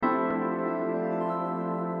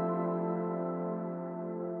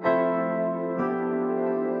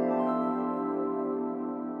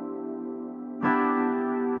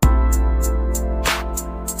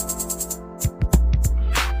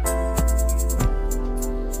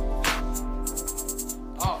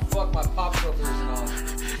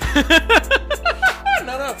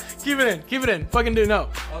No. Keep it in. Fucking do no.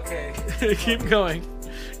 Okay. Keep going.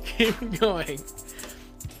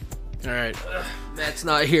 All right. Matt's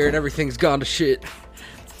not here and everything's gone to shit.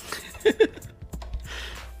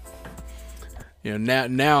 You know,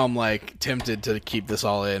 now I'm like tempted to keep this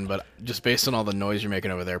all in, but just based on all the noise you're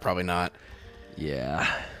making over there, probably not.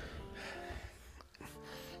 Yeah.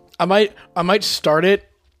 I might start it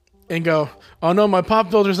and go, oh no, my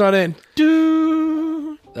pop filter's not in.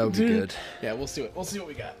 That would be good. Yeah, we'll see what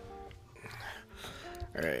we got.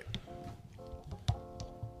 All right.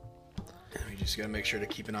 We just gotta make sure to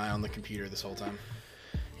keep an eye on the computer this whole time.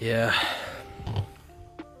 Yeah.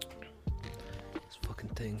 This fucking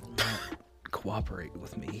thing will not cooperate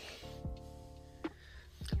with me.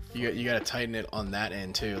 You gotta tighten it on that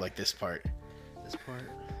end too, like this part. This part?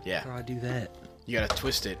 Yeah. How do I do that? You gotta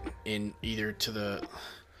twist it in either to the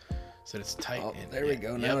so that it's tight. Oh, there we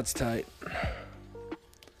go. Now it's tight.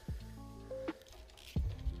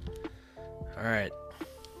 All right.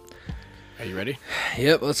 Are you ready?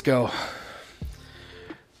 Yep, let's go.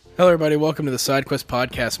 Hello, everybody. Welcome to the Side Quest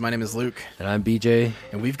Podcast. My name is Luke. And I'm BJ.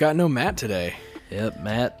 And we've got no Matt today. Yep,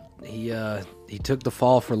 Matt. He took the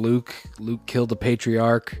fall for Luke. Luke killed the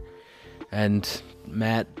Patriarch. And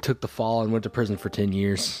Matt took the fall and went to prison for 10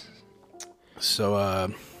 years. So,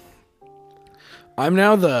 I'm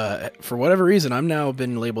now for whatever reason, I'm now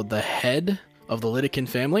been labeled the head of the Lydican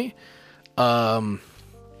family.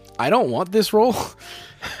 I don't want this role.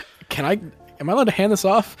 Am I allowed to hand this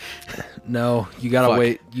off? No, you gotta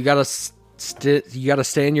wait. You gotta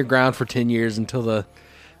stand your ground for 10 years until the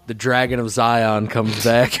Dragon of Zion comes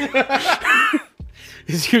back.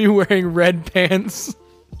 He's gonna be wearing red pants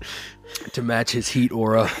to match his heat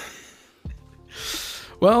aura.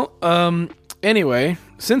 Well, anyway,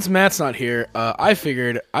 since Matt's not here, I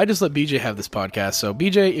figured I'd just let BJ have this podcast. So,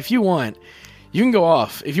 BJ, if you want, you can go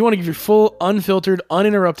off. If you want to give your full, unfiltered,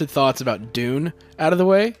 uninterrupted thoughts about Dune out of the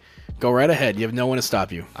way, go right ahead. You have no one to stop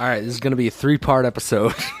you. All right, this is going to be a 3-part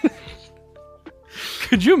episode.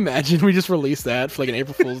 Could you imagine we just released that for like an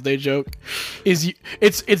April Fool's Day joke?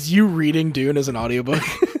 It's you reading Dune as an audiobook.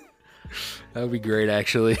 That would be great,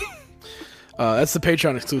 actually. That's the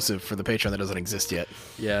Patreon exclusive for the Patreon that doesn't exist yet.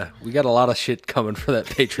 Yeah, we got a lot of shit coming for that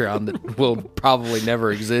Patreon that will probably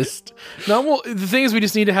never exist. No, well, the thing is we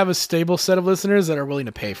just need to have a stable set of listeners that are willing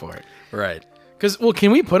to pay for it. Right. Because, well,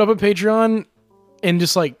 can we put up a Patreon and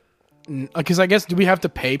just like... Because I guess, do we have to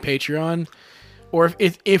pay Patreon? Or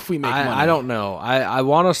if we make money? I don't know. I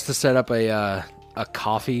want us to set up a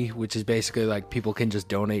coffee, which is basically like people can just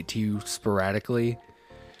donate to you sporadically,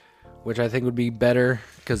 which I think would be better,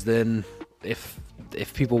 because then...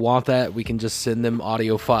 If people want that, we can just send them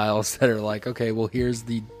audio files that are like, okay, well, here's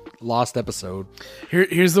the lost episode.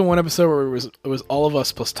 Here's the one episode where it was all of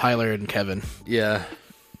us plus Tyler and Kevin. Yeah.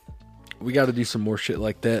 We got to do some more shit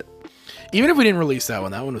like that. Even if we didn't release that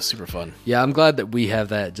one was super fun. Yeah, I'm glad that we have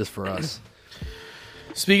that just for us.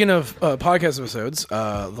 Speaking of podcast episodes,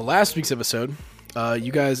 the last week's episode,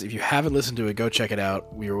 you guys, if you haven't listened to it, go check it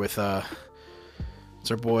out. We were with, it's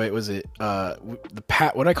our boy, what did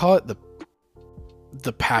I call it?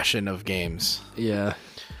 The passion of games. Yeah.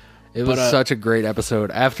 It was such a great episode.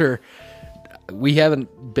 After, we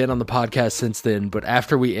haven't been on the podcast since then, but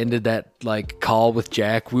after we ended that like call with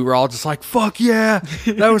Jack, we were all just like, fuck yeah,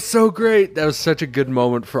 that was so great. That was such a good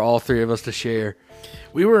moment for all three of us to share.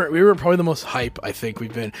 We were probably the most hype I think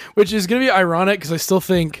we've been, which is going to be ironic because I still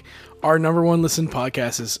think our number one listened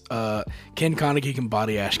podcast is Ken Koniki Can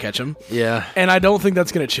Body Ash Ketchum. Yeah. And I don't think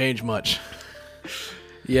that's going to change much.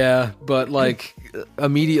 Yeah, but like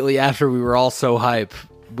immediately after we were all so hype,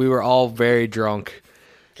 we were all very drunk,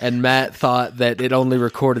 and Matt thought that it only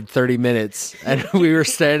recorded 30 minutes, and we were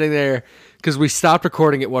standing there because we stopped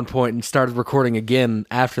recording at one point and started recording again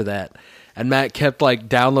after that, and Matt kept like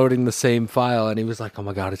downloading the same file, and he was like, oh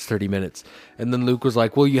my god, it's 30 minutes, and then Luke was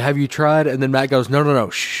like, well, have you tried? And then Matt goes, no,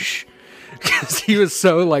 shh, because he was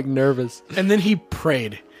so like nervous, and then he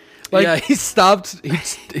prayed. Like, yeah, he stopped.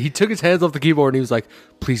 He took his hands off the keyboard and he was like,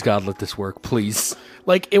 "Please God, let this work, please."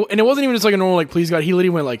 Like, and it wasn't even just like a normal like, "Please God." He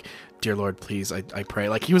literally went like, "Dear Lord, please, I pray."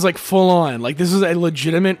 Like he was like full on. Like this was a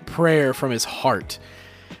legitimate prayer from his heart.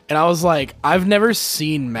 And I was like, I've never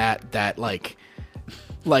seen Matt that like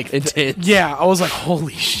intense. Yeah, I was like,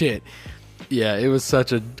 holy shit. Yeah, it was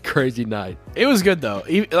such a crazy night. It was good though.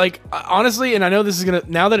 Like honestly, and I know this is gonna,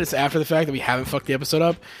 now that it's after the fact that we haven't fucked the episode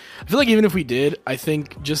up, I feel like even if we did, I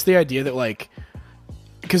think just the idea that like,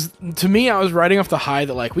 because to me I was riding off the high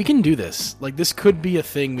that like we can do this, like this could be a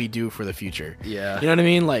thing we do for the future. Yeah, you know what I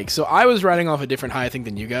mean? Like, so I was riding off a different high I think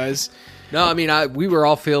than you guys. No, I mean we were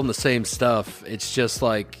all feeling the same stuff. It's just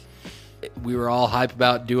like we were all hype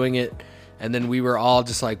about doing it, and then we were all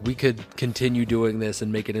just like, we could continue doing this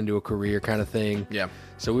and make it into a career kind of thing. Yeah.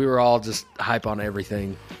 So we were all just hype on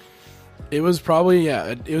everything. It was probably,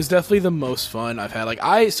 it was definitely the most fun I've had.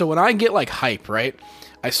 Like, so when I get like hype, right,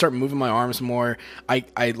 I start moving my arms more. I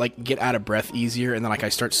like get out of breath easier, and then like I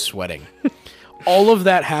start sweating. All of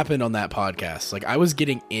that happened on that podcast. Like, I was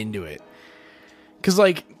getting into it. Cause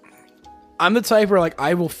like, I'm the type where like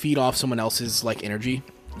I will feed off someone else's like energy.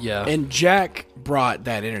 Yeah. And Jack brought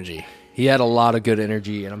that energy. He had a lot of good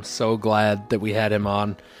energy, and I'm so glad that we had him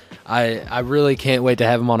on. I really can't wait to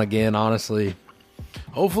have him on again, honestly.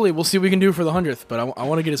 Hopefully, we'll see what we can do for the 100th, but I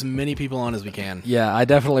want to get as many people on as we can. Yeah, I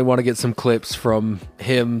definitely want to get some clips from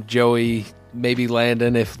him, Joey, maybe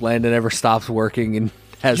Landon, if Landon ever stops working and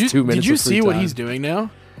has 2 minutes. Did you of free see what time. he's doing now?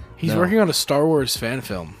 He's No. working on a Star Wars fan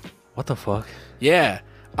film. What the fuck? Yeah.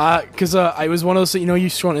 Because I was one of those, you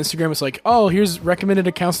scroll on Instagram, it's like, oh, here's recommended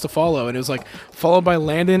accounts to follow. And it was like, followed by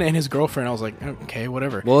Landon and his girlfriend. I was like, okay,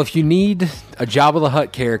 whatever. Well, if you need a Jabba the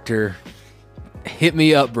Hutt character, hit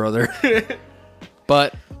me up, brother.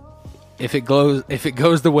 But if it goes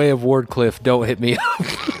the way of Wardcliffe, don't hit me up.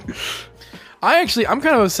 I'm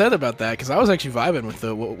kind of upset about that because I was actually vibing with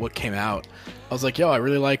what came out. I was like, yo, I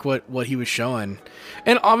really like what he was showing.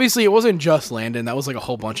 And obviously, it wasn't just Landon. That was like a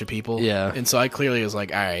whole bunch of people. Yeah. And so I clearly was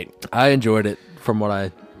like, all right. I enjoyed it from what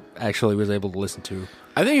I actually was able to listen to.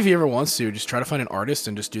 I think if he ever wants to, just try to find an artist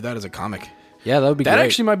and just do that as a comic. Yeah, that would be great. That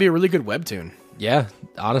actually might be a really good webtoon. Yeah,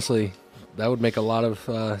 honestly, that would make a lot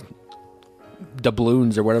of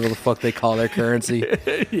doubloons or whatever the fuck they call their currency.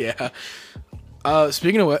 Yeah.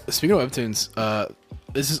 Speaking of webtoons,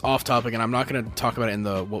 this is off topic, and I'm not going to talk about it in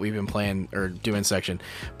the what we've been playing or doing section.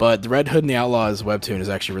 But the Red Hood and the Outlaws webtoon is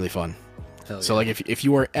actually really fun. Hell So yeah. like if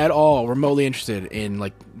you are at all remotely interested in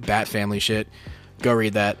like Bat Family shit, go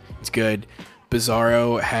read that. It's good.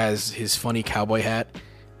 Bizarro has his funny cowboy hat,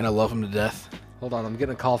 and I love him to death. Hold on, I'm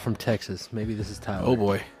getting a call from Texas. Maybe this is Tyler. Oh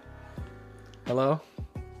boy. Hello?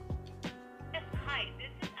 Yes, hi, this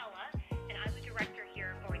is Ella, and I'm the director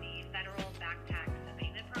here for the Federal Back Tax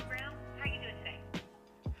Abatement Program. How are you doing today?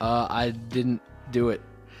 I didn't do it.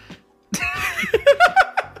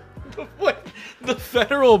 What? The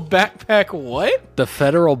federal backpack what? The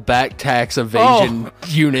Federal Back Tax Evasion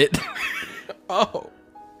Unit. Oh.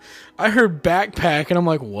 I heard backpack, and I'm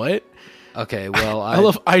like, what? Okay,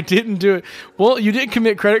 well, I didn't do it. Well, you did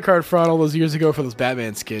commit credit card fraud all those years ago for those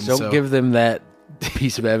Batman skins. don't so. give them that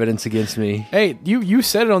piece of evidence against me. Hey, you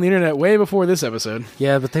said it on the internet way before this episode.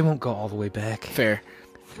 Yeah, but they won't go all the way back. Fair.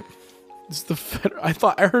 It's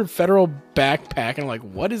I heard federal backpack, and I'm like,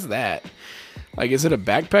 what is that? Like, is it a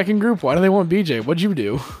backpacking group? Why do they want BJ? What'd you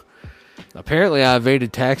do? Apparently, I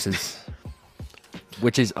evaded taxes,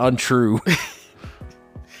 which is untrue.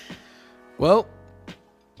 Well,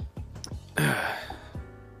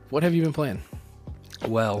 what have you been playing?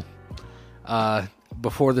 Well,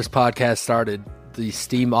 before this podcast started, the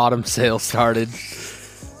Steam Autumn sale started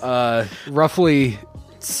roughly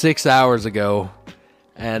 6 hours ago,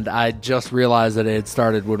 and I just realized that it had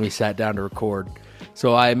started when we sat down to record.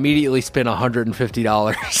 So I immediately spent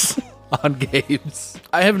 $150 on games.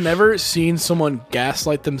 I have never seen someone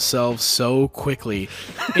gaslight themselves so quickly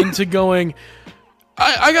into going,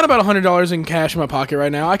 I got about $100 in cash in my pocket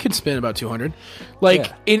right now. I could spend about $200. Like,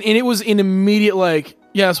 Yeah. and it was an immediate, like,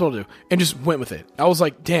 yeah, that's what I'll do. And just went with it. I was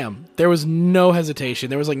like, damn, there was no hesitation.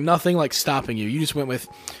 There was, like, nothing, like, stopping you. You just went with,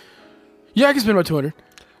 yeah, I can spend about $200.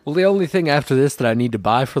 Well, the only thing after this that I need to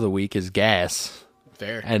buy for the week is gas.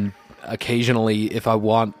 Fair. And occasionally, if I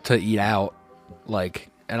want to eat out, like,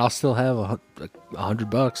 and I'll still have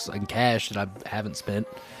 $100 in cash that I haven't spent.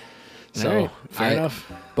 So All right, fair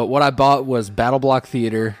enough. But what I bought was Battle Block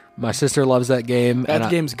Theater. My sister loves that game. That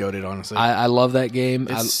and game's goated, honestly. I love that game.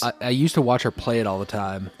 It's- I used to watch her play it all the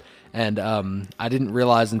time. And I didn't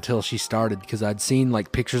realize until she started, because I'd seen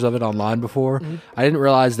like pictures of it online before. Mm-hmm. I didn't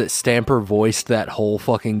realize that Stamper voiced that whole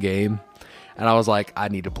fucking game. And I was like, I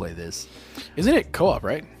need to play this. Isn't it co-op,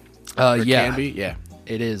 right? Or Yeah. can be? Yeah.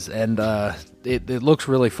 It is, and it looks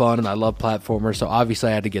really fun, and I love platformers, so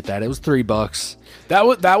obviously I had to get that. It was $3.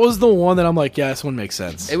 That was the one that I'm like, yeah, this one makes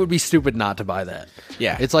sense. It would be stupid not to buy that.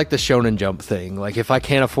 Yeah. It's like the Shonen Jump thing. Like, if I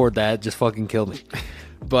can't afford that, just fucking kill me.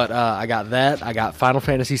 But I got that. I got Final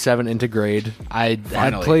Fantasy VII Intergrade. I had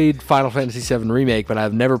Finally. played Final Fantasy VII Remake, but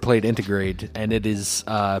I've never played Intergrade, and it is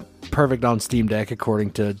perfect on Steam Deck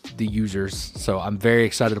according to the users, so I'm very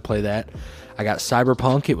excited to play that. I got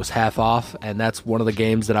Cyberpunk. It was half off, and that's one of the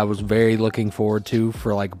games that I was very looking forward to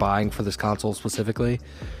for like buying for this console specifically.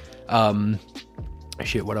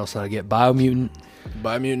 Shit, what else did I get? Biomutant.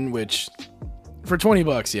 Biomutant, which for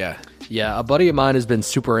 $20, yeah. Yeah, a buddy of mine has been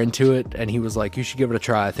super into it, and he was like, "You should give it a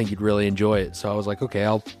try. I think you'd really enjoy it." So I was like, "Okay,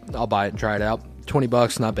 I'll buy it and try it out.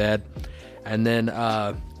 $20, not bad." And then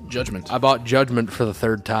Judgment. I bought Judgment for the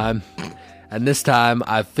third time, and this time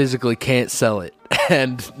I physically can't sell it.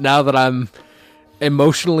 And now that I'm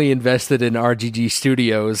emotionally invested in RGG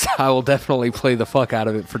Studios, I will definitely play the fuck out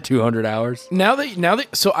of it for 200 hours. Now that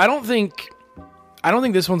so I don't think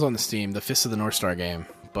this one's on the Steam, the Fist of the North Star game,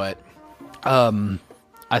 but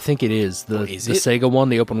I think it is the is the it? Sega one,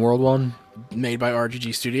 the open world one. made by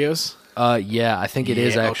RGG Studios. Yeah, I think it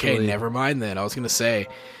is actually. Okay, never mind then. I was gonna say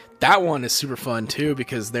that one is super fun too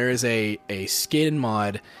because there is a skin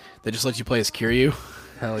mod that just lets you play as Kiryu.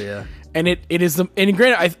 Hell yeah. And it is and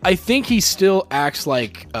granted, I think he still acts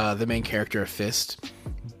like the main character of Fist,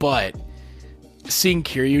 but seeing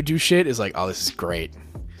Kiryu do shit is like, oh, this is great.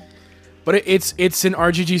 But it's an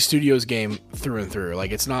RGG Studios game through and through.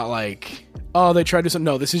 Like, it's not like, oh, they tried to do something.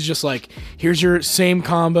 No, this is just like, here's your same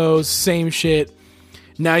combos, same shit.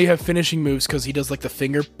 Now you have finishing moves because he does like the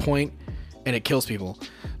finger point and it kills people.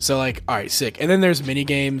 So like, all right, sick. And then there's mini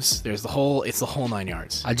games. There's it's the whole 9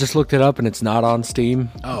 yards. I just looked it up and it's not on Steam.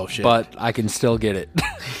 Oh shit! But I can still get it.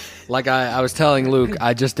 Like I was telling Luke,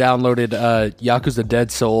 I just downloaded Yakuza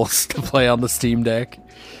Dead Souls to play on the Steam Deck.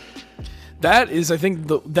 That is, I think,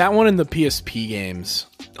 that one in the PSP games.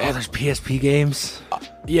 Oh, there's PSP games?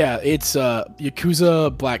 Yeah, it's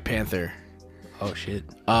Yakuza Black Panther. Oh shit.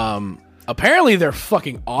 Apparently they're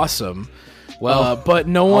fucking awesome. Well, but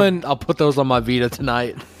no one. I'll put those on my Vita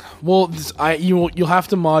tonight. Well, you'll have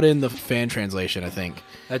to mod in the fan translation, I think.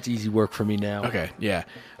 That's easy work for me now. Okay, yeah.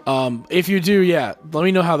 If you do, yeah, let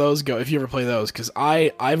me know how those go. If you ever play those, because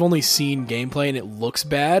I've only seen gameplay and it looks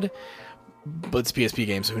bad, but it's PSP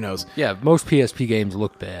games, so who knows? Yeah, most PSP games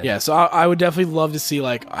look bad. Yeah, so I would definitely love to see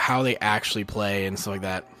like how they actually play and stuff like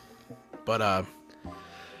that.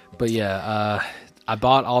 But yeah, I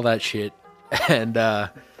bought all that shit, and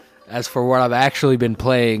as for what I've actually been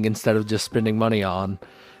playing instead of just spending money on,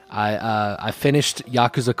 I finished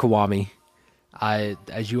Yakuza Kiwami.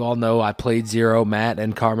 As you all know, I played Zero. Matt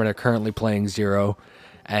and Carmen are currently playing Zero,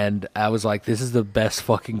 and I was like, this is the best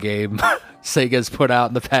fucking game Sega's put out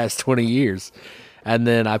in the past 20 years. And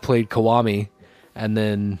then I played Kiwami, and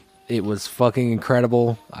then it was fucking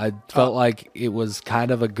incredible. I felt like it was kind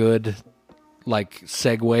of a good like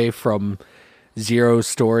segue from Zero's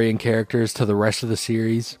story and characters to the rest of the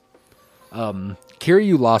series.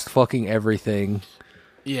 Kiryu lost fucking everything.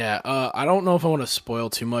 yeah, I don't know if I want to spoil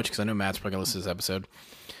too much because I know Matt's probably gonna listen to this episode.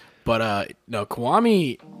 But no,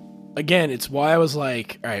 Kiwami, again, it's why I was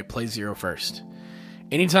like, all right, play Zero first.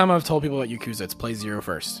 Anytime I've told people about Yakuza, it's play Zero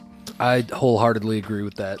first. I wholeheartedly agree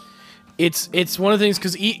with that. It's one of the things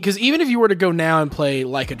because even if you were to go now and play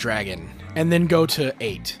Like a Dragon and then go to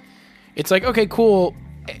 8, it's like, okay, cool,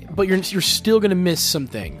 but you're still gonna miss some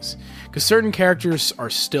things because certain characters are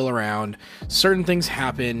still around, certain things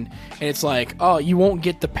happen, and it's like, oh, you won't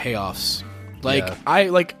get the payoffs. Like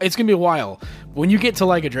Yeah. It's gonna be a while. When you get to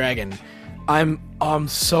Like a Dragon, I'm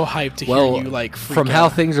so hyped to hear you like freak from out. how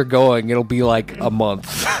things are going, it'll be like a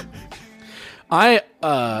month.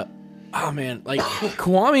 Oh man, like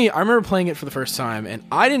Kiwami, I remember playing it for the first time and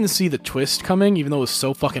I didn't see the twist coming, even though it was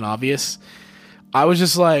so fucking obvious. I was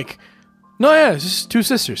just like, no, yeah, it's just two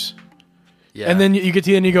sisters. Yeah. And then you get to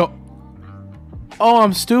the end and you go, oh,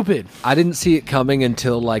 I'm stupid. I didn't see it coming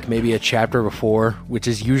until like maybe a chapter before, which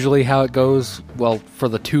is usually how it goes. Well, for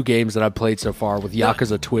the 2 games that I've played so far with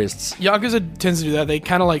Yakuza twists. Yakuza tends to do that. They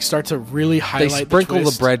kind of like start to really They highlight sprinkle the the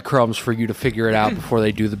twist. breadcrumbs for you to figure it out before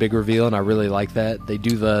they do the big reveal, and I really like that. They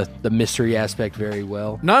do the mystery aspect very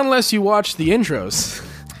well. Not unless you watch the intros.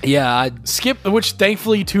 Yeah, Skip, which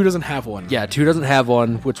thankfully 2 doesn't have one. 2 doesn't have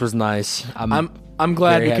one, which was nice. I'm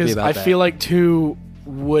glad very happy because about I that. feel like 2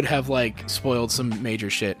 would have like spoiled some major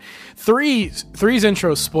shit. 3's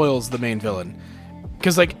intro spoils the main villain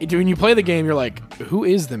because like when you play the game, you're like, who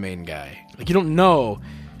is the main guy? Like you don't know,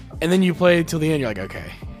 and then you play till the end, you're like,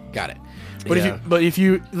 okay, got it. But if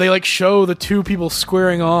you they like show the 2 people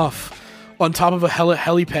squaring off on top of a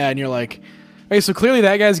helipad, and you're like, hey, so clearly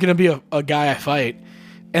that guy's gonna be a guy I fight,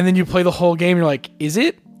 and then you play the whole game, you're like, is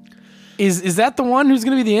it? Is that the one who's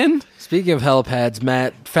gonna be the end? Speaking of helipads,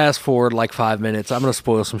 Matt, fast forward like 5 minutes. I'm going to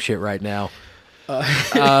spoil some shit right now.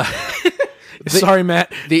 Sorry,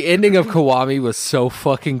 Matt. The ending of Kiwami was so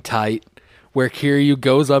fucking tight, where Kiryu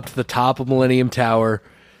goes up to the top of Millennium Tower.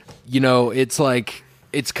 You know, it's like,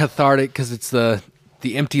 it's cathartic because it's the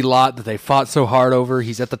empty lot that they fought so hard over.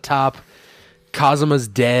 He's at the top. Kazuma's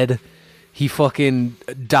dead. He fucking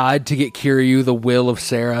died to get Kiryu, the will of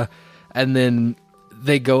Sarah. And then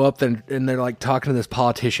they go up and they're like talking to this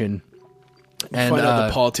politician. And find out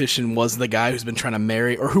the politician was the guy who's been trying to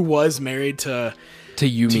marry, or who was married to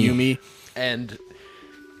Yumi. And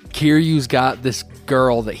Kiryu's got this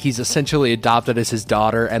girl that he's essentially adopted as his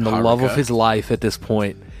daughter and the love of his life at this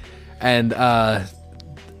point. And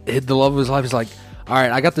the love of his life is like, all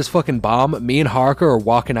right, I got this fucking bomb. Me and Haruka are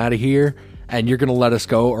walking out of here, and you're going to let us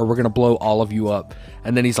go, or we're going to blow all of you up.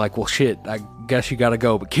 And then he's like, well, shit, I guess you got to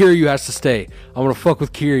go. But Kiryu has to stay. I'm going to fuck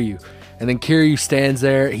with Kiryu. And then Kiryu stands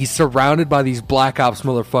there. He's surrounded by these Black Ops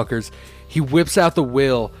motherfuckers. He whips out the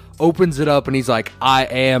will, opens it up, and he's like, I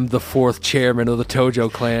am the 4th chairman of the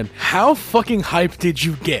Tojo clan. How fucking hyped did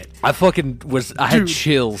you get? I had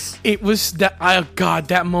chills. It was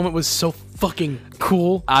that moment was so fucking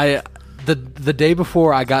cool. The day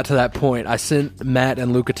before I got to that point, I sent Matt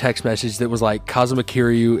and Luke a text message that was like, Kazuma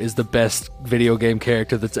Kiryu is the best video game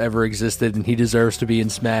character that's ever existed, and he deserves to be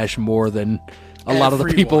in Smash more than a lot of the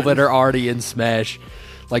people that are already in Smash.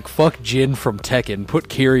 Like, fuck Jin from Tekken. Put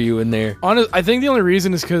Kiryu in there. I think the only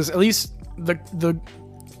reason is because at least the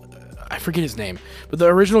I forget his name, but the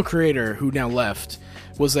original creator who now left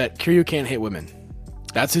was that Kiryu can't hit women.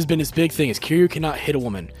 That's been his big thing, is Kiryu cannot hit a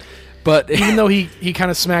woman. But even though he kind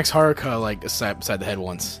of smacks Haruka like beside the head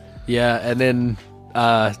once. Yeah, and then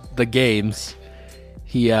the games,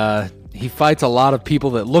 he fights a lot of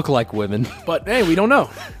people that look like women. But hey, we don't know.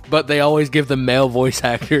 But they always give them male voice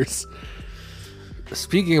actors.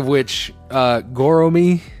 Speaking of which,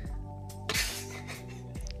 Goromi.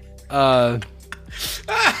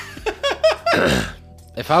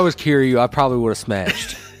 If I was Kiryu, I probably would have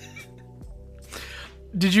smashed.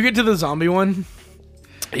 Did you get to the zombie one?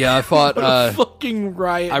 Yeah, I fought. Fucking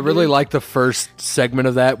riot. I really like the first segment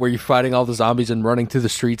of that where you're fighting all the zombies and running through the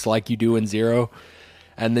streets like you do in Zero,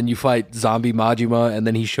 and then you fight Zombie Majima, and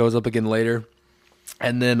then he shows up again later.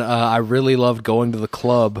 And then I really loved going to the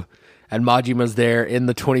club, and Majima's there in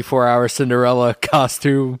the 24-hour Cinderella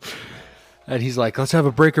costume, and he's like, "Let's have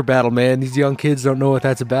a breaker battle, man. These young kids don't know what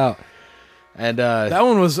that's about." And that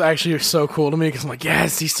one was actually so cool to me because I'm like,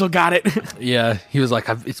 yes, he still got it. Yeah, he was like,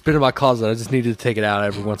 it's been in my closet. I just needed to take it out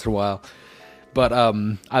every once in a while. But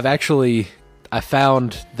I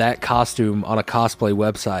found that costume on a cosplay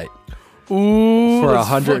website. Ooh, for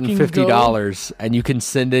 $150, and you can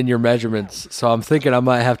send in your measurements. So I'm thinking I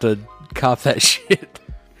might have to cop that shit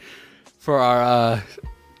for our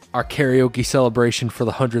karaoke celebration for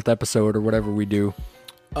the 100th episode or whatever we do.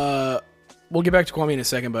 We'll get back to Kiwami in a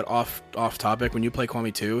second, but off topic, when you play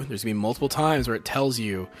Kiwami 2, there's going to be multiple times where it tells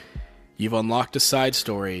you you've unlocked a side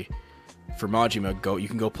story for Majima. You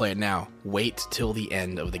can go play it now. Wait till the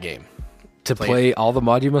end of the game. To play all the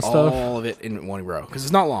Majima stuff? All of it in one row. Because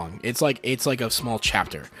it's not long. It's like a small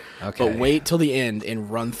chapter. Okay. But wait till the end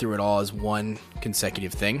and run through it all as one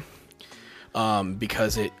consecutive thing.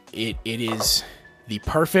 Because it is the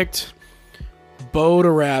perfect bow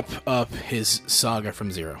to wrap up his saga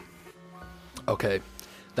from Zero. Okay,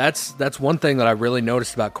 that's one thing that I really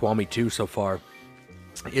noticed about Kiwami 2 so far.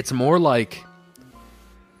 It's more like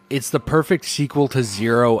it's the perfect sequel to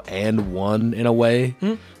 0 and 1 in a way.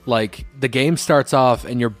 Like, the game starts off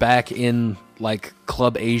and you're back in like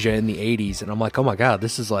Club Asia in the 80s, and I'm like, oh my god,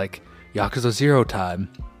 this is like Yakuza 0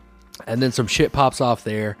 time. And then some shit pops off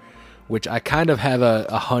there, which I kind of have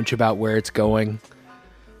a hunch about where it's going.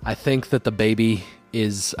 I think that the baby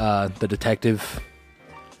is the detective.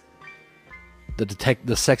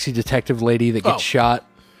 The sexy detective lady that gets shot.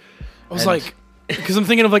 I was like, because I'm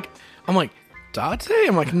thinking of Date? I'm like,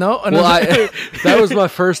 no. Well, that was my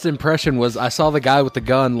first impression. Was I saw the guy with the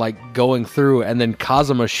gun like going through, and then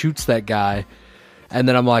Kazuma shoots that guy, and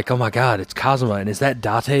then I'm like, oh my god, it's Kazuma, and is that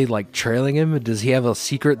Date like trailing him? Does he have a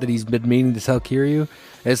secret that he's been meaning to tell Kiryu?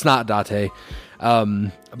 It's not Date,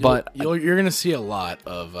 but you're gonna see a lot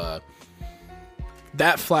of.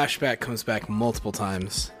 That flashback comes back multiple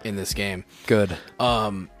times in this game. Good.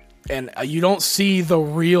 And you don't see the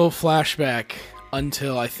real flashback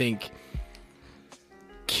until I think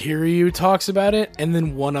Kiryu talks about it, and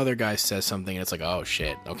then one other guy says something, and it's like, oh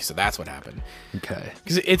shit. Okay, so that's what happened. Okay.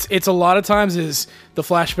 Because it's a lot of times is the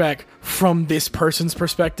flashback from this person's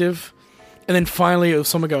perspective, and then finally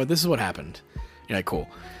someone go, this is what happened. You're like, cool.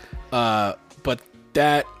 But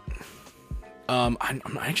that, I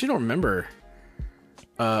actually don't remember.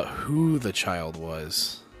 Who the child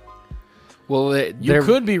was. Well, you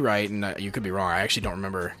could be right and you could be wrong. I actually don't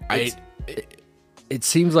remember. It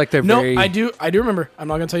seems like they're very... No, I do remember. I'm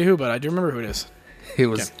not going to tell you who, but I do remember who it is. It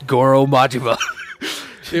was Goro Majima.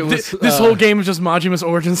 It was this whole game is just Majima's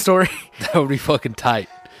origin story. That would be fucking tight.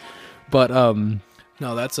 But no,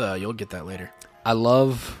 that's you'll get that later. I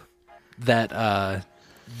love that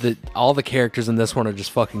all the characters in this one are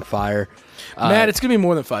just fucking fire. Matt, it's gonna be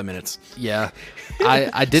more than 5 minutes. Yeah,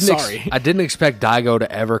 I didn't. Sorry. I didn't expect Daigo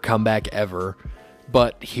to ever come back ever,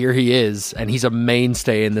 but here he is, and he's a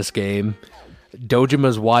mainstay in this game.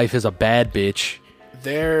 Dojima's wife is a bad bitch.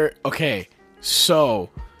 Okay, so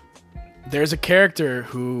there's a character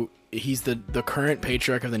who he's the current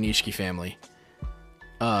patriarch of the Nishiki family.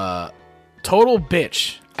 Total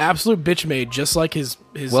bitch, absolute bitch made, just like his.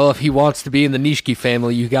 Well, if he wants to be in the Nishiki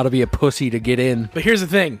family, you got to be a pussy to get in. But here's the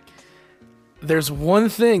thing. There's one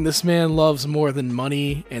thing this man loves more than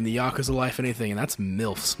money and the Yakuza life and anything, and that's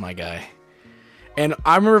MILFs, my guy. And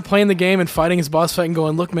I remember playing the game and fighting his boss fight and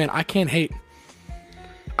going, look, man, I can't hate.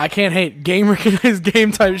 Game recognized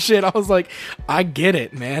game type shit. I was like, I get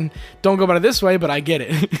it, man. Don't go about it this way, but I get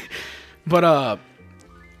it. But,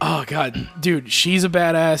 oh, God. Dude, she's a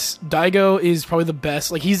badass. Daigo is probably the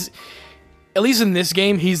best. Like, he's... At least in this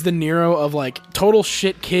game, he's the Nero of, like, total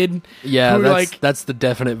shit kid. Yeah, that's the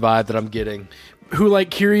definite vibe that I'm getting. Who, like,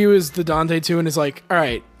 Kiryu is the Dante, too, and is like, all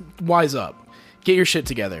right, wise up. Get your shit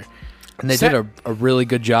together. And they did a really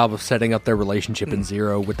good job of setting up their relationship in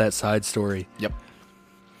Zero with that side story. Yep.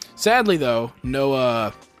 Sadly, though,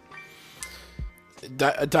 no,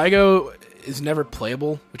 Daigo is never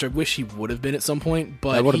playable, which I wish he would have been at some point,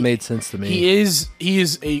 but... That would have made sense to me. He's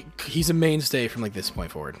a mainstay from, like, this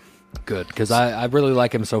point forward. Good, because I really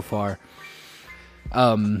like him so far.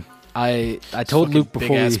 I told Luke before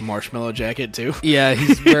big ass marshmallow jacket too. Yeah,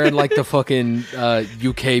 he's wearing like the fucking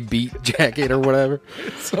UK beat jacket or whatever.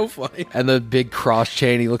 It's so funny. And the big cross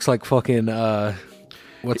chain. He looks like fucking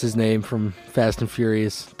what's his name from Fast and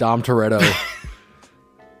Furious? Dom Toretto.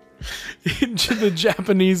 The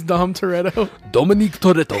Japanese Dom Toretto. Dominique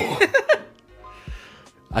Toretto.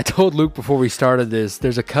 I told Luke before we started this,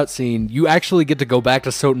 there's a cutscene. You actually get to go back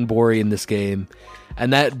to Sotenbori in this game.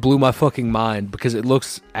 And that blew my fucking mind because it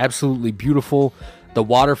looks absolutely beautiful. The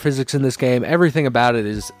water physics in this game, everything about it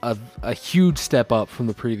is a huge step up from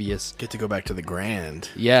the previous. Get to go back to the Grand.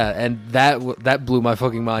 Yeah, and that blew my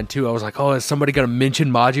fucking mind too. I was like, oh, is somebody going to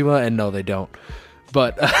mention Majima? And no, they don't.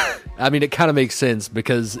 But, I mean, it kind of makes sense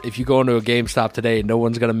because if you go into a GameStop today, no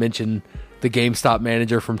one's going to mention the GameStop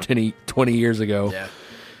manager from 20 years ago. Yeah.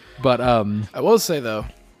 But I will say though,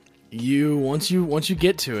 once you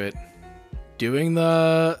get to it, doing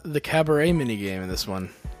the cabaret minigame in this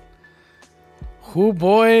one, oh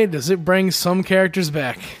boy, does it bring some characters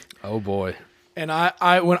back. Oh boy. And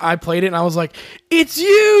I when I played it and I was like, it's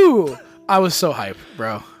you! I was so hyped,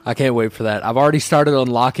 bro. I can't wait for that. I've already started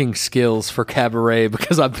unlocking skills for cabaret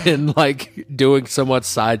because I've been like doing so much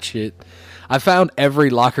side shit. I found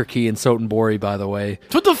every locker key in Sotenbori, by the way.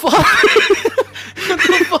 What the fuck? What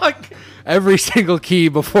the fuck? Every single key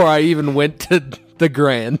before I even went to the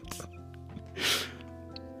Grand.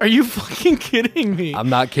 Are you fucking kidding me? I'm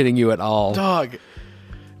not kidding you at all. Dog.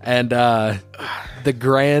 And the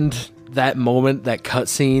Grand, that moment, that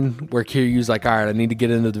cutscene where Kiryu's like, all right, I need to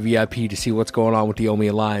get into the VIP to see what's going on with the Omi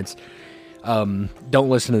Alliance. Don't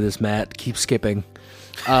listen to this, Matt. Keep skipping.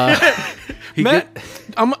 Matt,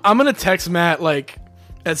 I'm gonna text Matt like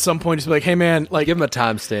at some point, just be like, hey man, like give him a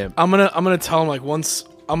timestamp. I'm gonna tell him like once.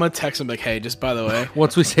 I'm gonna text him like, hey, just by the way,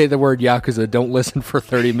 once we say the word Yakuza, don't listen for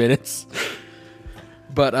 30 minutes.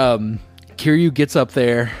 But Kiryu gets up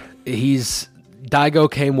there.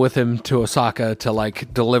 Daigo came with him to Osaka to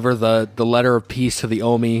like deliver the letter of peace to the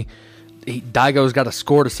Omi. Daigo's got a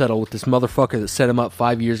score to settle with this motherfucker that set him up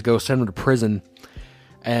 5 years ago, sent him to prison.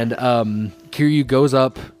 And Kiryu goes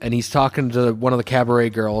up and he's talking to one of the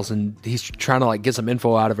cabaret girls and he's trying to like get some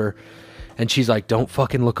info out of her. And she's like, don't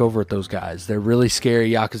fucking look over at those guys. They're really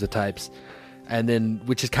scary Yakuza types. And then,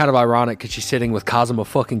 which is kind of ironic because she's sitting with Kazuma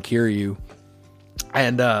fucking Kiryu.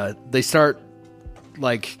 And they start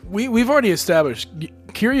like... We've already established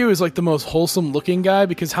Kiryu is like the most wholesome looking guy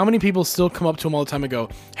because how many people still come up to him all the time and go,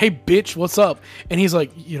 hey bitch, what's up? And he's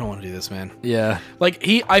like, you don't want to do this, man. Yeah. Like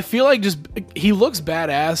I feel like he looks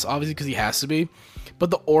badass, obviously because he has to be. But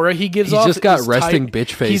the aura he gives off... He's just got resting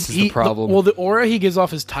bitch face is the problem. The aura he gives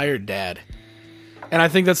off is tired dad. And I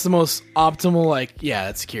think that's the most optimal, like, yeah,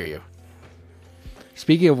 that's Kiryu.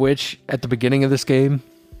 Speaking of which, at the beginning of this game,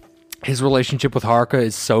 his relationship with Haruka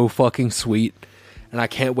is so fucking sweet. And I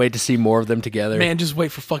can't wait to see more of them together. Man, just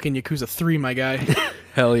wait for fucking Yakuza 3, my guy.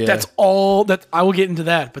 Hell yeah. That's all... I will get into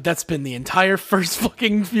that, but that's been the entire first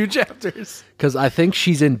fucking few chapters. Because I think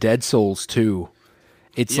she's in Dead Souls, too.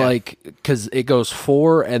 It's like, because it goes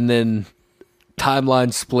 4 and then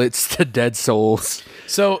timeline splits to Dead Souls.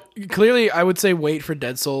 So clearly I would say wait for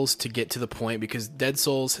Dead Souls to get to the point because Dead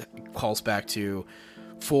Souls calls back to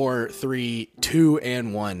 4, 3, 2,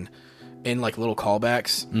 and 1. in like little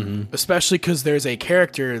callbacks, especially because there's a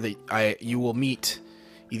character that you will meet,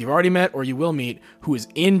 either you've already met or you will meet, who is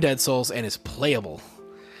in Dead Souls and is playable.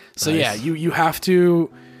 So Nice. yeah, you have to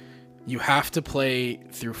play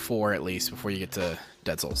through 4 at least before you get to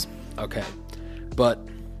Dead Souls. Okay. But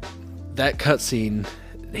that cutscene,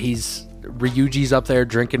 Ryuji's up there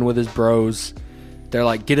drinking with his bros. They're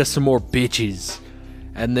like, get us some more bitches.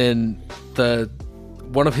 And then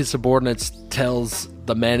one of his subordinates tells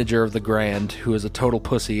the manager of the Grand, who is a total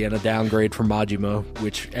pussy and a downgrade from Majima,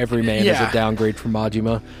 which every man is a downgrade from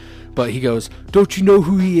Majima. But he goes, don't you know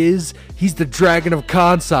who he is? He's the Dragon of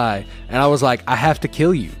Kansai. And I was like, I have to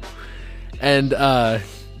kill you. And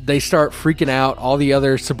they start freaking out. All the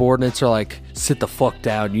other subordinates are like, sit the fuck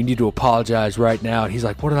down. You need to apologize right now. And he's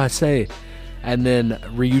like, what did I say? And then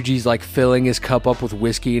Ryuji's like filling his cup up with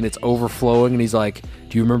whiskey and it's overflowing. And he's like,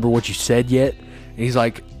 do you remember what you said yet? And he's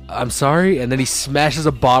like, I'm sorry. And then he smashes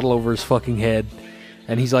a bottle over his fucking head.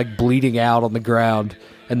 And he's like bleeding out on the ground.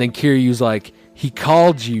 And then Kiryu's like, he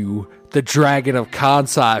called you the Dragon of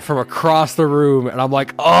Kansai from across the room. And I'm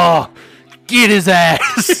like, oh, get his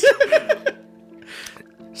ass.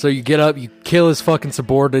 So you get up, you kill his fucking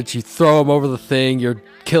subordinates, you throw him over the thing, you're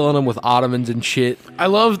killing him with ottomans and shit.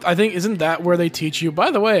 I think, isn't that where they teach you, by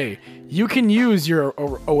the way, you can use your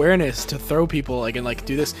awareness to throw people, like, and like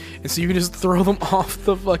do this, and so you can just throw them off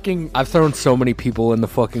the fucking... I've thrown so many people in the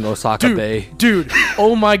fucking Osaka Bay. Dude,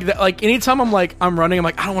 oh my god, like, anytime I'm running, I'm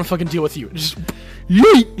like, I don't want to fucking deal with you. Just...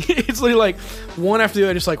 Yeet! It's literally like one after the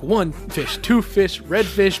other, just like 1 fish, 2 fish, red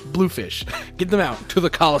fish, blue fish. Get them out. To the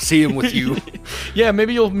Coliseum with you. Yeah,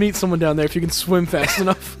 maybe you'll meet someone down there if you can swim fast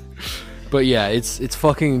enough. But yeah, it's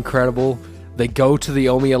fucking incredible. They go to the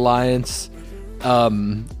Omi Alliance.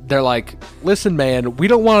 They're like, listen, man, we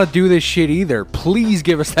don't want to do this shit either. Please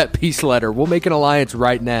give us that peace letter. We'll make an alliance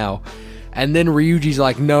right now. And then Ryuji's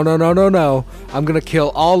like, no. I'm going to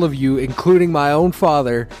kill all of you, including my own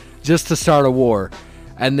father, just to start a war.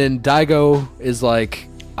 And then Daigo is like,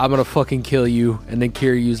 I'm gonna fucking kill you. And then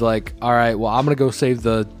Kiryu's like, alright, well, I'm gonna go save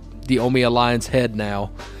the Omi Alliance head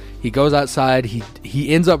now. He goes outside,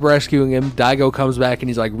 he ends up rescuing him. Daigo comes back and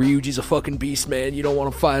he's like, Ryuji's a fucking beast, man, you don't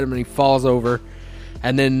want to fight him. And he falls over.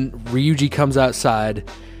 And then Ryuji comes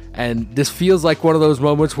outside, and this feels like one of those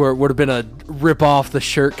moments where it would have been a rip off the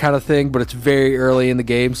shirt kind of thing, but it's very early in the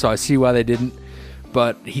game, so I see why they didn't.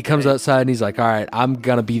 But he comes outside and he's like, all right, I'm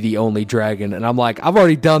going to be the only dragon. And I'm like, I've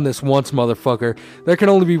already done this once, motherfucker. There can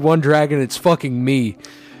only be one dragon. It's fucking me.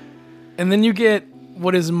 And then you get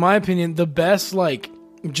what is, in my opinion, the best, like,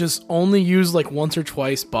 just only used like once or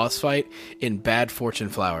twice boss fight in Bad Fortune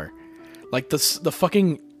Flower. Like, the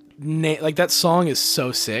fucking, like, that song is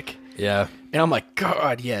so sick. Yeah. And I'm like,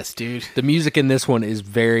 God, yes, dude. The music in this one is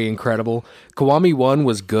very incredible. Kiwami 1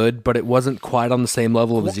 was good, but it wasn't quite on the same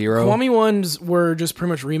level of 0. Kiwami 1s were just pretty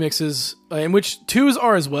much remixes, in which 2s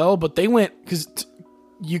are as well, but they went, because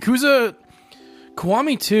Yakuza,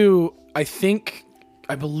 Kiwami 2,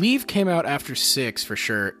 I believe came out after 6 for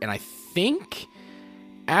sure, and I think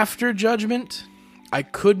after Judgment. I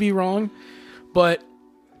could be wrong, but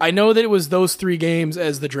I know that it was those 3 games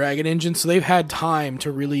as the Dragon Engine, so they've had time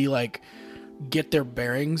to really, like, get their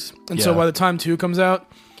bearings. And so by the time 2 comes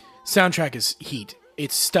out, soundtrack is heat.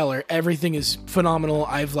 It's stellar. Everything is phenomenal.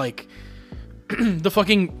 I've, like, the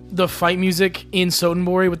fight music in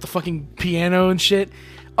Sotenbori with the fucking piano and shit.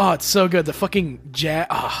 Oh, it's so good. The fucking jazz.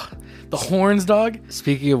 The horns, dog.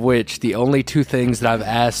 Speaking of which, the only 2 things that I've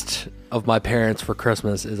asked of my parents for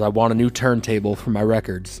Christmas is I want a new turntable for my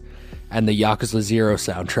records and the Yakuza 0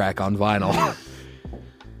 soundtrack on vinyl.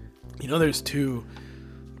 You know, there's 2.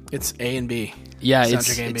 It's A and B. Yeah,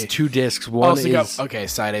 it's 2 discs. One is okay,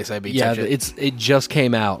 side A, side B. Yeah, it just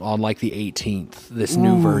came out on like the 18th. This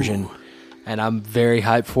new version, and I'm very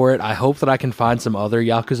hyped for it. I hope that I can find some other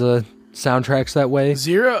Yakuza soundtracks that way.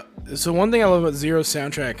 Zero. So one thing I love about Zero's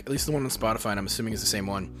soundtrack, at least the one on Spotify, and I'm assuming is the same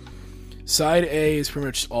one. Side A is pretty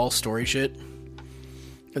much all story shit.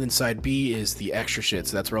 And then side B is the extra shit.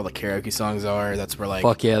 So that's where all the karaoke songs are. That's where, like...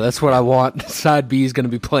 Fuck yeah, that's what I want. Side B is going to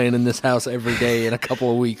be playing in this house every day in a couple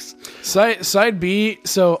of weeks. Side B,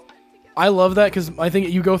 so I love that because I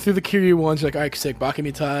think you go through the Kiryu ones, you're like, all right, sick,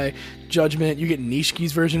 Bakamitai, Judgment, you get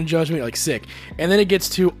Nishiki's version of Judgment, you're like, sick. And then it gets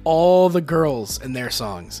to all the girls and their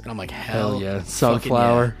songs. And I'm like, hell yeah.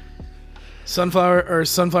 Sunflower. Yeah.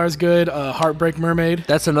 Sunflower's good. Heartbreak Mermaid.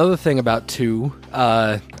 That's another thing about 2.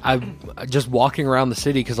 I'm just walking around the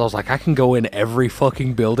city because I was like, I can go in every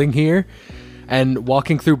fucking building here. And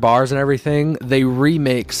walking through bars and everything, they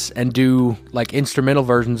remix and do like instrumental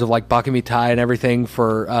versions of like Bakamitai and everything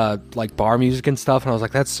for like bar music and stuff. And I was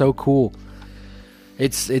like, that's so cool.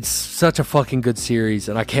 It's such a fucking good series,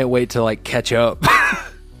 and I can't wait to like catch up.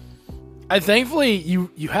 Thankfully you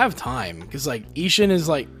have time because like Ishin is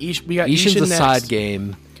like we got Ishin's Ishin a next, side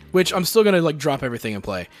game. which I'm still gonna like drop everything and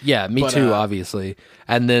play. Yeah, me But, too, obviously.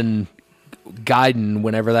 And then Gaiden,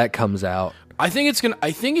 whenever that comes out. I think is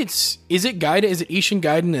it Gaiden? Is it Ishin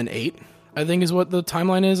Gaiden and 8? I think is what the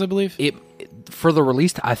timeline is. I believe It for the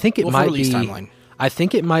release. I think it for might release be. timeline. I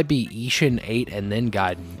think it might be Ishin 8 and then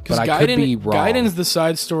Gaiden, Because but I could be wrong. Gaiden's the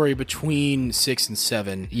side story between 6 and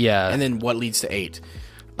 7. Yeah. And then what leads to 8.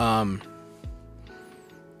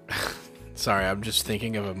 Sorry, I'm just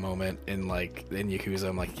thinking of a moment in Yakuza.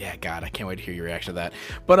 I'm like, yeah, God, I can't wait to hear your reaction to that.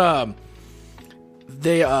 But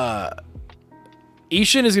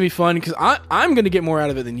Ishin is gonna be fun because I'm gonna get more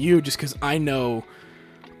out of it than you, just because I know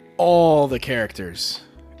all the characters.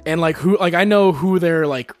 And I know who their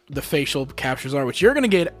the facial captures are, which you're gonna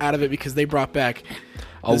get out of it because they brought back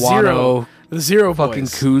the Awano, Zero fucking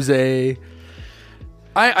boys. Kuze.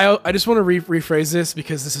 I just want to rephrase this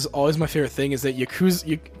because this is always my favorite thing is that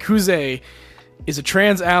Yakuza is a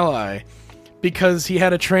trans ally because he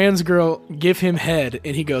had a trans girl give him head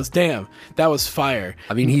and he goes, damn, that was fire.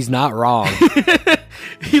 I mean, he's not wrong.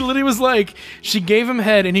 He literally was like, she gave him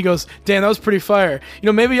head and he goes, damn, that was pretty fire.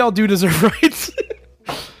 Maybe y'all do deserve rights.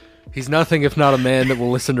 He's nothing if not a man that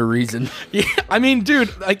will listen to reason. Yeah, I mean, dude,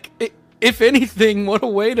 if anything, what a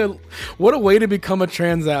way to become a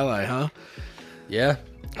trans ally, huh? Yeah.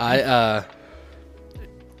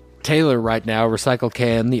 Taylor right now, Recycle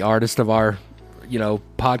Can, the artist of our,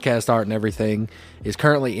 podcast art and everything, is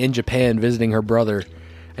currently in Japan visiting her brother,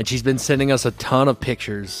 and she's been sending us a ton of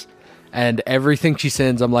pictures, and everything she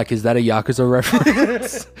sends, I'm like, is that a Yakuza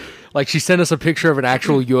reference? She sent us a picture of an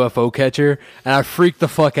actual UFO catcher, and I freaked the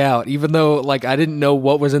fuck out, even though, I didn't know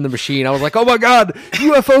what was in the machine. I was like, oh my god,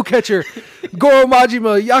 UFO catcher, Goro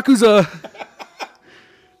Majima, Yakuza.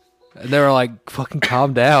 And they were like, fucking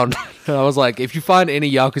calm down. And I was like, if you find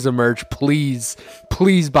any Yakuza merch, please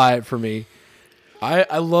buy it for me.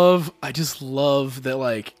 I just love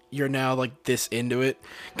that, you're now, this into it.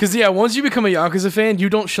 Because, yeah, once you become a Yakuza fan, you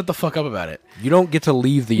don't shut the fuck up about it. You don't get to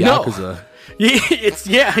leave the Yakuza.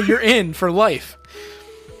 No. You're in for life.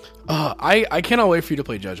 I cannot wait for you to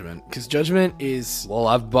play Judgment. Because Judgment is... Well,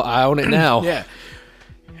 I own it now. Yeah.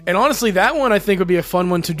 And honestly, that one I think would be a fun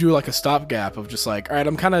one to do a stopgap of just all right,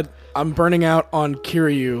 I'm burning out on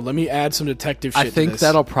Kiryu. Let me add some detective shit I think to this.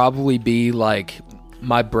 that'll probably be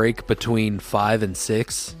my break between 5 and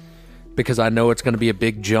 6 because I know it's going to be a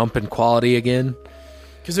big jump in quality again.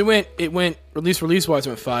 Because it went release wise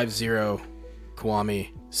went 5-0 Kiwami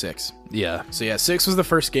 6. Yeah. So yeah, 6 was the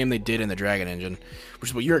first game they did in the Dragon Engine, which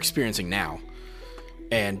is what you're experiencing now.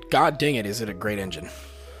 And god dang it, is it a great engine.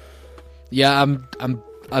 Yeah,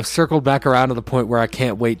 I've circled back around to the point where I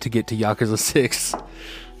can't wait to get to Yakuza 6.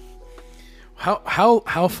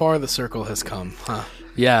 How far the circle has come, huh?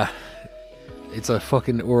 Yeah. It's a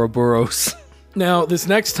fucking Ouroboros. Now, this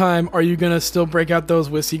next time, are you going to still break out those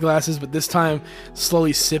whiskey glasses, but this time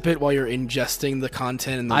slowly sip it while you're ingesting the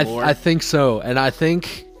content and the lore? I think so. And I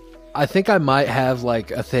think I might have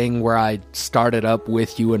a thing where I start it up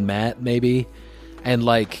with you and Matt maybe. And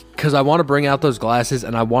because I want to bring out those glasses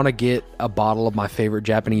and I want to get a bottle of my favorite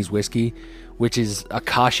Japanese whiskey, which is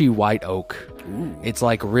Akashi White Oak. Ooh. It's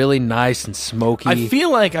really nice and smoky. I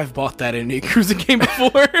feel like I've bought that in a Yakuza game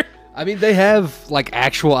before. I mean, they have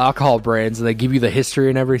actual alcohol brands and they give you the history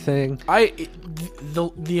and everything.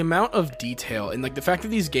 The amount of detail and the fact that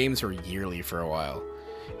these games are yearly for a while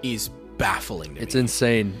is baffling to me. It's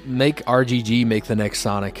insane. Make RGG make the next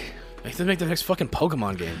Sonic. Make them make the next fucking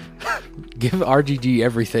Pokemon game. Give RGG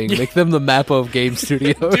everything. Make them the Mappa of game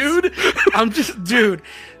studios. Dude,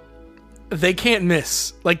 they can't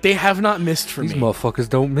miss. They have not missed for These me. motherfuckers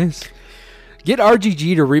don't miss. Get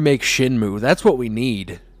RGG to remake Shenmue. That's what we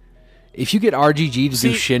need. If you get RGG to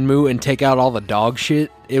do Shenmue and take out all the dog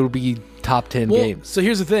shit, it'll be top 10 games. So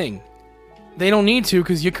here's the thing. They don't need to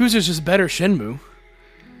because Yakuza's just better Shenmue.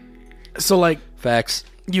 So Facts.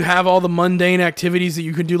 You have all the mundane activities that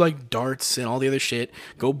you can do, darts and all the other shit.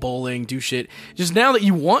 Go bowling, do shit. Just now that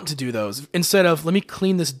you want to do those, instead of, let me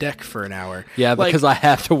clean this deck for an hour. Yeah, because I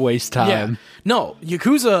have to waste time. Yeah. No,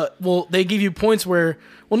 Yakuza, they give you points where,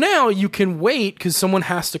 now you can wait because someone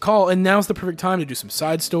has to call, and now's the perfect time to do some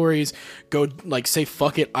side stories. Go, say,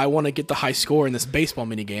 fuck it, I want to get the high score in this baseball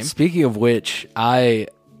minigame. Speaking of which, I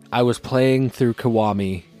was playing through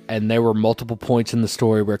Kiwami, and there were multiple points in the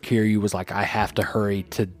story where Kiryu was like, I have to hurry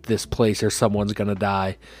to this place or someone's going to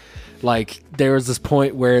die. There was this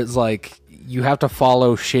point where it's you have to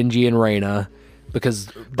follow Shinji and Reina because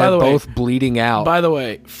they're both bleeding out. By the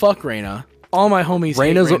way, fuck Reina. All my homies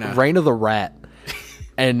hate Reina. Reina the rat.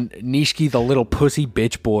 and Nishiki, the little pussy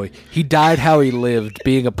bitch boy, he died how he lived,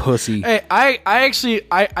 being a pussy. Hey,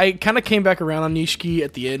 I kind of came back around on Nishiki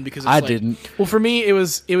at the end because it's didn't. Well, for me,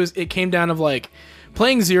 it came down of like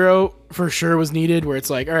playing Zero for sure was needed, where it's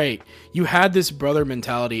like, all right, you had this brother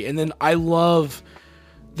mentality, and then I love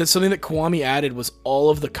that something that Kiwami added was all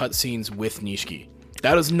of the cutscenes with Nishiki.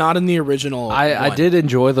 That was not in the original. I did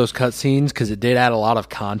enjoy those cutscenes because it did add a lot of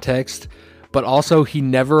context. But also, he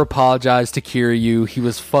never apologized to Kiryu. He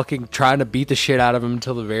was fucking trying to beat the shit out of him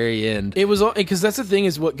until the very end. It was because that's the thing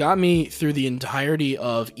is what got me through the entirety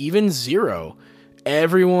of even Zero.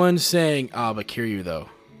 Everyone saying, but Kiryu though.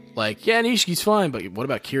 Like, yeah, Nishiki's fine, but what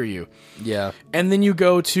about Kiryu? Yeah. And then you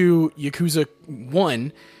go to Yakuza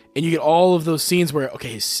 1, and you get all of those scenes where,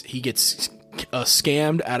 okay, he gets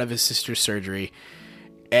scammed out of his sister's surgery.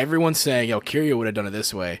 Everyone's saying, yo, Kiryu would have done it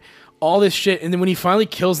this way. All this shit, and then when he finally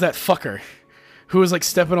kills that fucker who was, like,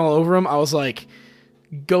 stepping all over him, I was like,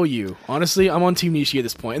 go you. Honestly, I'm on Team Nishiki at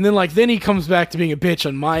this point. And then, like, then he comes back to being a bitch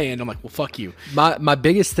on my end. I'm like, well, fuck you. My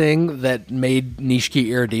biggest thing that made Nishiki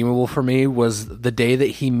irredeemable for me was the day that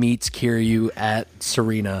he meets Kiryu at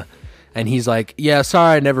Serena. And he's like, yeah,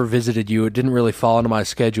 sorry I never visited you. It didn't really fall into my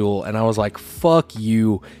schedule. And I was like, fuck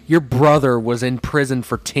you. Your brother was in prison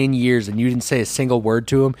for 10 years and you didn't say a single word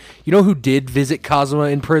to him. You know who did visit Kazuma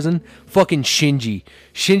in prison? Fucking Shinji.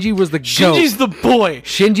 Shinji was the goat. Shinji's the boy.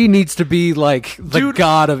 Shinji needs to be like the Dude,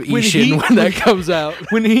 god of Ishin when that comes out.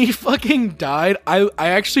 When he fucking died, I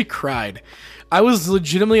actually cried. I was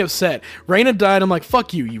legitimately upset. Reina died, I'm like,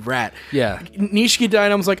 fuck you, you rat. Yeah. Nishiki died,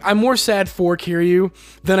 I was like, I'm more sad for Kiryu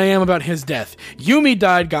than I am about his death. Yumi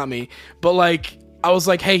died, got me. But, like, I was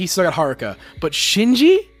like, hey, he still got Haruka. But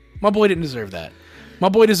Shinji? My boy didn't deserve that. My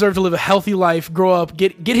boy deserved to live a healthy life, grow up,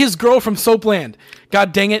 get his girl from Soapland.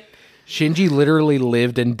 God dang it. Shinji literally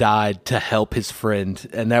lived and died to help his friend.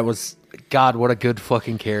 And that was, God, what a good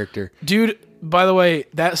fucking character. Dude, by the way,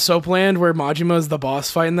 that Soapland where Majima's the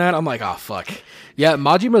boss fighting that, I'm like, oh, fuck. Yeah,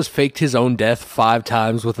 Majima's faked his own death 5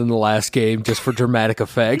 times within the last game just for dramatic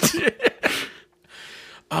effect. So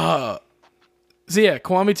yeah,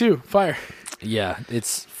 Kiwami 2, fire. Yeah,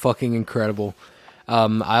 it's fucking incredible.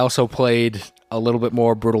 I also played a little bit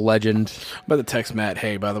more Brutal Legend. I'm about to text Matt,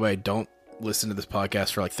 hey, by the way, don't listen to this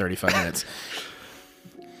podcast for like 35 minutes.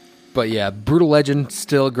 But yeah, Brutal Legend,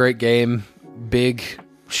 still a great game. Big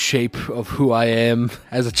shape of who I am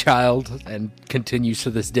as a child and continues to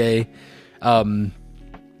this day.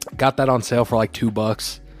 Got that on sale for like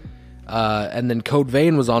 $2. And then Code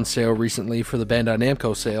Vein was on sale recently for the Bandai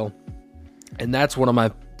Namco sale. And that's one of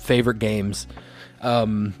my favorite games.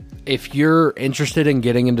 If you're interested in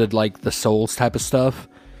getting into like the Souls type of stuff,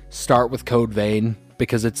 start with Code Vein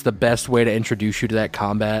because it's the best way to introduce you to that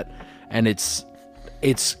combat. And it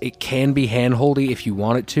can be handholdy if you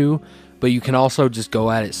want it to, but you can also just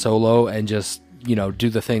go at it solo and just, you know, do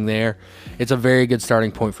the thing there. It's a very good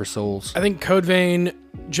starting point for Souls. I think Code Vein,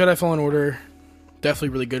 Jedi Fallen Order, definitely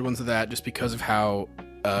really good ones of that, just because of how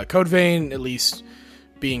Code Vein, at least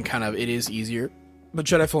being kind of, it is easier, but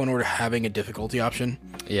Jedi Fallen Order having a difficulty option.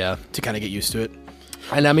 Yeah. To kind of get used to it.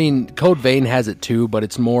 And I mean, Code Vein has it too, but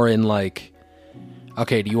it's more in like,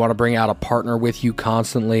 okay, do you want to bring out a partner with you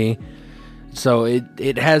constantly? So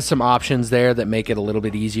it has some options there that make it a little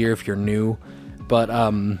bit easier if you're new. But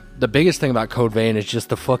the biggest thing about Code Vein is just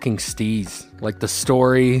the fucking steez. Like the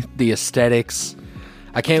story, the aesthetics.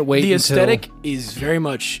 I can't wait The until... aesthetic is very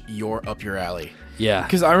much up your alley. Yeah.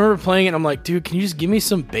 Because I remember playing it and I'm like, dude, can you just give me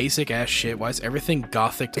some basic ass shit? Why is everything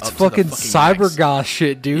gothic It's up fucking to the fucking cyber max? goth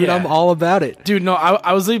shit, dude. Yeah. I'm all about it. Dude, no,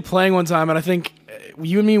 I was literally playing one time and I think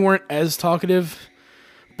you and me weren't as talkative,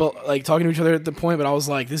 but like talking to each other at the point, but I was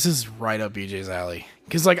like, this is right up BJ's alley.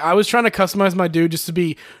 Because like I was trying to customize my dude just to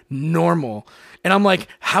be normal. And I'm like,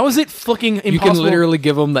 how is it fucking impossible? You can literally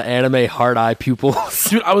give them the anime hard eye pupils.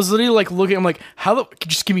 Dude, I was literally like looking, I'm like,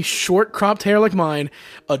 just give me short cropped hair like mine,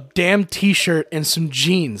 a damn t-shirt, and some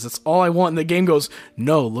jeans. That's all I want. And the game goes,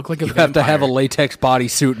 no, look like a You vampire. have to have a latex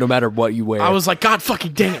bodysuit no matter what you wear. I was like, God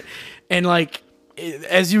fucking dang it. And like,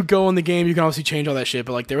 as you go in the game, you can obviously change all that shit,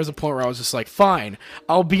 but like there was a point where I was just like, fine,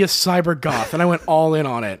 I'll be a cyber goth, and I went all in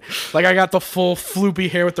on it. Like I got the full floopy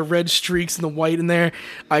hair with the red streaks and the white in there.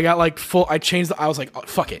 I got like I was like, oh,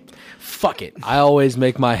 fuck it. I always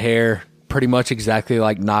make my hair pretty much exactly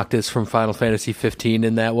like Noctis from Final Fantasy 15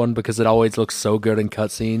 in that one because it always looks so good in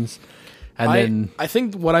cutscenes. And I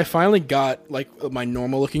think what I finally got, like my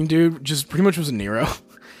normal looking dude, just pretty much was a Nero.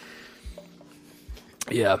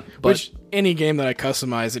 Yeah, but Which any game that I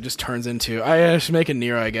customize, it just turns into. I should make a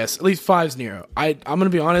Nero, I guess. At least 5's Nero. I'm gonna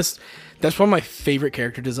be honest. That's probably my favorite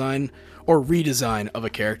character design, or redesign of a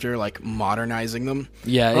character, like modernizing them.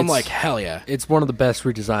 Yeah, I'm like, hell yeah. It's one of the best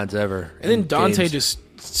redesigns ever. And then Dante games. just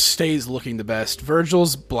stays looking the best.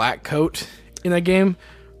 Virgil's black coat in that game,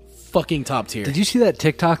 fucking top tier. Did you see that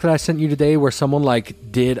TikTok that I sent you today where someone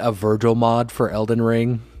like did a Virgil mod for Elden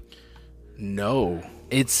Ring? No.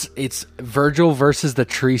 It's Virgil versus the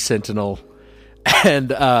Tree Sentinel,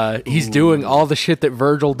 and he's doing all the shit that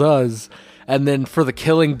Virgil does, and then for the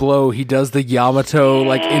killing blow, he does the Yamato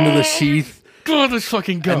like into the sheath. God, let's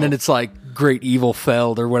fucking go. And then it's like Great Evil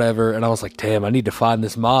Felled or whatever, and I was like, damn, I need to find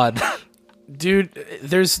this mod. Dude,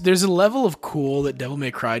 there's a level of cool that Devil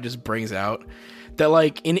May Cry just brings out that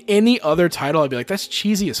like in any other title I'd be like, that's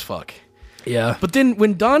cheesy as fuck. Yeah, But then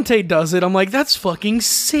when Dante does it, I'm like, that's fucking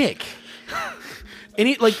sick.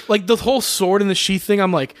 Any like the whole sword in the sheath thing,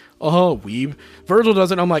 I'm like, oh, weeb. Virgil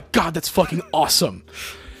does it, I'm like, God, that's fucking awesome.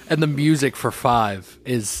 and the music for 5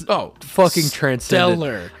 is fucking transcendent.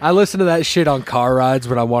 stellar. I listen to that shit on car rides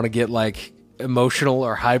when I want to get like emotional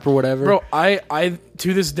or hype or whatever. Bro, I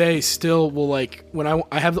to this day still will like when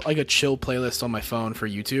I have like a chill playlist on my phone for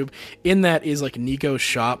YouTube. In that is like Nico's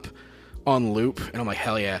Shop on loop, and I'm like,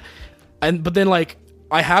 hell yeah. But then like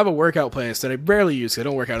I have a workout playlist that I barely use because I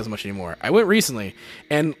don't work out as much anymore. I went recently,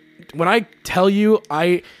 and when I tell you,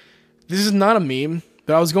 this is not a meme,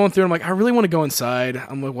 but I was going through and I'm like, I really want to go inside.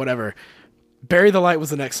 I'm like, whatever. Bury the Light was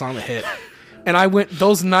the next song that hit. And I went,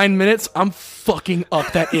 those 9 minutes, I'm fucking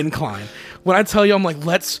up that incline. When I tell you, I'm like,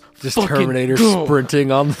 let's Just fucking Terminator go.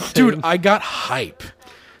 sprinting on the thing. Dude, I got hype.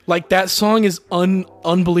 Like, that song is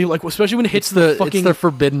unbelievable. Like, especially when it hits it's the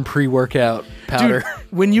forbidden pre-workout powder. Dude,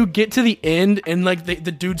 when you get to the end and, like,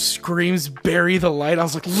 the dude screams, bury the light, I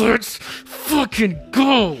was like, let's fucking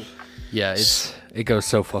go. Yeah, it goes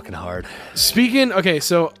so fucking hard. Okay,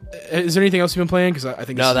 so is there anything else you've been playing? Because I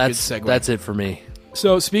think this is a good segue. That's it for me.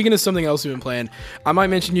 So, speaking of something else we've been playing, I might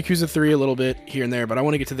mention Yakuza 3 a little bit here and there, but I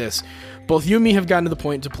want to get to this. Both you and me have gotten to the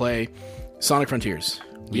point to play Sonic Frontiers.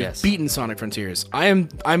 We've Yes. beaten Sonic Frontiers. I'm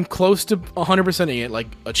close to 100%ing it, like,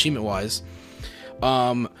 achievement-wise.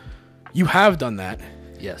 You have done that.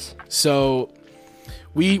 Yes. So,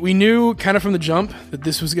 we knew kind of from the jump that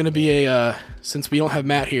this was going to be since we don't have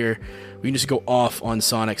Matt here, we can just go off on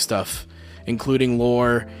Sonic stuff, including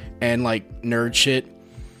lore and, like, nerd shit.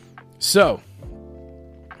 So,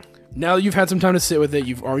 now that you've had some time to sit with it,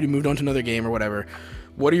 you've already moved on to another game or whatever,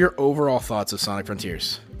 what are your overall thoughts of Sonic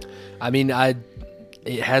Frontiers? I mean,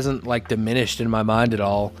 it hasn't like diminished in my mind at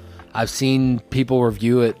all. I've seen people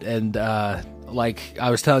review it, and like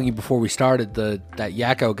I was telling you before we started, that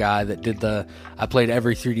Yakko guy that did I played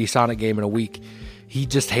every 3D Sonic game in a week. He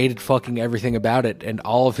just hated fucking everything about it, and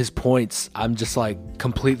all of his points I'm just like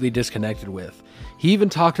completely disconnected with. He even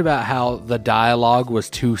talked about how the dialogue was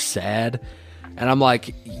too sad. And I'm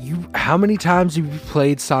like, how many times have you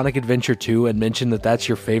played Sonic Adventure 2 and mentioned that that's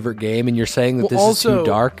your favorite game, and you're saying that this is too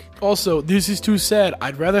dark? Also, this is too sad.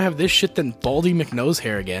 I'd rather have this shit than Baldy McNose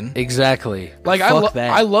hair again. Exactly. Like, fuck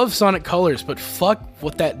that. I love Sonic Colors, but fuck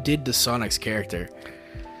what that did to Sonic's character.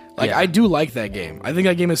 Like, Yeah. I do like that game. I think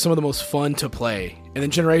that game is some of the most fun to play. And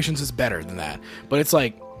then Generations is better than that. But it's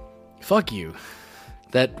like, fuck you.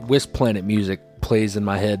 That Wisp Planet music plays in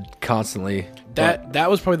my head constantly. That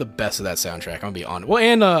was probably the best of that soundtrack, I'm gonna be honest. Well,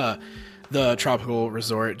 and the Tropical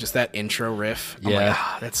Resort, just that intro riff. I'm Yeah.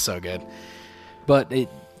 like, that's so good. But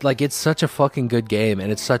it's such a fucking good game,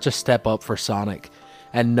 and it's such a step up for Sonic.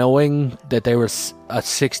 And knowing that there was a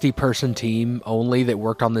 60-person team only that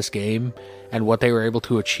worked on this game, and what they were able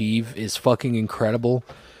to achieve is fucking incredible.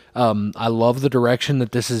 I love the direction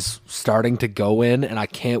that this is starting to go in, and I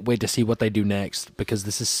can't wait to see what they do next, because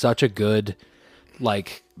this is such a good,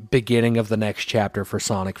 like, beginning of the next chapter for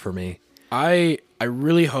Sonic for me. I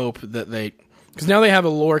really hope that because now they have a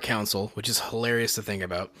lore council, which is hilarious to think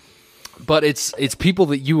about. But it's people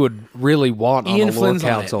that you would really want on Ian a lore Flynn's on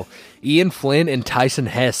council. Ian Flynn and Tyson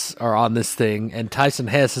Hess are on this thing, and Tyson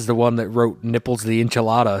Hess is the one that wrote Nipples the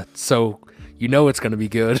Enchilada, so you know it's going to be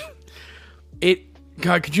good.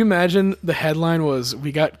 God, could you imagine the headline was,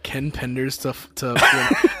 we got Ken Penders to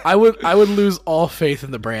I would lose all faith in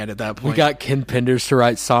the brand at that point. We got Ken Penders to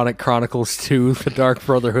write Sonic Chronicles 2, The Dark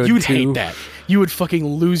Brotherhood 2. You'd hate that. You would fucking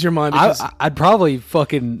lose your mind because I'd probably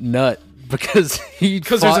fucking nut because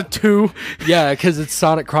there's a 2. Yeah, because it's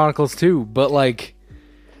Sonic Chronicles 2, but like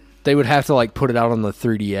they would have to like put it out on the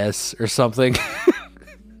 3DS or something.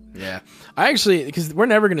 Yeah. I actually, because we're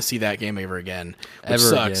never going to see that game ever again, which Ever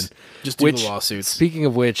sucks. again. Just due to the lawsuits. Speaking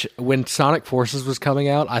of which, when Sonic Forces was coming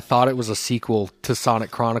out, I thought it was a sequel to Sonic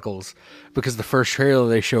Chronicles because the first trailer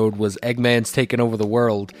they showed was Eggman's taking over the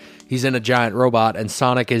world. He's in a giant robot, and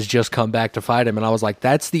Sonic has just come back to fight him. And I was like,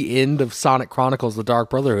 that's the end of Sonic Chronicles: The Dark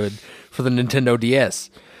Brotherhood for the Nintendo DS.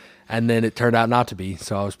 And then it turned out not to be,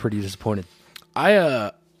 so I was pretty disappointed.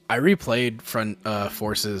 I replayed Front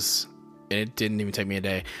Forces. And it didn't even take me a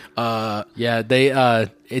day. Yeah,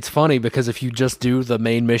 it's funny because if you just do the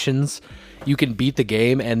main missions, you can beat the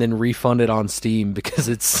game and then refund it on Steam because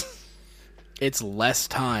it's less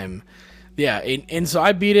time. Yeah, and so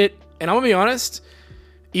I beat it, and I'm gonna be honest,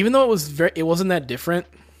 even though it wasn't that different,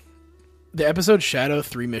 the episode Shadow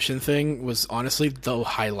 3 mission thing was honestly the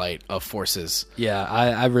highlight of Forces. Yeah,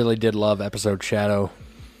 I really did love episode Shadow.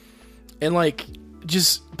 And like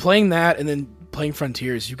just playing that and then playing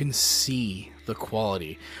Frontiers, you can see the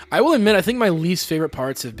quality. I will admit, I think my least favorite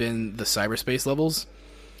parts have been the cyberspace levels,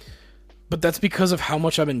 but that's because of how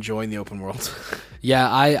much I'm enjoying the open world. Yeah,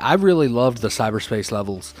 I really loved the cyberspace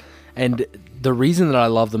levels, and the reason that I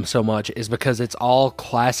love them so much is because it's all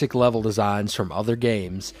classic level designs from other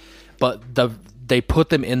games, but they put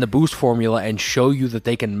them in the boost formula and show you that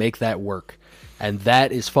they can make that work. And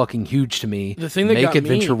that is fucking huge to me. The thing that Make got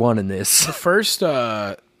Adventure me, 1 in this. The first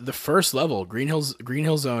level, Green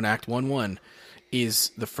Hill Zone Act 1-1, is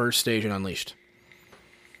the first stage in Unleashed.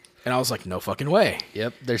 And I was like, no fucking way.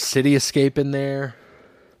 Yep, there's City Escape in there.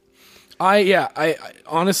 I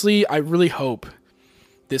honestly, I really hope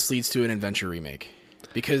this leads to an Adventure remake.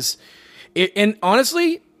 Because, and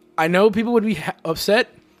honestly, I know people would be upset.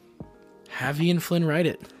 Have Ian Flynn write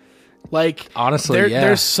it. Like, honestly,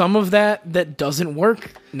 there's some of that doesn't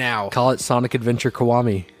work now. Call it Sonic Adventure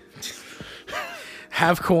Kiwami.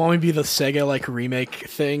 Have Kiwami be the Sega like remake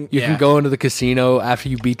thing. You can go into the casino after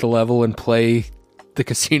you beat the level and play the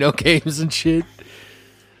casino games and shit.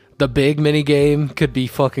 The big mini game could be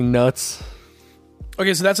fucking nuts.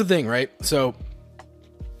 Okay, so that's the thing, right? So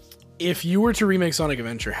if you were to remake Sonic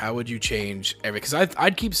Adventure, how would you change because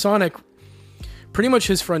I'd keep Sonic pretty much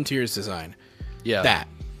his Frontiers design. Yeah. That.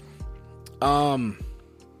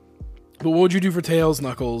 But what would you do for Tails,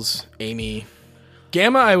 Knuckles, Amy?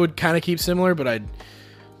 Gamma I would kind of keep similar, but I'd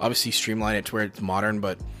obviously streamline it to where it's modern,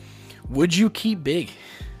 but would you keep Big?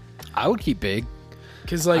 I would keep Big.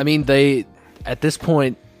 Cuz like I mean, they at this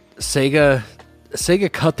point Sega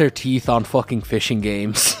cut their teeth on fucking fishing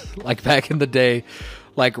games like back in the day,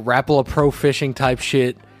 like Rapala Pro fishing type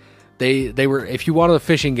shit. They were, if you wanted a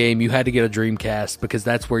fishing game, you had to get a Dreamcast because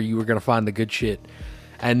that's where you were going to find the good shit.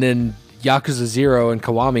 And then Yakuza 0 and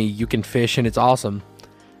Kiwami, you can fish and it's awesome.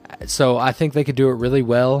 So I think they could do it really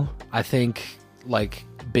well. I think like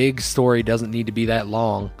Big story doesn't need to be that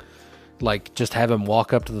long. Like just have him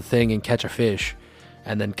walk up to the thing and catch a fish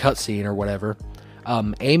and then cutscene or whatever.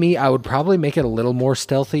 Amy, I would probably make it a little more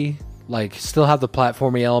stealthy. Like still have the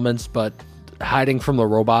platforming elements, but hiding from the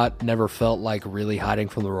robot never felt like really hiding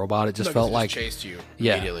from the robot. It just felt like chased you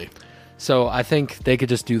Yeah. immediately. So I think they could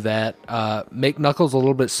just do that. Make Knuckles a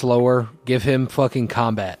little bit slower. Give him fucking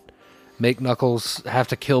combat. Make Knuckles have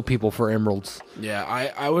to kill people for emeralds. Yeah,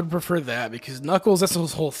 I would prefer that because Knuckles, that's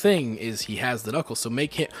his whole thing, is he has the Knuckles. So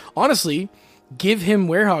make him, honestly, give him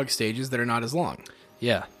Werehog stages that are not as long.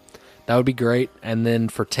 Yeah, that would be great. And then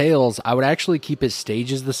for Tails, I would actually keep his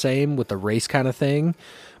stages the same with the race kind of thing,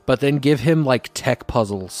 but then give him like tech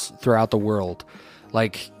puzzles throughout the world.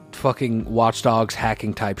 Like fucking Watch Dogs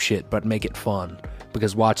hacking type shit, but make it fun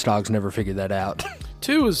because Watch Dogs never figured that out.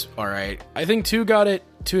 2 is alright. I think 2 got it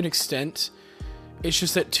to an extent. It's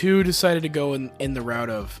just that 2 decided to go in the route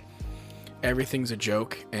of everything's a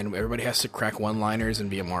joke and everybody has to crack one-liners and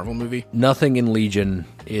be a Marvel movie. Nothing in Legion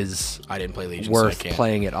is I didn't play Legion, worth so I can't.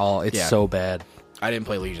 playing at all. It's so bad. I didn't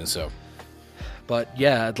play Legion, so. But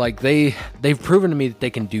yeah, like they've proven to me that they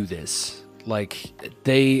can do this. Like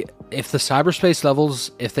if the cyberspace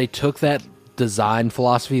levels, if they took that design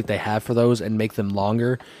philosophy that they have for those and make them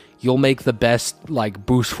longer, you'll make the best like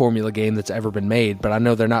boost formula game that's ever been made. But I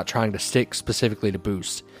know they're not trying to stick specifically to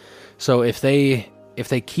boost. So if they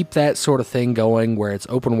keep that sort of thing going where it's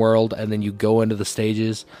open world and then you go into the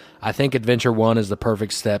stages, I think Adventure 1 is the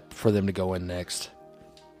perfect step for them to go in next.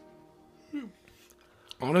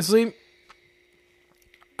 Honestly,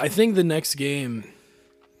 I think the next game,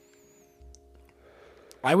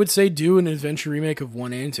 I would say do an Adventure remake of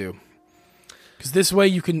 1 and 2. Because this way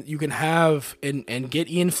you can have and get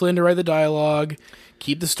Ian Flynn to write the dialogue,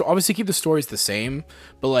 keep the stories the same,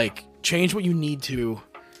 but like change what you need to,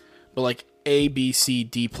 but like A, B, C,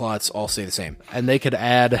 D plots all stay the same. And they could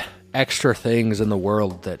add extra things in the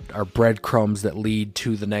world that are breadcrumbs that lead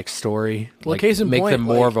to the next story. Well, case in make point, them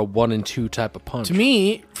more like, of a 1 and 2 type of punch. To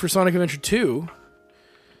me, for Sonic Adventure 2,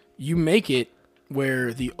 you make it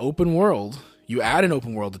where the open world, you add an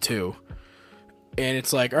open world to 2, and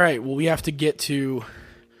it's like, all right, well, we have to get to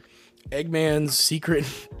Eggman's secret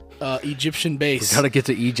Egyptian base. We gotta get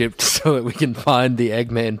to Egypt so that we can find the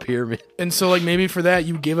Eggman pyramid. And so, like, maybe for that,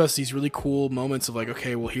 you give us these really cool moments of like,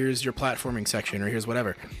 okay, well, here's your platforming section, or here's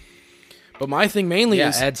whatever. But my thing mainly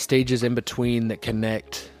is... add stages in between that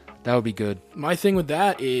connect. That would be good. My thing with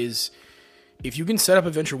that is, if you can set up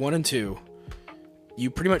Adventure 1 and 2, you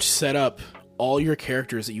pretty much set up all your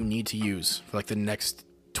characters that you need to use for, like, the next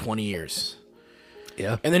 20 years.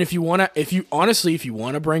 Yeah. And then if you want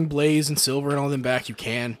to bring Blaze and Silver and all them back, you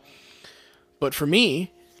can. But for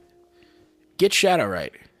me, get Shadow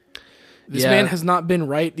right. This man has not been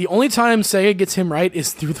right. The only time Sega gets him right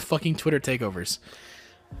is through the fucking Twitter takeovers.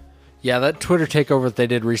 Yeah, that Twitter takeover that they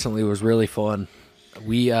did recently was really fun.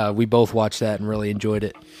 We both watched that and really enjoyed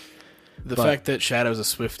it. The fact that Shadow's a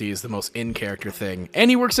Swiftie is the most in-character thing. And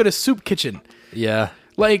he works at a soup kitchen. Yeah.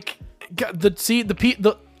 Like,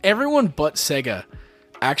 everyone but Sega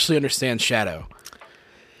actually understands Shadow.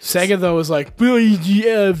 Sega, though, is like, well,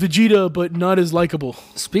 yeah, Vegeta, but not as likable.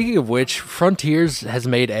 Speaking of which, Frontiers has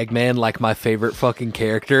made Eggman like my favorite fucking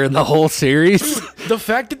character in the whole series. The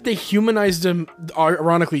fact that they humanized him,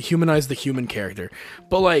 ironically humanized the human character,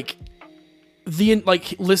 but like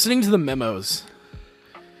listening to the memos,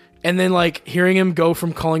 and then like hearing him go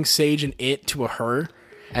from calling Sage an it to a her,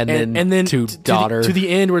 and then to daughter to the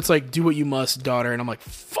end where it's like, do what you must, daughter, and I'm like,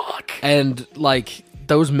 fuck. And like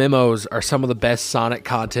those memos are some of the best Sonic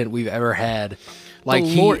content we've ever had. Like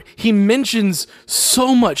he mentions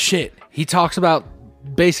so much shit. He talks about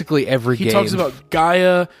basically every game. He talks about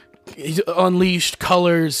Gaia, Unleashed,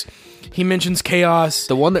 Colors. He mentions Chaos.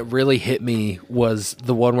 The one that really hit me was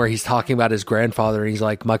the one where he's talking about his grandfather, and he's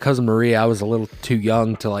like, my cousin Maria, I was a little too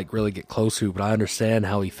young to like really get close to, but I understand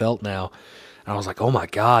how he felt now. And I was like, oh my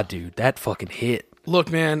God, dude, that fucking hit.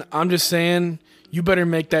 Look, man, I'm just saying, you better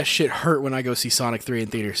make that shit hurt when I go see Sonic 3 in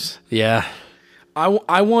theaters. Yeah.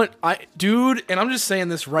 Dude, and I'm just saying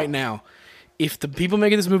this right now. If the people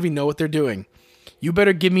making this movie know what they're doing, you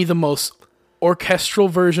better give me the most orchestral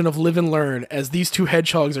version of Live and Learn as these two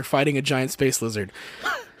hedgehogs are fighting a giant space lizard.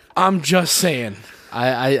 I'm just saying.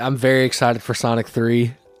 I'm very excited for Sonic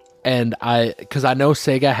 3, and because I know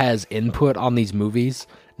Sega has input on these movies.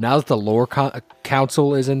 Now that the lore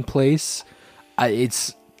council is in place, I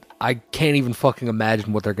can't even fucking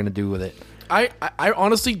imagine what they're going to do with it. I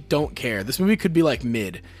honestly don't care. This movie could be like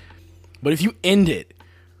mid. But if you end it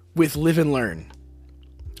with Live and Learn,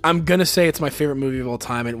 I'm going to say it's my favorite movie of all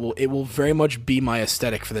time, and it will very much be my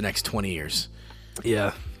aesthetic for the next 20 years.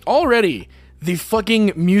 Yeah. Already, the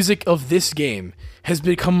fucking music of this game has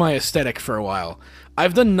become my aesthetic for a while.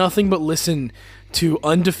 I've done nothing but listen to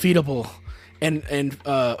Undefeatable and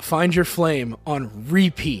Find Your Flame on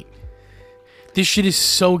repeat. This shit is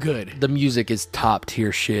so good. The music is top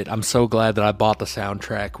tier shit. I'm so glad that I bought the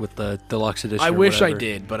soundtrack with the deluxe edition. I wish I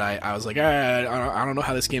did, but I was like, I don't know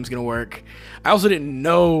how this game's gonna work. I also didn't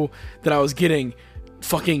know that I was getting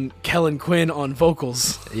fucking Kellen Quinn on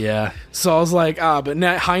vocals. Yeah. So I was like, but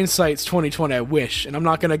now hindsight's 2020. I wish, and I'm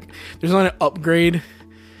not gonna. There's not an upgrade.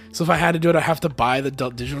 So if I had to do it, I have to buy the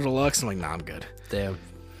digital deluxe. I'm like, nah, I'm good. Damn.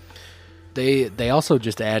 They also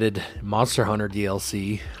just added Monster Hunter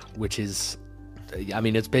DLC, which is, I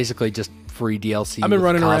mean, it's basically just free DLC. I've been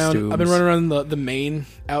running costumes. around. I've been running around the main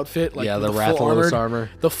outfit, like the Rathalos armor,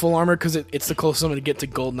 the full armor, because it's the closest I'm gonna get to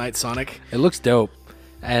Gold Knight Sonic. It looks dope,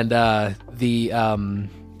 and the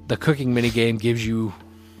cooking minigame gives you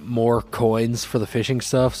more coins for the fishing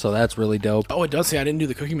stuff, so that's really dope. Oh, it does say I didn't do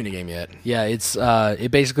the cooking minigame yet. Yeah, it's it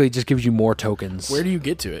basically just gives you more tokens. Where do you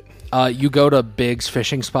get to it? You go to Big's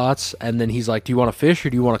fishing spots, and then he's like, do you want to fish or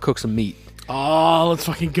do you want to cook some meat? Oh, let's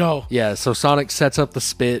fucking go. Yeah, so Sonic sets up the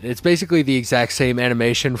spit. It's basically the exact same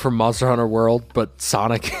animation from Monster Hunter World, but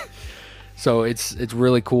Sonic. So it's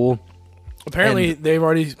really cool. Apparently, they've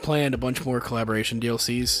already planned a bunch more collaboration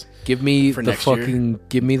DLCs. Give me the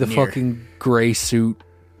fucking gray suit.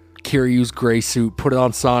 Kiryu's gray suit. Put it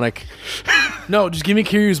on Sonic. No, just give me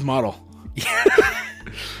Kiryu's model.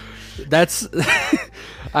 That's...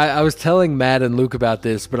 I was telling Matt and Luke about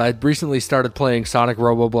this, but I recently started playing Sonic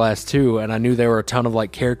Robo Blast 2, and I knew there were a ton of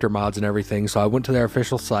like character mods and everything, so I went to their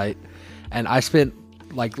official site, and I spent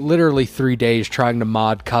like literally 3 days trying to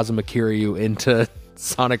mod Kazuma Kiryu into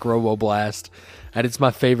Sonic Robo Blast, and it's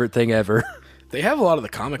my favorite thing ever. They have a lot of the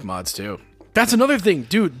comic mods too. That's another thing,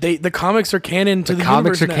 dude. The comics are canon to the universe now. The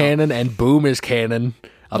comics are canon, and Boom is canon,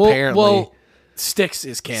 apparently. Well, Styx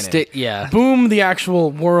is canon. Yeah. Boom, the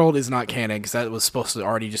actual world is not canon because that was supposed to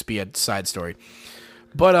already just be a side story.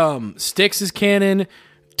 But Styx is canon.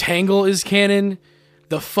 Tangle is canon.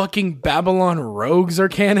 The fucking Babylon Rogues are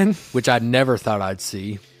canon. Which I never thought I'd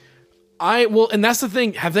see. And that's the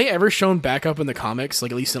thing. Have they ever shown back up in the comics,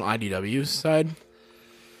 like at least on IDW's side?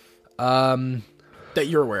 That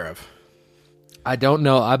you're aware of? I don't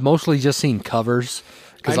know. I've mostly just seen covers.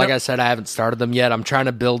 Because like I said, I haven't started them yet. I'm trying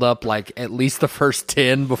to build up like at least the first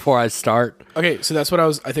 10 before I start. Okay, so that's what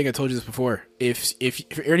I think I told you this before. If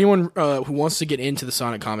anyone who wants to get into the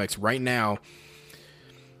Sonic comics right now,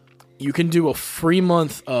 you can do a free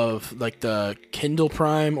month of like the Kindle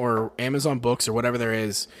Prime or Amazon Books or whatever there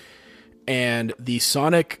is, and the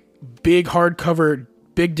Sonic big hardcover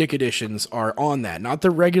Big Dick editions are on that. Not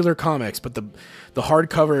the regular comics, but the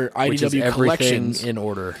hardcover IDW collections in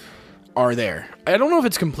order are there. I don't know if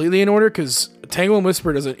it's completely in order because Tangle and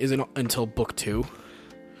Whisper isn't until book 2,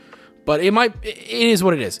 but it is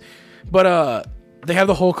what it is. But they have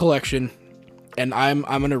the whole collection, and I'm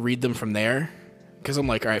gonna read them from there because I'm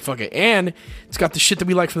like, all right, fuck it. And it's got the shit that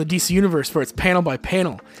we like from the DC universe, where it's panel by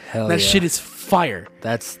panel. Hell that yeah. shit is fire.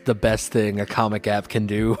 That's the best thing a comic app can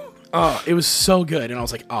do. Oh, it was so good, and I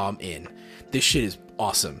was like, oh, I'm in. This shit is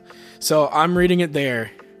awesome. So I'm reading it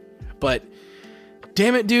there, but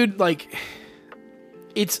damn it, dude, like,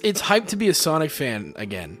 it's hyped to be a Sonic fan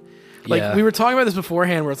again. Like, we were talking about this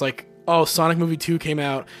beforehand, where it's like, oh, Sonic Movie 2 came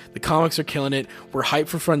out, the comics are killing it, we're hyped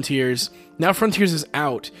for Frontiers. Now Frontiers is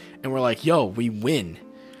out, and we're like, yo, we win.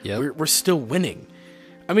 Yep. We're still winning.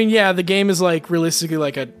 I mean, yeah, the game is like realistically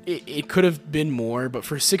like it could have been more, but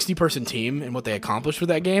for a 60-person team and what they accomplished with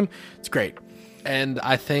that game, it's great. And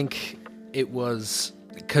I think it was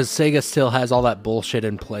because Sega still has all that bullshit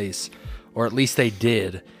in place, or at least they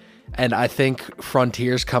did. And I think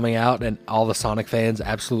Frontiers coming out and all the Sonic fans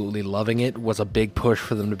absolutely loving it was a big push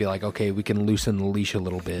for them to be like, okay, we can loosen the leash a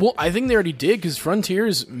little bit. Well, I think they already did, because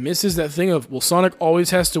Frontiers misses that thing of, well, Sonic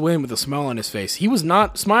always has to win with a smile on his face. He was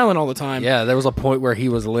not smiling all the time. Yeah, there was a point where he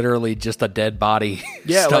was literally just a dead body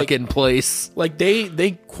stuck in place. Like,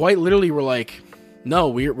 they quite literally were like, no,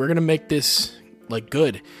 we're going to make this, like,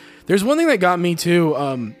 good. There's one thing that got me,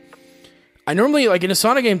 too. I normally, like, in a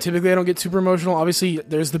Sonic game, typically I don't get super emotional. Obviously,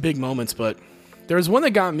 there's the big moments, but there was one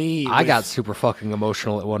that got me. I got super fucking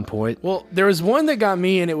emotional at one point. Well, there was one that got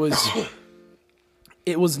me, and it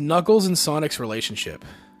was Knuckles and Sonic's relationship.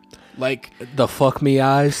 Like, the fuck me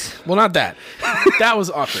eyes? well, not that. That was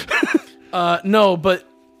awkward. No, but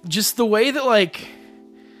just the way that, like,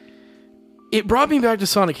 it brought me back to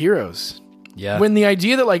Sonic Heroes. Yeah. When the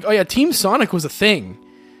idea that, like, oh yeah, Team Sonic was a thing.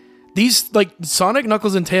 These, like, Sonic,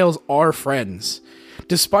 Knuckles, and Tails are friends.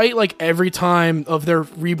 Despite, like, every time of their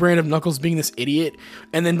rebrand of Knuckles being this idiot,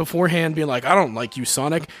 and then beforehand being like, I don't like you,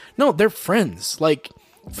 Sonic. No, they're friends. Like,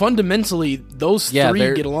 fundamentally, those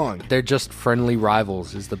three get along. They're just friendly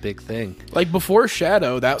rivals is the big thing. Like, before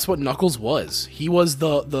Shadow, that's what Knuckles was. He was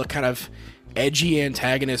the kind of edgy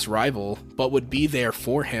antagonist rival, but would be there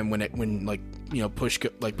for him when push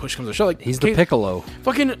comes to shove. Like, he's the Piccolo.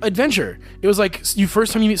 Fucking adventure. It was like, you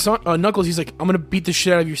first time you meet Knuckles, he's like, I'm gonna beat the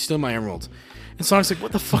shit out of you, steal my emerald. And Sonic's like,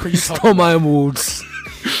 what the fuck are you talking Stole about? my emeralds.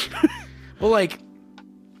 Well, like,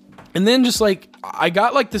 and then just like, I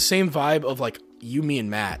got like the same vibe of like you, me, and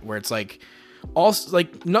Matt, where it's like,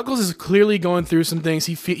 Knuckles is clearly going through some things.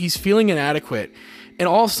 He's feeling inadequate, and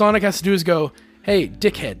all Sonic has to do is go, hey,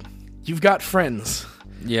 dickhead, you've got friends.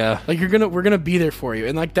 Yeah. Like, we're gonna be there for you.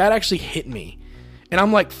 And like, that actually hit me. And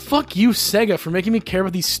I'm like, fuck you, Sega, for making me care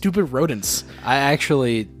about these stupid rodents.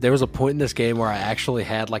 There was a point in this game where I actually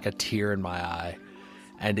had like a tear in my eye.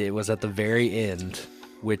 And it was at the very end,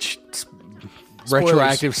 which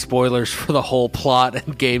retroactive spoilers for the whole plot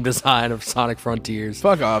and game design of Sonic Frontiers.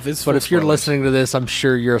 Fuck off. But if you're listening to this, I'm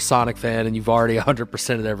sure you're a Sonic fan and you've already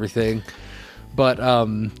 100%ed everything. But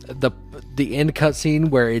the end cutscene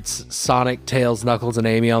where it's Sonic, Tails, Knuckles, and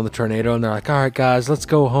Amy on the tornado, and they're like, all right, guys, let's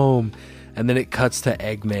go home. And then it cuts to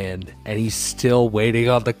Eggman, and he's still waiting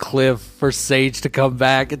on the cliff for Sage to come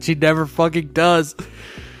back, and she never fucking does.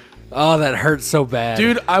 Oh, that hurts so bad.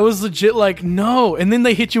 Dude, I was legit like, no. And then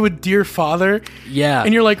they hit you with Dear Father. Yeah.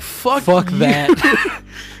 And you're like, fuck you. That.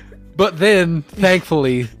 But then,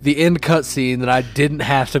 thankfully, the end cutscene that I didn't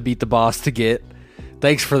have to beat the boss to get.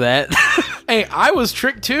 Thanks for that. Hey, I was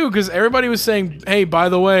tricked too, because everybody was saying, hey, by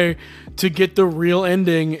the way, to get the real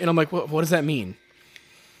ending. And I'm like, what does that mean?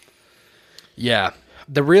 Yeah.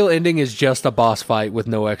 The real ending is just a boss fight with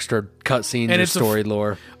no extra cutscenes or story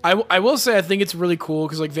lore. I will say I think it's really cool,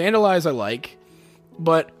 because like Vandalize I like,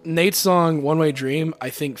 but Nate's song One Way Dream I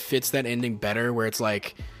think fits that ending better, where it's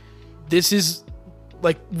like, this is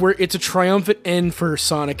like where it's a triumphant end for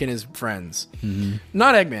Sonic and his friends.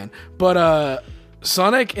 Not Eggman, but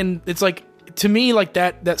Sonic, and it's like, to me, like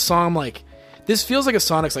that song, I'm like, this feels like a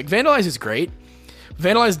Sonic. Like Vandalize is great.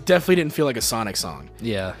 Vandalize definitely didn't feel like a Sonic song.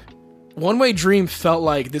 Yeah. One Way Dream felt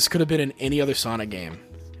like this could have been in any other Sonic game,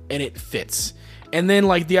 and it fits. And then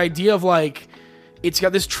like the idea of like it's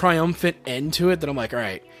got this triumphant end to it that I'm like, all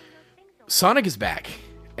right, Sonic is back,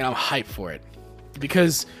 and I'm hyped for it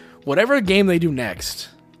because whatever game they do next,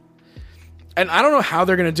 and I don't know how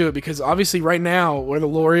they're gonna do it because obviously right now where the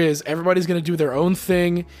lore is, everybody's gonna do their own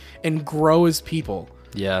thing and grow as people.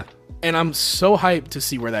 Yeah. And I'm so hyped to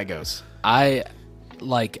see where that goes. I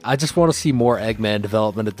just want to see more Eggman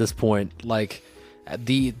development at this point. Like at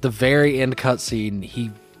the very end cutscene, he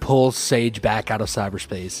pulls Sage back out of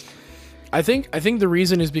cyberspace. I think the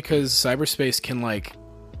reason is because cyberspace can like,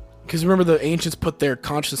 because remember the ancients put their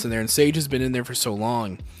consciousness in there, and Sage has been in there for so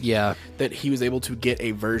long. Yeah, that he was able to get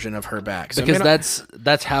a version of her back. So, because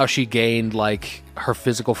that's how she gained like her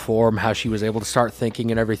physical form, how she was able to start thinking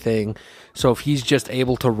and everything. So if he's just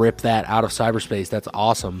able to rip that out of cyberspace, that's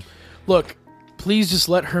awesome. Look, please just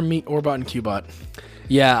let her meet Orbot and Cubot.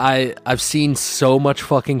 Yeah, I've seen so much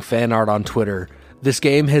fucking fan art on Twitter. This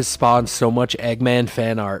game has spawned so much Eggman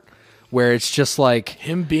fan art where it's just like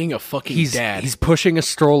him being a fucking dad. He's pushing a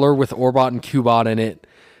stroller with Orbot and Cubot in it.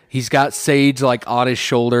 He's got Sage like on his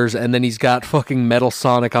shoulders, and then he's got fucking Metal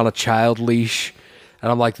Sonic on a child leash. And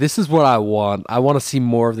I'm like, this is what I want. I want to see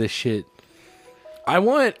more of this shit. I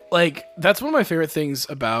want, like, that's one of my favorite things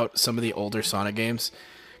about some of the older Sonic games.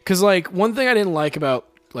 Because, like, one thing I didn't like about,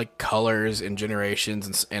 like, Colors and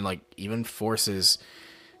Generations and like, even Forces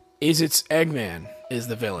is it's Eggman is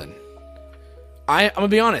the villain. I'm going to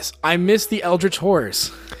be honest. I miss the Eldritch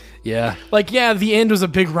Horrors. Yeah. Like, yeah, the end was a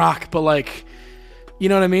big rock, but, like, you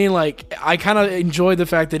know what I mean? Like, I kind of enjoyed the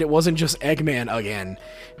fact that it wasn't just Eggman again.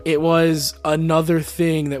 It was another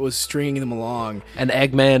thing that was stringing them along. And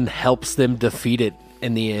Eggman helps them defeat it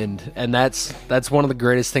in the end. And that's one of the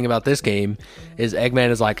greatest thing about this game is Eggman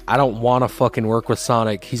is like, I don't want to fucking work with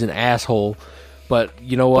Sonic. He's an asshole. But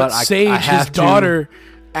you know what? But Sage, his daughter,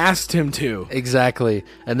 asked him to. Exactly.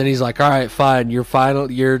 And then he's like, all right, fine. You're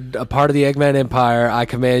a part of the Eggman Empire. I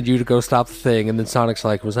command you to go stop the thing. And then Sonic's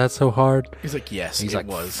like, was that so hard? He's like, yes, he's it like,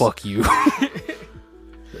 was. Fuck you.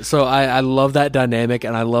 So I love that dynamic,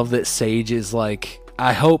 and I love that Sage is like,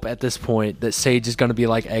 I hope at this point that Sage is going to be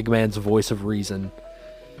like Eggman's voice of reason.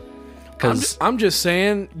 I'm just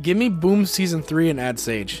saying, give me Boom Season 3 and add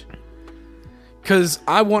Sage. Because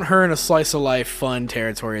I want her in a slice of life fun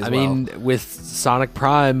territory as well. I mean, with Sonic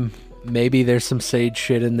Prime, maybe there's some Sage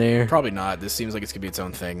shit in there. Probably not. This seems like it's going to be its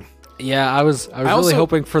own thing. Yeah, I was really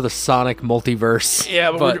hoping for the Sonic multiverse.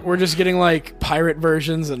 Yeah, but we're just getting like pirate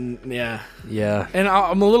versions, and yeah. Yeah. And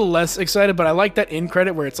I'm a little less excited, but I like that end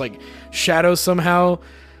credit where it's like Shadow somehow,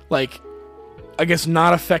 like, I guess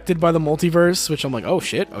not affected by the multiverse, which I'm like, oh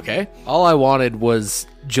shit, okay. All I wanted was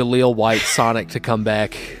Jaleel White Sonic to come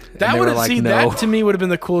back. That would have that to me would have been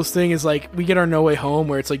the coolest thing. Is like we get our No Way Home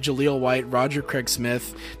where it's like Jaleel White, Roger Craig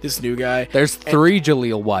Smith, this new guy. There's 3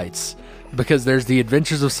 Jaleel Whites. Because there's the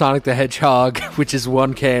Adventures of Sonic the Hedgehog, which is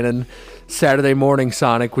one canon, Saturday Morning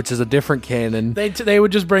Sonic, which is a different canon. They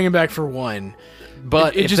would just bring him back for one,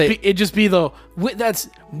 but it'd just be the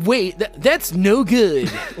that's no good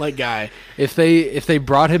like guy. If they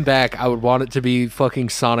brought him back, I would want it to be fucking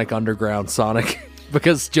Sonic Underground Sonic,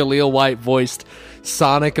 because Jaleel White voiced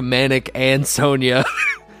Sonic, Manic, and Sonya.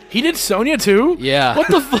 He did Sonya too? Yeah. What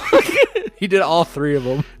the fuck? He did all 3 of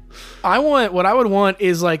them. What I would want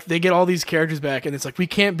is like they get all these characters back, and it's like we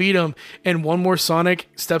can't beat them, and one more Sonic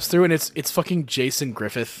steps through, and it's fucking Jason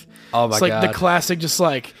Griffith. Oh my god! It's like the classic, just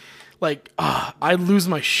like I'd lose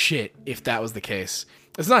my shit if that was the case.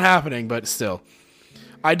 It's not happening, but still,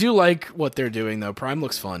 I do like what they're doing though. Prime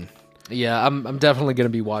looks fun. Yeah, I'm definitely gonna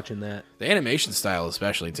be watching that. The animation style,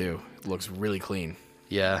 especially too, looks really clean.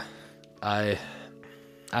 Yeah,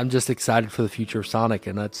 I'm just excited for the future of Sonic,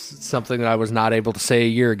 and that's something that I was not able to say a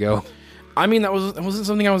year ago. I mean, that wasn't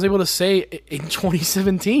something I was able to say in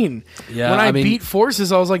 2017. Yeah, when I beat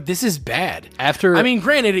Forces, I was like, this is bad. I mean,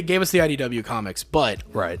 granted, it gave us the IDW comics, but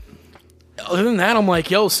right. Other than that, I'm like,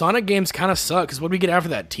 yo, Sonic games kind of suck, because what did we get after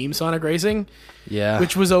that? Team Sonic Racing? Yeah.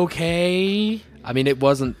 Which was okay. I mean, it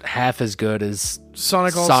wasn't half as good as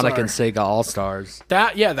Sonic All-Star. and Sega All-Stars.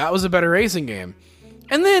 That was a better racing game.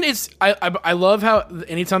 And then I love how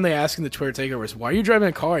anytime they ask in the Twitter takeovers, why are you driving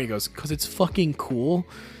a car? He goes, because it's fucking cool.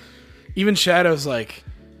 Even Shadow's like,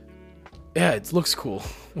 yeah, it looks cool.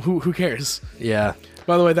 Who cares? Yeah.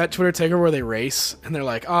 By the way, that Twitter takeover where they race and they're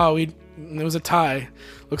like, oh, it was a tie.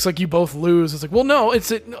 Looks like you both lose. It's like, well, no,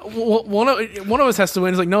 one of us has to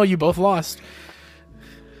win. It's like, no, you both lost.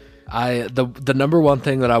 The number one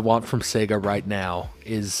thing that I want from Sega right now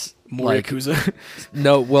is More Yakuza.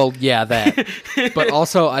 No, well, yeah, that. But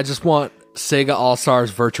also, I just want Sega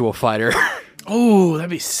All-Stars Virtual Fighter. Oh, that'd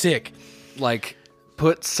be sick. Like,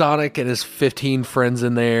 put Sonic and his 15 friends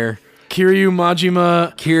in there. Kiryu,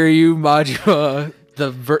 Majima,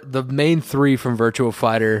 the main three from Virtual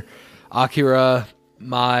Fighter, Akira,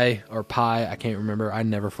 Mai, or Pi, I can't remember. I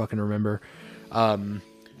never fucking remember.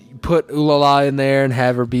 Put Ulala in there and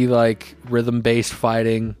have her be like rhythm-based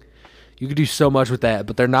fighting. You could do so much with that,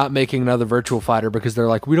 but they're not making another Virtual Fighter because they're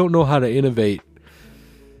like, we don't know how to innovate.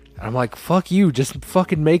 And I'm like, fuck you, just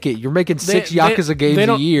fucking make it. You're making 6 Yakuza games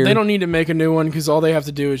a year. They don't need to make a new one because all they have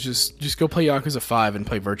to do is just go play Yakuza 5 and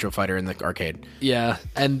play Virtual Fighter in the arcade. Yeah,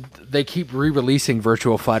 and they keep re-releasing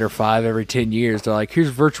Virtual Fighter 5 every 10 years. They're like, here's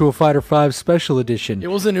Virtual Fighter 5 Special Edition.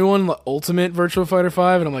 It was a new one, Ultimate Virtual Fighter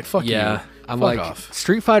 5, and I'm like, fuck you. I'm fuck like, off.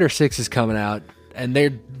 Street Fighter 6 is coming out, and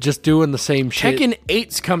they're just doing the same shit. Tekken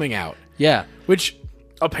 8's coming out. Yeah. Which,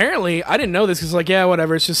 apparently, I didn't know this because, like, yeah,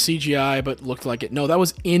 whatever, it's just CGI, but looked like it. No, that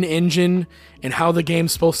was in-engine and how the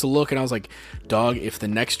game's supposed to look, and I was like, dog, if the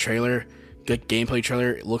next trailer, the gameplay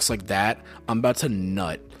trailer, looks like that, I'm about to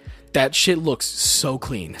nut. That shit looks so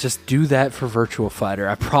clean. Just do that for Virtual Fighter.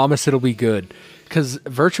 I promise it'll be good. Because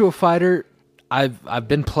Virtual Fighter, I've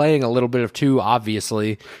been playing a little bit of 2,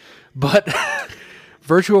 obviously, but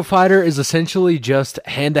Virtual Fighter is essentially just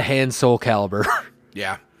hand-to-hand Soul Calibur.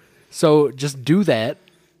 Yeah. So just do that,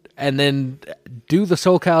 and then do the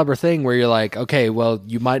Soul Calibur thing where you're like, okay, well,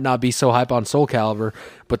 you might not be so hype on Soul Calibur,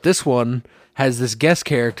 but this one has this guest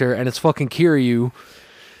character, and it's fucking Kiryu.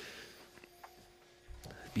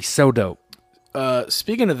 It'd be so dope.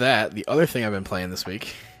 Speaking of that, the other thing I've been playing this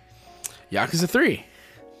week, Yakuza 3.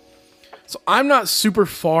 So I'm not super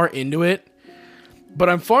far into it, but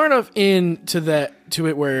I'm far enough into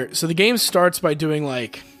it where, so the game starts by doing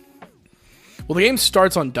like, well, the game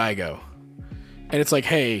starts on Daigo, and it's like,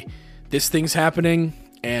 hey, this thing's happening,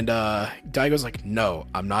 and Daigo's like, no,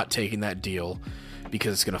 I'm not taking that deal,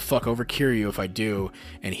 because it's gonna fuck over Kiryu if I do,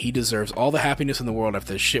 and he deserves all the happiness in the world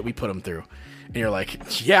after the shit we put him through. And you're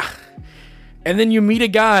like, yeah. And then you meet a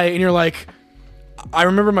guy, and you're like, I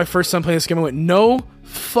remember my first time playing this game, I went, no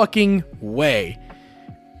fucking way.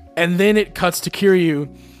 And then it cuts to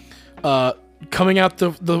Kiryu, coming out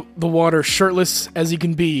the water, shirtless as he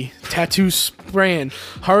can be, tattoo spraying,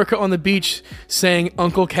 Haruka on the beach saying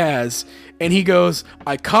Uncle Kaz, and he goes,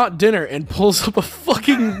 I caught dinner, and pulls up a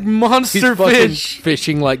fucking monster fish.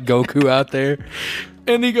 Fishing like Goku out there.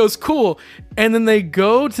 And he goes, cool. And then they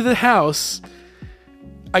go to the house.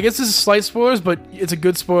 I guess this is slight spoilers, but it's a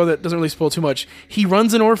good spoiler that doesn't really spoil too much. He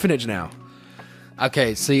runs an orphanage now.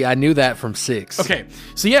 Okay, see, I knew that from 6. Okay,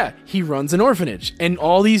 so yeah, he runs an orphanage, and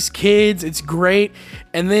all these kids, it's great.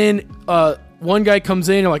 And then one guy comes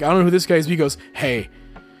in, and like, I don't know who this guy is, but he goes, hey,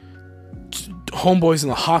 homeboy's in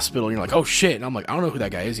the hospital. And you're like, oh shit. And I'm like, I don't know who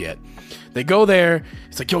that guy is yet. They go there,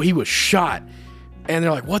 it's like, yo, he was shot. And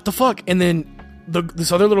they're like, what the fuck? And then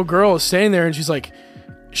this other little girl is standing there, and she's like,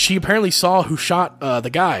 she apparently saw who shot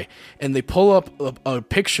the guy. And they pull up a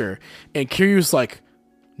picture, and Kiryu's like,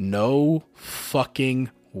 no fucking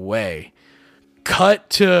way. Cut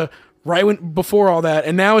to before all that,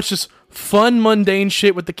 and now it's just fun, mundane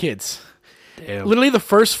shit with the kids. Damn. Literally, the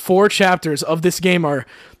first 4 chapters of this game are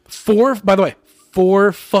 4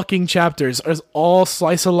 fucking chapters. Is all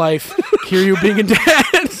slice of life. Kiryu being a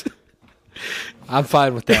dad. I'm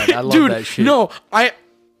fine with that. I love Dude, that shit. No, I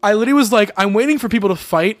literally was like, I'm waiting for people to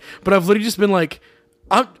fight, but I've literally just been like,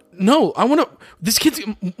 I want to.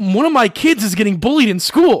 One of my kids is getting bullied in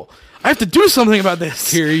school. I have to do something about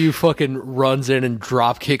this. Kiryu fucking runs in and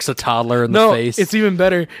drop kicks a toddler in the face. It's even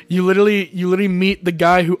better. You literally meet the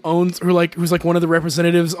guy who's like one of the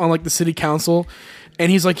representatives on like the city council,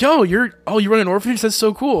 and he's like, "Yo, you run an orphanage? That's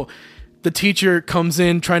so cool." The teacher comes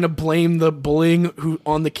in trying to blame the bullying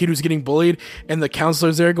on the kid who's getting bullied, and the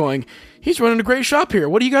counselor's there going, "He's running a great shop here.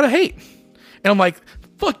 What do you got to hate?" And I'm like,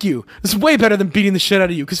 fuck you. This is way better than beating the shit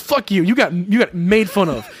out of you, because fuck you. You got made fun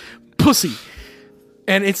of. Pussy.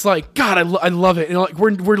 And it's like, God, I love it. And like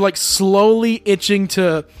we're like slowly itching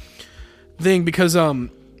to thing, because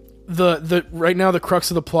the right now the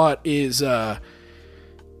crux of the plot is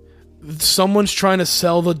someone's trying to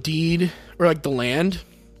sell the deed, or like the land.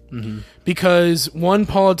 Mm-hmm. Because one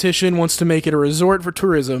politician wants to make it a resort for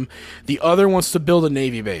tourism, the other wants to build a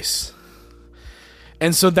Navy base.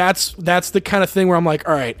 And so that's the kind of thing where I'm like,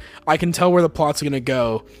 all right, I can tell where the plot's going to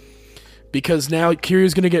go, because now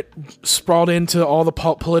Kiryu's going to get sprawled into all the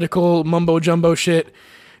political mumbo-jumbo shit,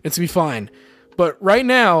 It's going to be fine. But right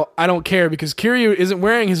now, I don't care because Kiryu isn't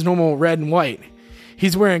wearing his normal red and white.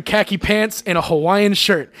 He's wearing khaki pants and a Hawaiian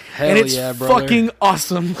shirt. Hell and it's yeah, brother. fucking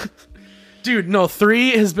awesome. Dude, no,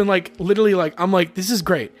 3 has been like, literally like, I'm like, this is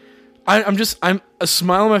great. I'm a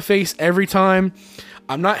smile on my face every time.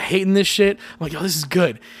 I'm not hating this shit. I'm like, oh, this is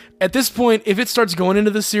good. At this point, if it starts going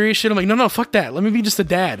into the serious shit, I'm like, no, fuck that. Let me be just a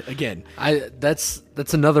dad again. That's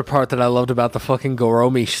another part that I loved about the fucking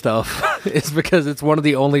Goromi stuff. Is because it's one of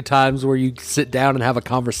the only times where you sit down and have a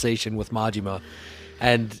conversation with Majima.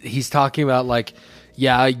 And he's talking about like,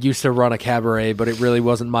 yeah, I used to run a cabaret, but it really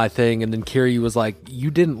wasn't my thing. And then Kiryu was like, you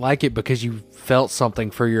didn't like it because you felt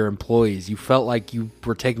something for your employees. You felt like you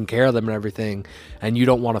were taking care of them and everything, and you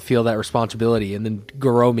don't want to feel that responsibility. And then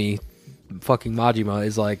Goromi, fucking Majima,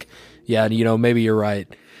 is like, yeah, you know, maybe you're right.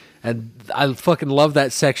 And I fucking love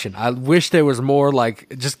that section. I wish there was more,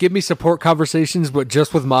 like, just give me support conversations, but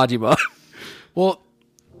just with Majima. Well,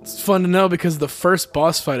 it's fun to know because the first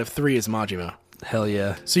boss fight of 3 is Majima. Hell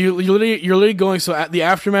yeah. So you're literally going, so at the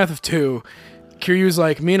aftermath of 2, Kiryu's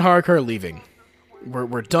like, me and Haruka are leaving.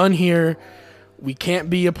 We're done here. We can't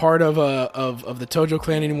be a part of the Tojo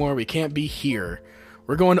clan anymore. We can't be here.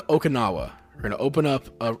 We're going to Okinawa. We're going to open up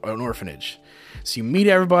an orphanage. So you meet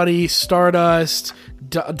everybody, Stardust,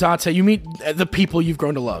 Date, you meet the people you've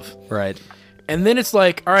grown to love. Right. And then it's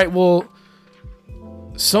like, all right, well,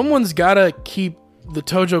 someone's got to keep the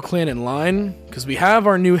Tojo clan in line because we have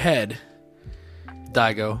our new head.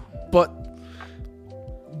 Daigo.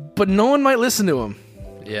 But no one might listen to him.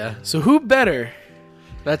 Yeah. So who better?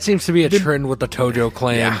 That seems to be a trend with the Tojo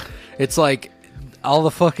clan. Yeah. It's like all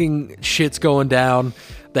the fucking shit's going down.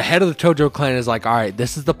 The head of the Tojo clan is like, all right,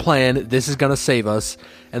 this is the plan. This is going to save us.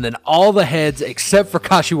 And then all the heads, except for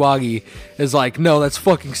Kashiwagi, is like, no, that's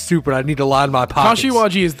fucking stupid. I need to line my pockets.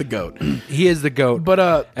 Kashiwagi is the GOAT. He is the GOAT.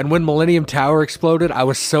 But, and when Millennium Tower exploded, I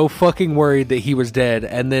was so fucking worried that he was dead.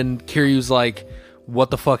 And then Kiryu's like, what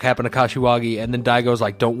the fuck happened to Kashiwagi? And then Daigo's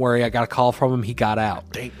like, don't worry, I got a call from him. He got out.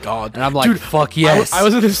 Thank God. And I'm like, dude, fuck yes. I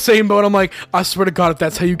was in the same boat. I'm like, I swear to God, if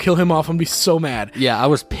that's how you kill him off, I'm going to be so mad. Yeah, I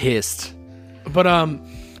was pissed. But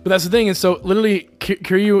that's the thing. And so literally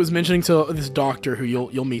Kiryu was mentioning to this doctor who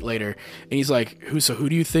you'll meet later. And he's like, who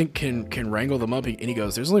do you think can wrangle them up? And he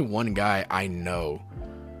goes, there's only one guy I know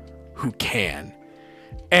who can.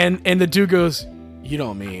 And the dude goes, you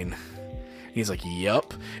don't mean... And he's like,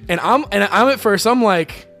 yup. And I'm at first, I'm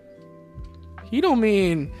like, you don't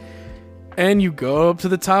mean... And you go up to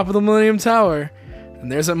the top of the Millennium Tower,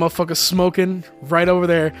 and there's that motherfucker smoking right over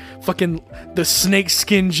there, fucking the snake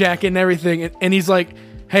skin jacket and everything. And he's like,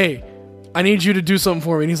 hey, I need you to do something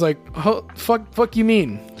for me. And he's like, oh, fuck you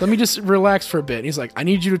mean? Let me just relax for a bit. And he's like, I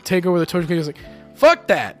need you to take over the Tojo Clan. He's like, fuck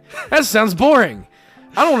that. That sounds boring.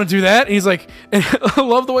 I don't want to do that. And he's like, and I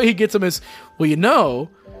love the way he gets him is, well, you know...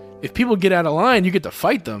 If people get out of line, you get to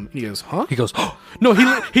fight them. And he goes, huh? He goes, oh. No,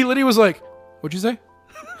 he literally was like, what'd you say?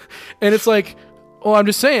 And it's like, oh, I'm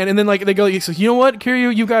just saying. And then like they go, he says, you know what,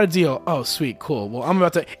 Kiryu, you got a deal. Oh, sweet, cool. Well, I'm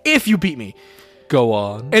about to, if you beat me. Go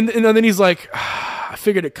on. And then he's like, I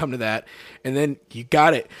figured it'd come to that. And then you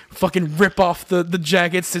got it. Fucking rip off the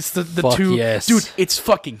jackets. It's the Fuck two. Yes. Dude, it's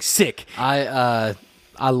fucking sick. I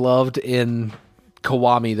loved in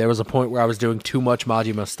Kiwami, there was a point where I was doing too much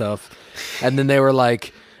Majima stuff. And then they were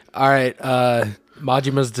like, all right,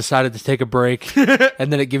 Majima's decided to take a break,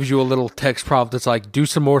 and then it gives you a little text prompt that's like, do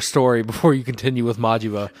some more story before you continue with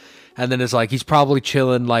Majima. And then it's like, he's probably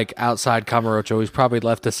chilling like outside Kamurocho. He's probably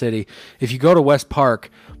left the city. If you go to West Park,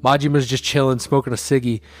 Majima's just chilling, smoking a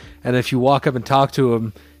ciggy. And if you walk up and talk to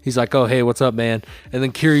him, he's like, oh, hey, what's up, man? And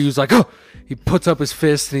then Kiryu's like, oh, he puts up his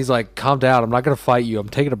fist and he's like, calm down. I'm not going to fight you. I'm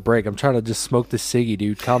taking a break. I'm trying to just smoke this ciggy,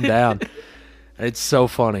 dude. Calm down. It's so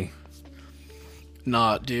funny.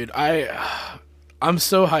 Nah, dude, I'm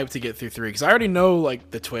so hyped to get through 3 because I already know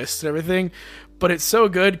like the twists and everything, but it's so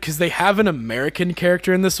good because they have an American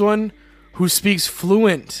character in this one who speaks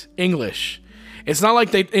fluent English. It's not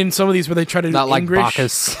like they in some of these where they try to do not like English.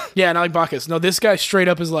 Bacchus. Yeah, not like Bacchus. No, this guy straight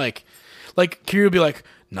up is like Kiryu would be like,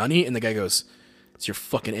 Nani? And the guy goes, it's your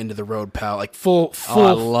fucking end of the road, pal. Like full. Oh,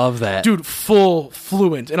 I love that. Dude, full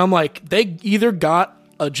fluent. And I'm like, they either got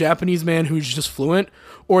a Japanese man who's just fluent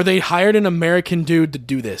or they hired an American dude to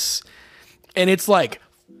do this. And it's like,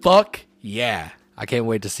 fuck yeah. I can't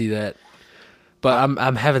wait to see that. But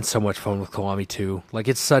I'm having so much fun with Kiwami 2. Like,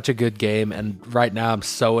 it's such a good game, and right now I'm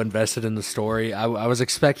so invested in the story. I was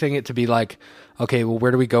expecting it to be like, okay, well,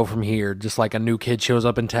 where do we go from here? Just like a new kid shows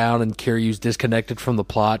up in town and Kiryu's disconnected from the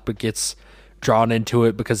plot but gets drawn into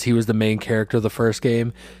it because he was the main character of the first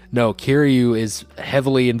game. No, Kiryu is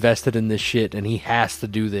heavily invested in this shit, and he has to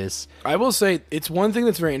do this. I will say, it's one thing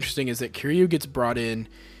that's very interesting is that Kiryu gets brought in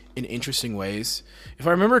in interesting ways. If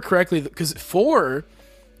I remember correctly, because 4,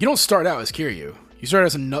 you don't start out as Kiryu. You start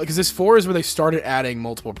as another, because this 4 is where they started adding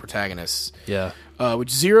multiple protagonists. Yeah.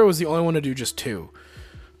 Which 0 is the only one to do just 2.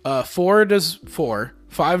 4 does 4,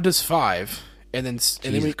 5 does 5, and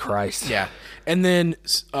then Christ. Yeah, and then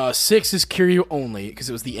 6 is Kiryu only because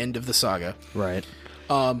it was the end of the saga. Right.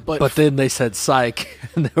 But then they said psych,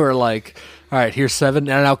 and they were like, all right, here's 7,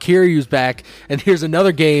 and now Kiryu's back, and here's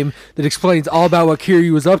another game that explains all about what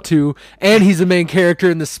Kiryu was up to, and he's the main character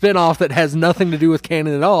in the spin-off that has nothing to do with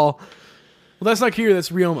canon at all. Well, that's not Kiryu, that's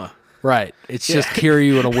Ryoma. Right. It's just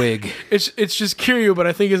Kiryu in a wig. It's just Kiryu, but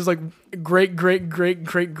I think it's like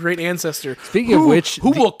great ancestor. Speaking of which, who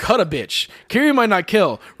will cut a bitch? Kiryu might not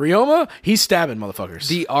kill. Ryoma, he's stabbing motherfuckers.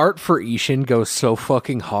 The art for Ishin goes so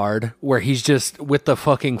fucking hard, where he's just with the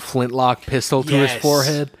fucking flintlock pistol to his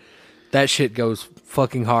forehead. That shit goes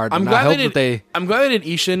fucking hard. I'm glad they did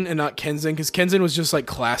Ishin and not Kenzin, because Kenzin was just like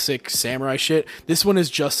classic samurai shit. This one is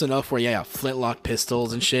just enough where flintlock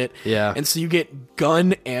pistols and shit. Yeah. And so you get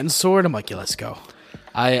gun and sword. I'm like, yeah, let's go.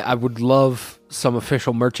 I would love some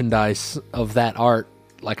official merchandise of that art,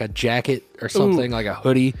 like a jacket or something, like a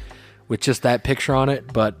hoodie with just that picture on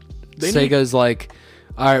it. But Sega's like,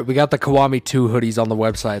 all right, we got the Kiwami 2 hoodies on the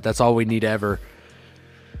website. That's all we need ever.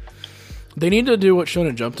 They need to do what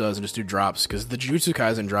Shonen Jump does and just do drops, because the Jujutsu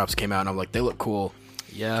Kaisen drops came out and I'm like, they look cool.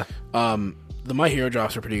 Yeah. The My Hero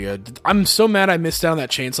drops are pretty good. I'm so mad I missed out on that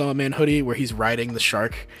Chainsaw Man hoodie where he's riding the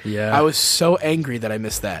shark. Yeah. I was so angry that I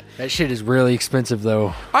missed that. That shit is really expensive,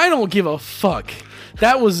 though. I don't give a fuck.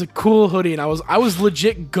 That was a cool hoodie, and I was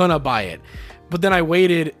legit gonna buy it. But then I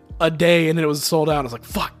waited a day, and then it was sold out. I was like,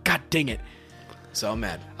 fuck, god dang it. So I'm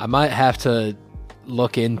mad. I might have to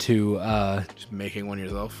look into... just making one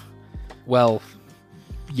yourself. Well,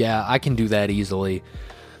 yeah, I can do that easily.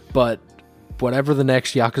 But whatever the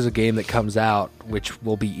next Yakuza game that comes out, which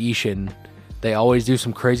will be Ishin, they always do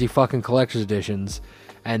some crazy fucking collector's editions.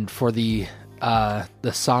 And for the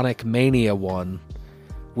Sonic Mania one,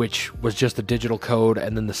 which was just a digital code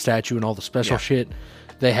and then the statue and all the special shit,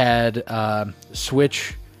 they had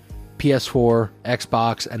Switch, PS4,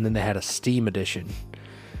 Xbox, and then they had a Steam edition.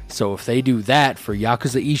 So if they do that for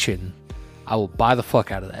Yakuza Ishin, I will buy the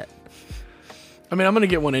fuck out of that. I mean, I'm gonna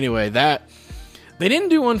get one anyway. That they didn't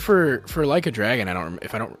do one for Like a Dragon.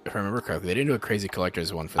 If I remember correctly, they didn't do a crazy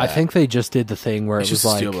collector's one for that. I think they just did the thing where it was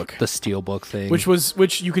like Steelbook. the Steelbook thing,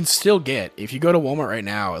 which you can still get if you go to Walmart right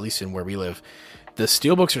now. At least in where we live, the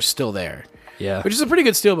Steelbooks are still there. Yeah, which is a pretty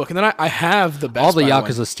good Steelbook. And then I have the best. All the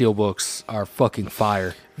Yakuza Steelbooks are fucking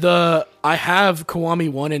fire. I have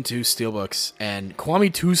Kiwami 1 and 2 Steelbooks, and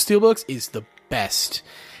Kiwami 2 Steelbooks is the best.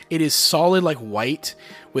 It is solid like white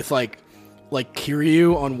with like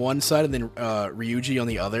Kiryu on one side and then Ryuji on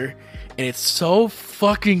the other, and it's so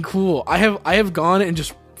fucking cool. I have gone and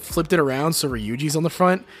just flipped it around so Ryuji's on the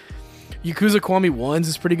front. Yakuza Kiwami 1's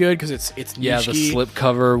is pretty good because it's the slip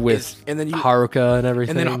cover with Haruka and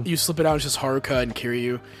everything. And then you slip it out, it's just Haruka and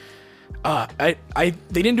Kiryu.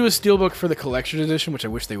 They didn't do a steelbook for the collector's edition, which I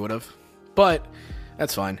wish they would have, but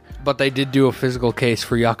that's fine. But they did do a physical case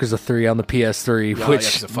for Yakuza 3 on the PS3,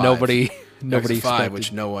 which nobody Yakuza 5,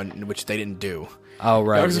 expected. which they didn't do. Oh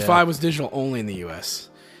right, Yakuza 5 was digital only in the US.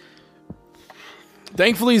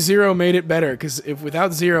 Thankfully, 0 made it better, because if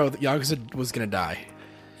without 0, Yakuza was gonna die.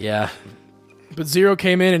 Yeah, but 0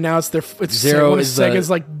 came in, and now it's Zero one of is Sega's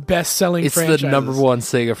best-selling franchises. It's the number one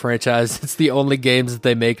Sega franchise. It's the only games that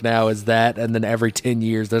they make now is that, and then every 10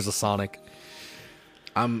 years there's a Sonic.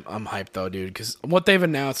 I'm hyped though, dude, because what they've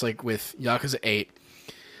announced, like with Yakuza 8,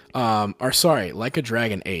 Like a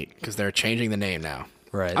Dragon 8, because they're changing the name now.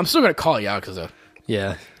 Right. I'm still gonna call it Yakuza.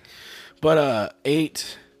 Yeah. But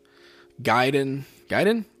 8, Gaiden,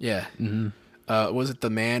 yeah. Mm-hmm. Was it the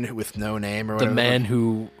man with no name or whatever? The man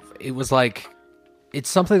who it was like, it's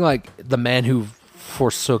something like the man who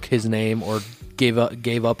forsook his name or gave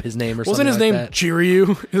up his name or something. Wasn't his name that.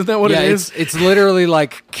 Jiryu? Isn't that what it is? It's literally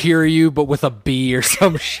like Kiryu but with a B or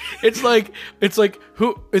some shit. It's like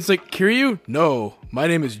Kiryu? No, my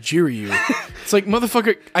name is Jiryu. It's like,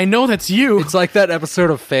 motherfucker, I know that's you. It's like that episode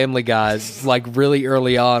of Family Guys, like really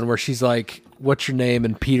early on, where she's like, "What's your name?"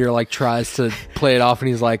 and Peter like tries to play it off, and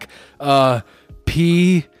he's like,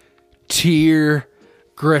 P. Tier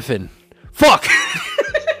Griffin. Fuck.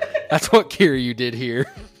 That's what Kiryu did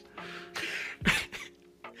here.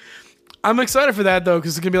 I'm excited for that though,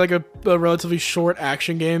 because it's gonna be like a relatively short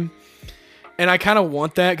action game, and I kind of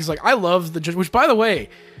want that because like I love the which, by the way,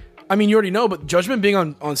 I mean you already know, but Judgment being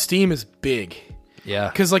on Steam is big. Yeah,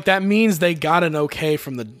 because like that means they got an okay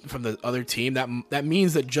from the other team. That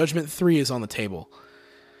means that Judgment 3 is on the table,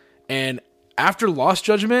 and after Lost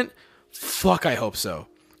Judgment, fuck, I hope so.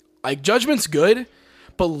 Like, Judgment's good,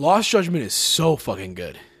 but Lost Judgment is so fucking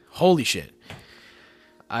good. Holy shit.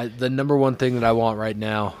 The number one thing that I want right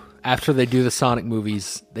now, after they do the Sonic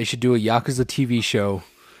movies, they should do a Yakuza TV show.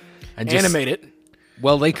 And just Animate it.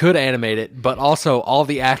 Well, they could animate it, but also all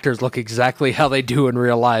the actors look exactly how they do in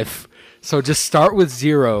real life. So just start with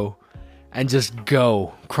 0 and just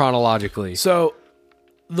go chronologically. So,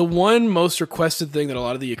 the one most requested thing that a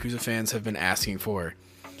lot of the Yakuza fans have been asking for,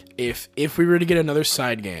 if we were to get another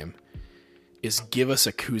side game, is give us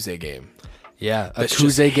a Kuze game. Yeah, a That's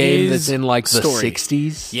just Kuze game his that's in like the story.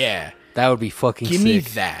 60s. Yeah. That would be fucking Give sick. me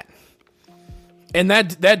that. And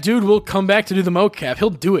that dude will come back to do the mocap. He'll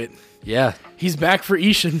do it. Yeah. He's back for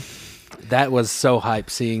Ishin. That was so hype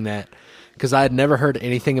seeing that. Because I had never heard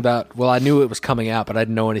anything about... Well, I knew it was coming out, but I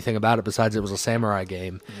didn't know anything about it besides it was a samurai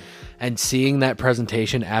game. And seeing that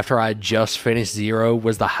presentation after I just finished 0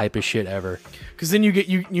 was the hypest shit ever. Because then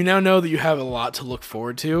you now know that you have a lot to look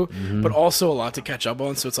forward to, but also a lot to catch up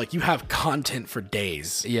on. So it's like you have content for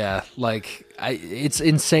days. Yeah, like it's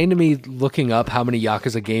insane to me looking up how many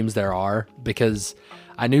Yakuza games there are, because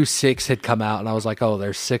I knew 6 had come out and I was like, oh,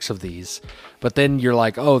 there's 6 of these. But then you're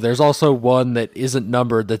like, oh, there's also one that isn't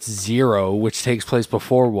numbered that's 0, which takes place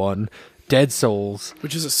before 1. Dead Souls,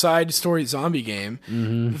 Which is a side story zombie game.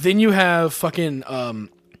 Then you have fucking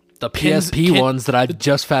the PSP ones that I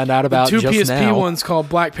just found out about two just PSP now. ones called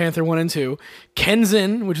Black Panther 1 and 2,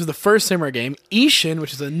 Kenzin, which is the first samurai game, Ishin,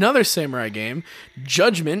 which is another samurai game,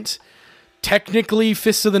 Judgment, technically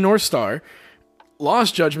Fist of the North Star,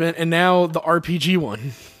 Lost Judgment, and now the RPG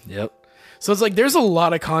one. Yep. So it's like there's a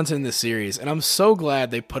lot of content in this series, and I'm so glad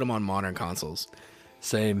they put them on modern consoles.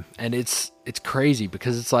 Same. And it's crazy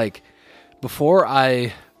because it's like before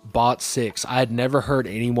I bought 6, I had never heard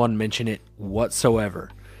anyone mention it whatsoever.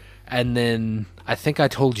 And then I think I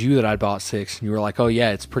told you that I bought 6 and you were like, "Oh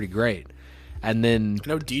yeah, it's pretty great." And then I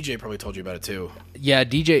know DJ probably told you about it too. yeah,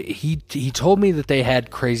 DJ he told me that they had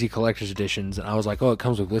crazy collector's editions and I was like, "Oh, it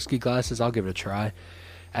comes with whiskey glasses. I'll give it a try."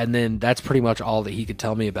 And then that's pretty much all that he could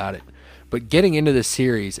tell me about it. But getting into this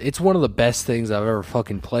series, it's one of the best things I've ever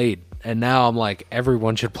fucking played. And now I'm like,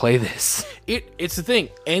 everyone should play this. It's the thing.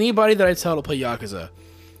 Anybody that I tell to play Yakuza,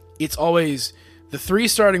 it's always the 3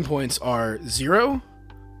 starting points are 0,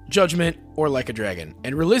 Judgment, or Like a Dragon.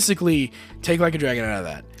 And realistically, take Like a Dragon out of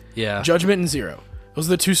that. Yeah. Judgment and 0. Those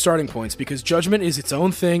are the 2 starting points because Judgment is its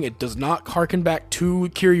own thing. It does not harken back to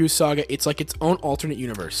Kiryu's saga. It's like its own alternate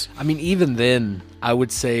universe. I mean, even then, I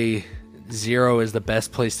would say 0 is the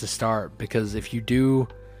best place to start because if you do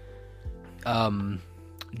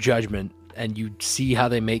Judgment and you see how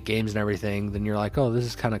they make games and everything, then you're like, oh, this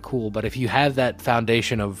is kind of cool. But if you have that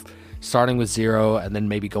foundation of starting with 0 and then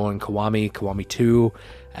maybe going Kiwami 2,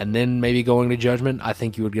 and then maybe going to Judgment, I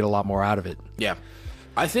think you would get a lot more out of it. Yeah.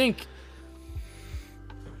 I think...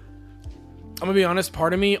 I'm going to be honest,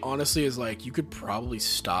 part of me, honestly, is like, you could probably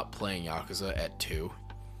stop playing Yakuza at 2.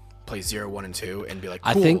 Play 0, 1, and 2, and be like,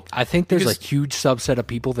 cool. I think there's Because- a huge subset of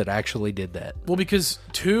people that actually did that. Well, because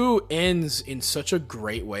 2 ends in such a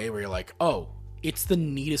great way where you're like, oh, it's the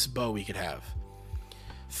neatest bow we could have.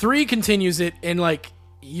 3 continues it, and like,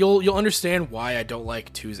 you'll understand why I don't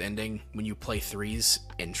like 2's ending when you play 3's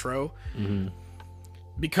intro. Mm-hmm.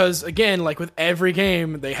 Because, again, like with every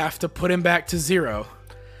game, they have to put him back to 0.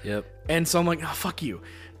 Yep. And so I'm like, oh, fuck you.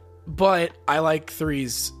 But I like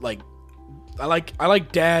 3's, like, I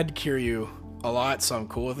like Dad Kiryu a lot, so I'm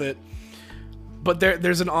cool with it. But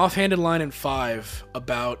there's an offhanded line in 5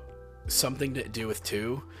 about something to do with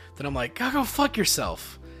 2 that I'm like, go fuck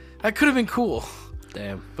yourself. That could have been cool.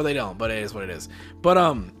 Damn. But they don't, but it is what it is. But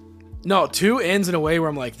no, 2 ends in a way where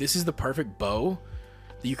I'm like, this is the perfect bow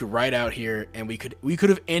that you could write out here, and we could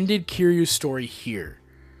have ended Kiryu's story here.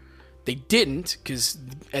 They didn't, because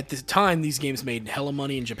at the time these games made hella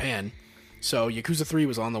money in Japan, so Yakuza 3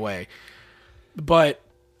 was on the way. But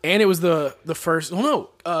and it was the first. Oh no,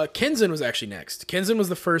 Kenzin was actually next. Kenzin was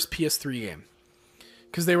the first PS3 game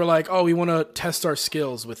because they were like, oh, we want to test our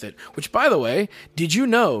skills with it. Which, by the way, did you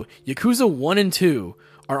know Yakuza 1 and 2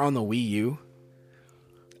 are on the Wii U?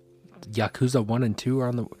 Yakuza 1 and 2 are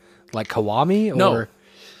on the... Like Kiwami? Or... No.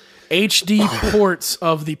 HD ports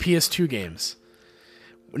of the PS2 games.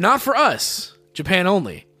 Not for us. Japan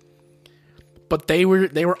only. But they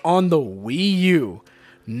were on the Wii U.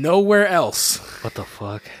 Nowhere else. What the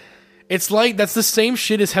fuck? It's like, that's the same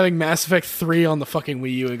shit as having Mass Effect 3 on the fucking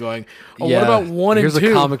Wii U and going, oh, what about 1 and 2?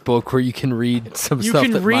 Here's a comic book where you can read some You stuff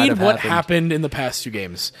can that might read have what happened. happened in the past 2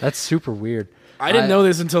 games. That's super weird. I didn't know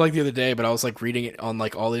this until like the other day, but I was like reading it on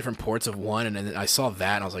like all the different ports of 1, and then I saw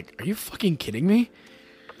that, and I was like, are you fucking kidding me?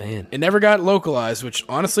 Man. It never got localized, which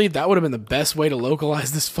honestly, that would have been the best way to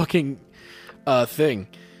localize this fucking thing.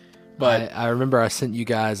 But I remember I sent you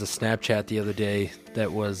guys a Snapchat the other day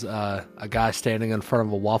that was a guy standing in front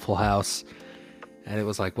of a Waffle House, and it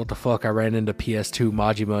was like, what the fuck? I ran into PS2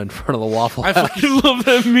 Majima in front of the Waffle House. I fucking love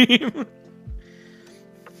that meme.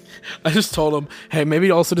 I just told him, hey, maybe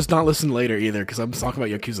also just not listen later either, because I'm talking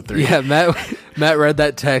about Yakuza 3. Yeah, Matt read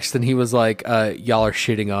that text, and he was like, y'all are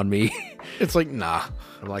shitting on me. It's like, nah.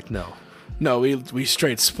 I'm like, no. No, we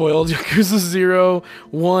straight spoiled Yakuza 0,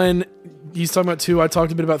 1. He's talking about 2. I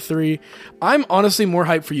talked a bit about 3. I'm honestly more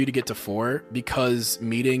hyped for you to get to 4 because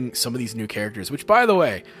meeting some of these new characters, which, by the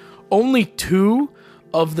way, only 2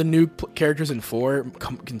 of the new characters in 4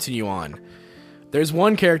 continue on. There's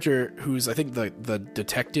one character who's, I think, the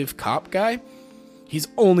detective cop guy. He's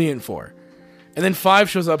only in 4. And then 5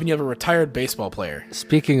 shows up and you have a retired baseball player.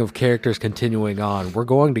 Speaking of characters continuing on, we're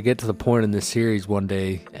going to get to the point in this series one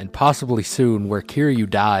day, and possibly soon, where Kiryu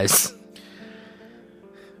dies.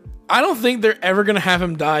 I don't think they're ever gonna have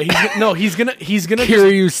him die. He's gonna.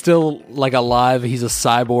 Kiryu's still like alive. He's a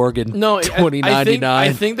cyborg in 2099.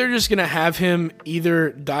 I think they're just gonna have him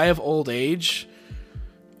either die of old age,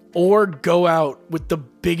 or go out with the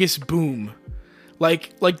biggest boom.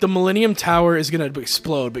 Like the Millennium Tower is gonna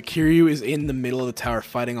explode, but Kiryu is in the middle of the tower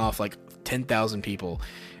fighting off like 10,000 people,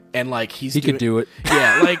 and like he could do it.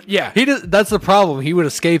 Yeah. He does. That's the problem. He would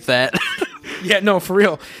escape that. Yeah, no, for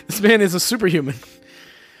real. This man is a superhuman.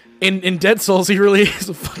 In Dead Souls, he really is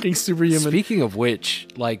a fucking superhuman. Speaking of which,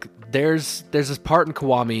 like, there's this part in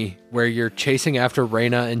Kiwami where you're chasing after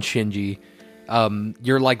Reina and Shinji.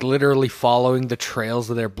 You're like literally following the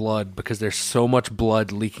trails of their blood because there's so much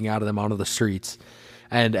blood leaking out of them onto the streets.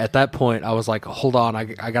 And at that point, I was like, hold on, I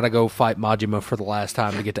gotta go fight Majima for the last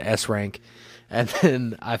time to get to S rank. And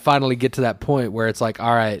then I finally get to that point where it's like,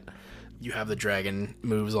 all right, you have the dragon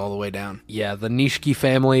moves all the way down. yeah, the Nishiki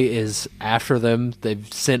family is after them. They've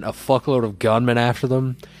sent a fuckload of gunmen after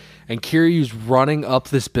them. And Kiryu's running up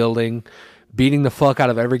this building, beating the fuck out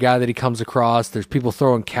of every guy that he comes across. There's people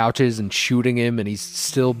throwing couches and shooting him, and he's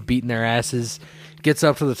still beating their asses. Gets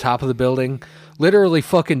up to the top of the building, literally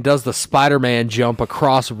fucking does the Spider-Man jump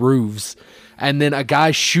across roofs, and then a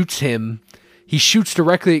guy shoots him. He shoots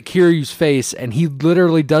directly at Kiryu's face, and he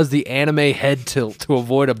literally does the anime head tilt to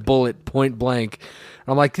avoid a bullet point blank.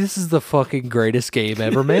 I'm like, this is the fucking greatest game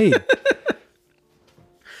ever made.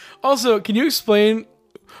 Also, can you explain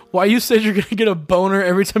why you said you're going to get a boner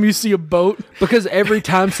every time you see a boat? Because every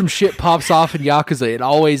time some shit pops off in Yakuza, it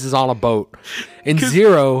always is on a boat. In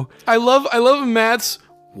Zero... I love Matt's...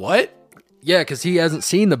 What? Yeah, because he hasn't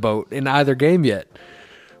seen the boat in either game yet.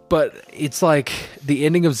 But it's like the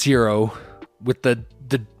ending of Zero with the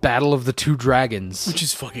battle of the two dragons. Which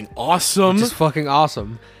is fucking awesome. Which is fucking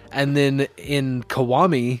awesome. And then in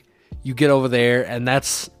Kiwami, you get over there, and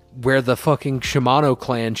that's where the fucking Shimano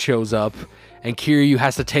clan shows up, and Kiryu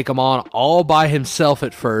has to take them on all by himself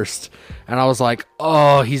at first. And I was like,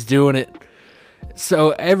 oh, he's doing it.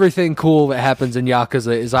 So everything cool that happens in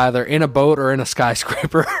Yakuza is either in a boat or in a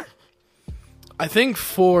skyscraper. I think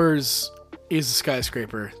 4's is a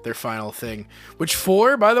skyscraper, their final thing. Which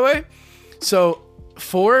 4, by the way... So,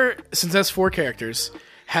 4, since that's 4 characters,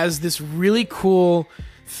 has this really cool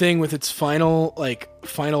thing with its final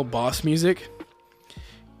boss music.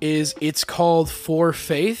 It's called For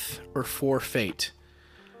Faith or For Fate.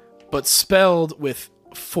 But spelled with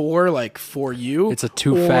 4, like for you. It's a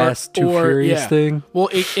too fast, too furious thing. Well,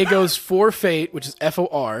 it goes For Fate, which is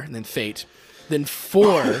F-O-R, and then Fate. Then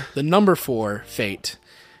 4, the number 4, Fate.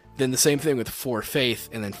 Then the same thing with For Faith,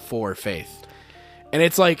 and then For Faith. And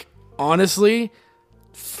it's like, honestly,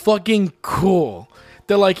 fucking cool.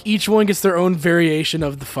 That like each one gets their own variation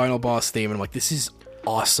of the final boss theme, and I'm like, this is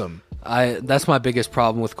awesome. That's my biggest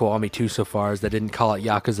problem with Kiwami 2 so far, is they didn't call it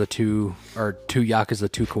Yakuza 2 or 2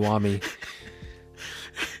 Yakuza 2 Kiwami.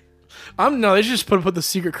 No, they should just put the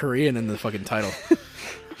secret Korean in the fucking title.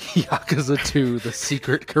 Yakuza 2, the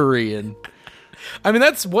secret Korean. I mean,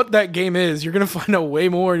 that's what that game is. You're going to find out way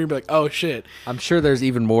more, and you'll be like, oh, shit. I'm sure there's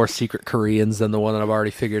even more secret Koreans than the one that I've already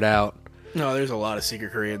figured out. No, there's a lot of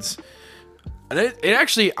secret Koreans. And it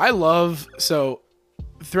actually, I love, so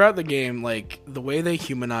throughout the game, like, the way they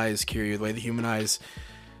humanize Kiryu, the way they humanize,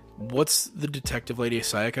 what's the detective lady,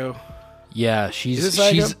 Sayako? Yeah, she's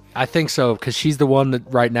I think so, because she's the one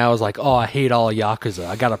that right now is like, oh, I hate all Yakuza.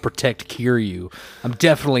 I gotta protect Kiryu. I'm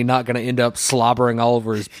definitely not gonna end up slobbering all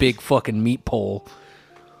over his big fucking meat pole.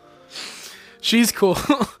 She's cool.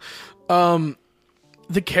 The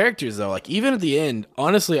characters, though, like, even at the end,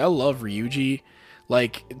 honestly, I love Ryuji.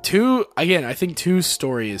 Like, 2, again, I think 2's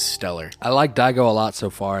story is stellar. I like Daigo a lot so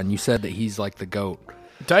far, and you said that he's like the GOAT.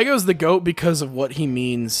 Daigo's the GOAT because of what he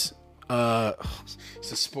means.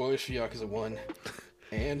 It's a spoiler for Yakuza 1.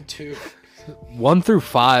 And 2. 1 through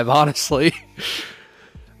 5, honestly.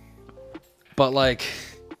 But like,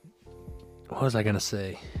 what was I gonna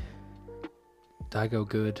say? Daigo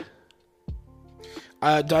good.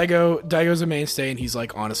 Daigo's a mainstay, and he's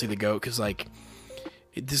like honestly the GOAT because like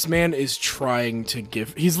this man is trying to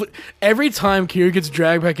give. Every time Kiryu gets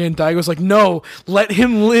dragged back in, Daigo's like, "No, let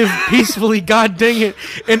him live peacefully." God dang it!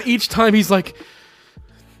 And each time he's like,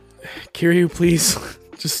 "Kiryu, please,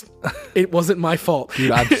 just it wasn't my fault,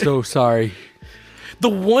 Dude, I'm so sorry." The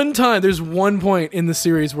one time, there's one point in the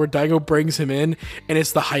series where Daigo brings him in, and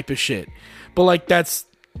it's the hype as shit. But like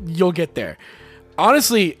you'll get there.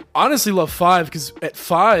 Honestly, love 5 because at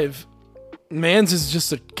 5, Mans is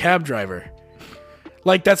just a cab driver.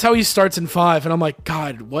 Like that's how he starts in 5, and I'm like,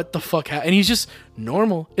 God, what the fuck? And he's just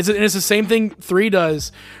normal. It's the same thing 3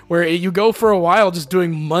 does, where you go for a while just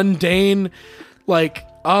doing mundane, like,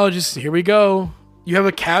 oh, just here we go. You have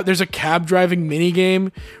a cab. There's a cab driving mini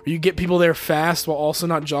game where you get people there fast while also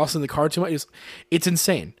not jostling the car too much. It's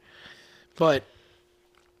insane, but.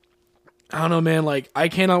 I don't know, man. Like, I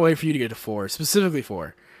cannot wait for you to get to 4, specifically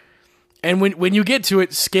 4. And when you get to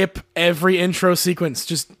it, skip every intro sequence.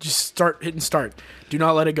 Just start hitting start. Do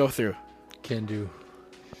not let it go through. Can do.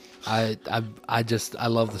 I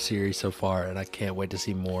love the series so far, and I can't wait to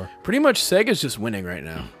see more. Pretty much, Sega's just winning right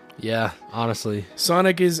now. Yeah, honestly.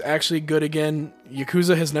 Sonic is actually good again.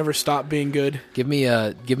 Yakuza has never stopped being good. Give me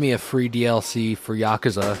a free DLC for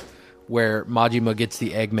Yakuza, where Majima gets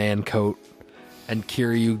the Eggman coat. And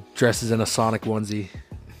Kiryu dresses in a Sonic onesie.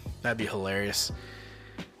 That'd be hilarious.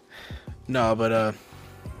 No, but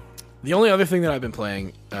the only other thing that I've been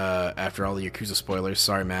playing after all the Yakuza spoilers,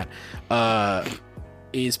 sorry Matt,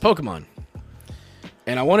 is Pokemon.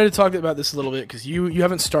 And I wanted to talk about this a little bit because you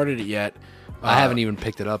haven't started it yet. I haven't even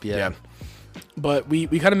picked it up yet. Yeah. But we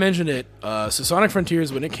kind of mentioned it. So Sonic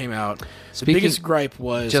Frontiers, when it came out, the biggest gripe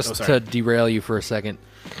was... Just to derail you for a second.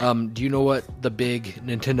 Do you know what the big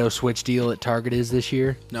Nintendo Switch deal at Target is this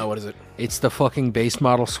year? No, what is it? It's the fucking base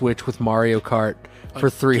model Switch with Mario Kart for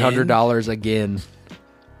 $300 again.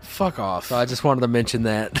 Fuck off. So I just wanted to mention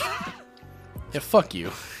that. Yeah, fuck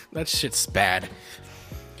you. That shit's bad.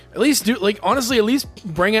 At least honestly, at least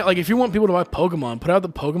bring it, like, if you want people to buy Pokemon, put out the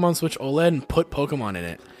Pokemon Switch OLED and put Pokemon in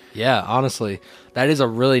it. Yeah, honestly, that is a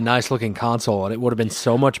really nice looking console, and it would have been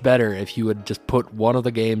so much better if you would just put one of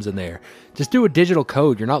the games in there. Just do a digital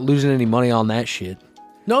code. You're not losing any money on that shit.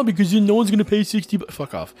 No, because no one's going to pay $60.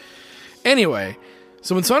 Fuck off. Anyway,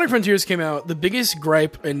 so when Sonic Frontiers came out, the biggest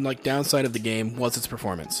gripe and like downside of the game was its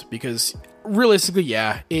performance. Because realistically,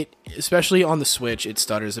 yeah, especially on the Switch, it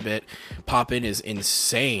stutters a bit. Pop-in is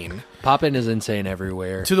insane. Pop-in is insane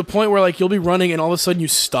everywhere. To the point where like you'll be running and all of a sudden you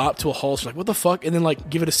stop to a halt. You're like, what the fuck? And then like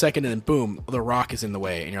give it a second and then boom, the rock is in the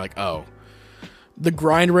way. And you're like, oh. The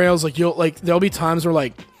grind rails, like there'll be times where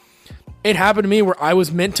like, it happened to me where I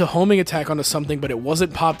was meant to homing attack onto something, but it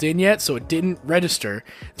wasn't popped in yet, so it didn't register.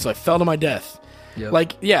 So I fell to my death. Yep.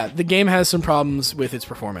 Like, yeah, the game has some problems with its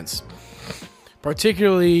performance.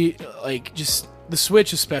 Particularly, like, just the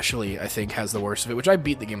Switch especially, I think, has the worst of it, which I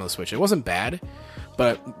beat the game on the Switch. It wasn't bad,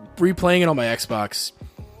 but replaying it on my Xbox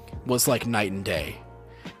was like night and day.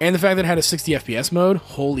 And the fact that it had a 60 FPS mode,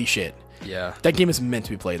 holy shit. Yeah. That game is meant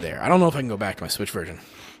to be played there. I don't know if I can go back to my Switch version.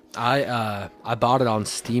 I bought it on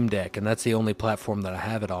Steam Deck, and that's the only platform that I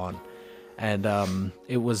have it on. And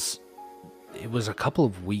it was a couple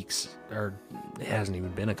of weeks, or it hasn't even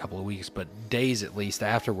been a couple of weeks, but days at least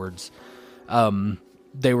afterwards.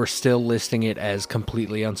 They were still listing it as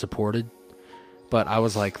completely unsupported. But I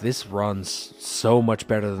was like, this runs so much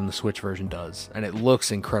better than the Switch version does. And it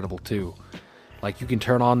looks incredible, too. Like, you can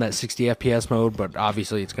turn on that 60 FPS mode, but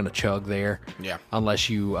obviously it's going to chug there. Yeah. Unless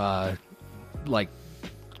you,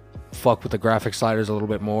 fuck with the graphic sliders a little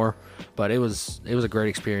bit more. But it was a great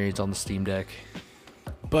experience on the Steam Deck.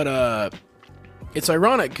 But, it's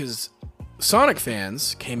ironic, because Sonic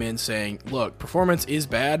fans came in saying, look, performance is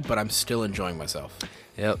bad, but I'm still enjoying myself.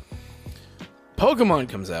 Yep. Pokemon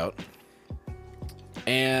comes out,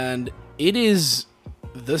 and it is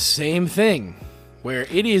the same thing, where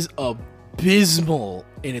it is abysmal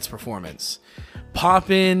in its performance.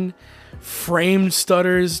 Pop-in, frame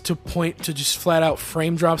stutters to point to just flat-out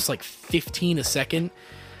frame drops like 15 a second.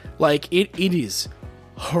 Like, it is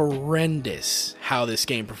horrendous how this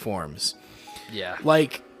game performs. Yeah.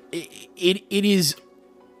 Like, it is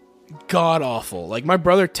god-awful. Like, my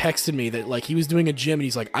brother texted me that, like, he was doing a gym, and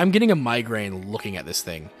he's like, I'm getting a migraine looking at this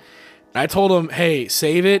thing. And I told him, hey,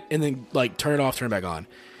 save it, and then, like, turn it off, turn it back on.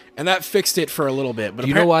 And that fixed it for a little bit. But do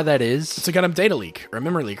you know why that is? It's a kind of data leak, or a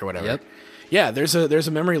memory leak, or whatever. Yep. Yeah, there's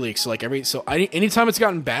a memory leak. So like anytime it's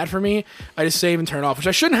gotten bad for me, I just save and turn it off, which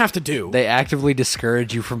I shouldn't have to do. They actively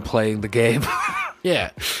discourage you from playing the game.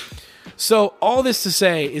 Yeah. So all this to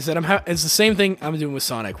say is that it's the same thing I'm doing with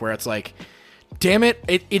Sonic, where it's like, damn it,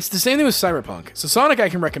 it's the same thing with Cyberpunk. So Sonic I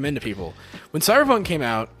can recommend to people. When Cyberpunk came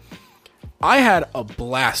out, I had a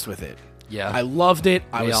blast with it. Yeah. I loved it.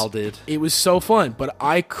 We all did. It was so fun, but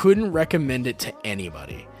I couldn't recommend it to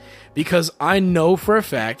anybody because I know for a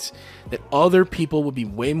fact that other people would be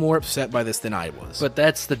way more upset by this than I was. But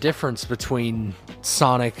that's the difference between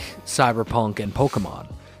Sonic, Cyberpunk, and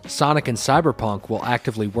Pokemon. Sonic and Cyberpunk will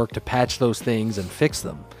actively work to patch those things and fix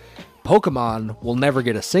them. Pokemon will never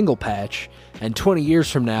get a single patch, and 20 years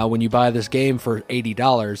from now, when you buy this game for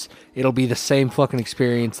 $80, it'll be the same fucking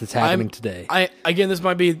experience that's happening today. Again, this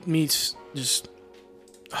might be me just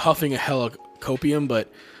huffing a hella copium,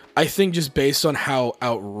 but I think just based on how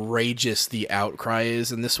outrageous the outcry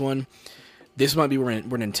is in this one, this might be where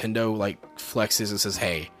Nintendo like flexes and says,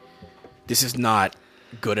 "Hey, this is not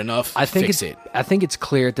good enough. Fix it." I think it's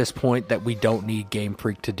clear at this point that we don't need Game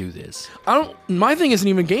Freak to do this. My thing isn't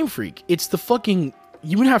even Game Freak. It's the fucking.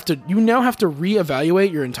 You now have to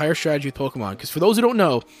reevaluate your entire strategy with Pokemon. Because for those who don't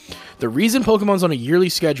know, the reason Pokemon's on a yearly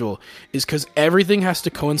schedule is because everything has to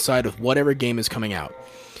coincide with whatever game is coming out.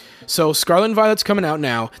 So Scarlet and Violet's coming out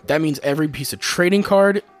now. That means every piece of trading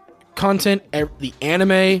card content, the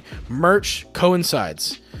anime, merch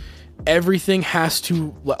coincides. Everything has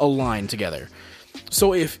to align together.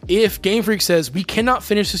 So if Game Freak says we cannot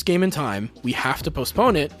finish this game in time, we have to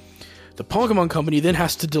postpone it, the Pokemon Company then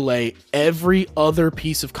has to delay every other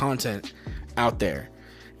piece of content out there.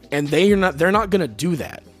 And they're not going to do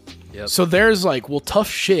that. Yep. So there's like, well, tough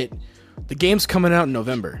shit. The game's coming out in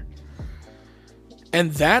November.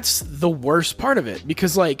 And that's the worst part of it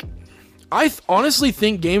because like I honestly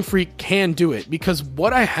think Game Freak can do it because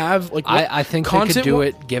what I have like I think they could do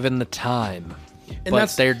it given the time. And but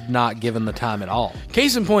they're not given the time at all.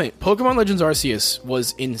 Case in point, Pokemon Legends Arceus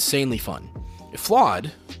was insanely fun. Flawed,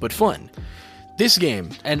 but fun. This game...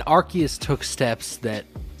 And Arceus took steps that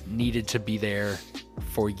needed to be there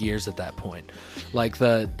for years at that point. Like,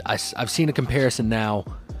 I've seen a comparison now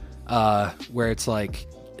where it's like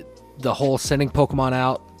the whole sending Pokemon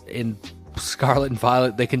out in Scarlet and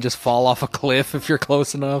Violet, they can just fall off a cliff if you're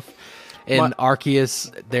close enough. In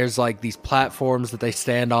Arceus, there's like these platforms that they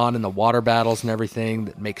stand on in the water battles and everything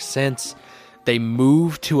that makes sense. They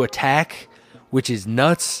move to attack, which is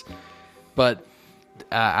nuts. But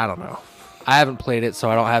I don't know. I haven't played it, so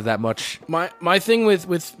I don't have that much. My thing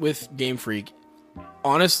with Game Freak,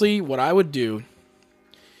 honestly, what I would do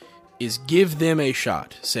is give them a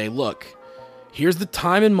shot. Say, look, here's the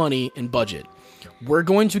time and money and budget. We're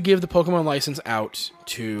going to give the Pokemon license out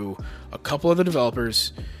to a couple of the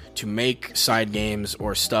developers to make side games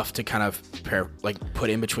or stuff to kind of put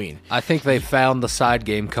in between. I think they found the side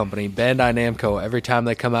game company, Bandai Namco. Every time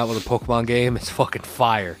they come out with a Pokemon game, it's fucking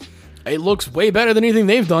fire. It looks way better than anything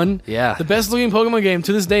they've done. Yeah. The best looking Pokemon game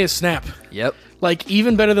to this day is Snap. Yep. Like,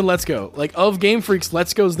 even better than Let's Go. Like, of Game Freaks,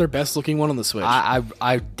 Let's Go is their best looking one on the Switch.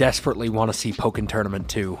 I desperately want to see Pokken Tournament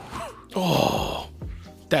 2. Oh,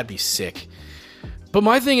 that'd be sick. But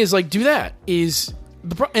my thing is, like, do that.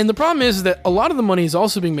 And the problem is that a lot of the money is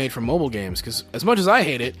also being made from mobile games, because as much as I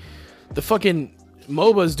hate it, the fucking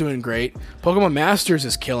MOBA is doing great. Pokemon Masters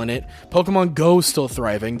is killing it. Pokemon Go is still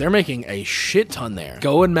thriving. They're making a shit ton there.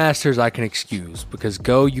 Go and Masters I can excuse, because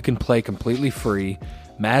Go you can play completely free.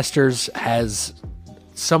 Masters has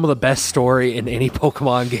some of the best story in any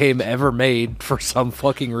Pokemon game ever made for some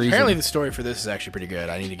fucking reason. Apparently the story for this is actually pretty good.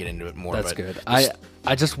 I need to get into it more. That's good.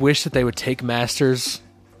 I just wish that they would take Masters,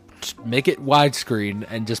 make it widescreen,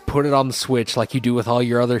 and just put it on the Switch like you do with all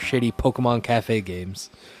your other shitty Pokemon Cafe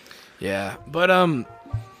games. Yeah, but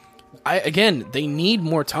they need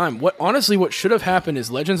more time. What should have happened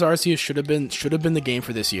is Legends Arceus should have been the game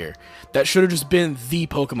for this year. That should have just been the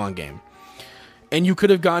Pokemon game. And you could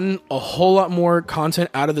have gotten a whole lot more content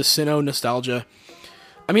out of the Sinnoh nostalgia.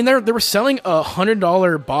 I mean, they were selling a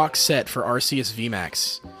 $100 box set for Arceus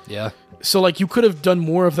VMAX. Yeah. So, like, you could have done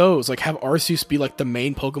more of those. Like, have Arceus be, like, the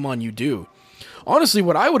main Pokemon you do. Honestly,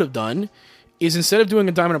 what I would have done is instead of doing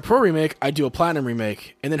a Diamond and Pearl remake, I do a Platinum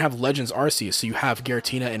remake and then have Legends Arceus. So you have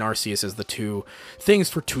Giratina and Arceus as the two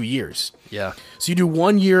things for 2 years. Yeah. So you do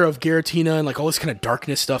 1 year of Giratina and like all this kind of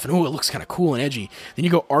darkness stuff and it looks kind of cool and edgy. Then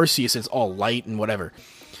you go Arceus and it's all light and whatever.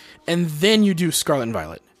 And then you do Scarlet and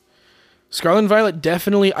Violet. Scarlet and Violet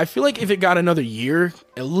definitely, I feel like if it got another year,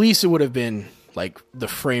 at least it would have been like the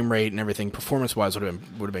frame rate and everything performance-wise would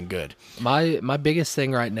have been good. My biggest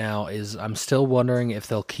thing right now is I'm still wondering if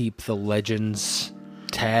they'll keep the Legends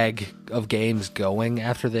tag of games going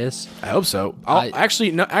after this. I hope so.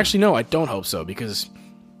 Actually, no, I don't hope so, because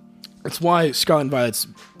that's why Scarlet and Violet's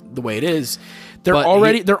the way it is. They're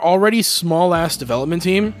already small ass development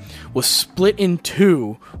team was split in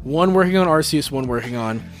two. One working on Arceus, one working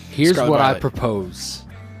on. Here's Scarlet what Violet. I propose: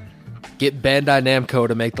 get Bandai Namco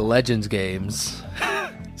to make the Legends games,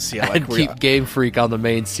 See, I like and keep Game Freak on the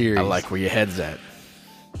main series. I like where your head's at.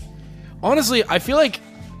 Honestly, I feel like,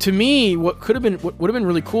 to me, what would have been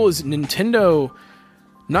really cool is Nintendo,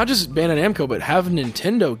 not just Bandai Namco, but have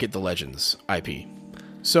Nintendo get the Legends IP.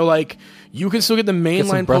 So like, you can still get the Get mainline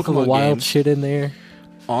some Breath of the Pokemon Wild games. shit in there,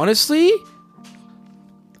 Honestly,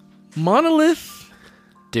 Monolith,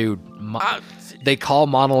 dude. They call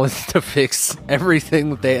Monolith to fix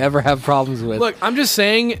everything that they ever have problems with. Look, I'm just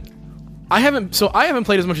saying, I haven't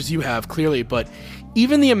played as much as you have, clearly, but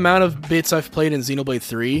even the amount of bits I've played in Xenoblade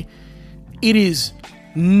 3, it is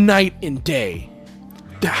night and day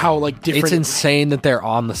how like different. It's insane that they're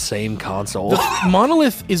on the same console.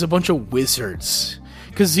 Monolith is a bunch of wizards.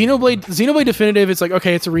 Because Xenoblade Definitive, it's like,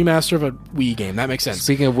 okay, it's a remaster of a Wii game. That makes sense.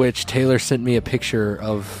 Speaking of which, Taylor sent me a picture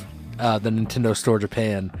of the Nintendo Store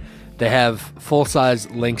Japan. They have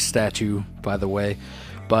full-size Link statue, by the way.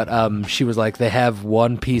 But she was like, they have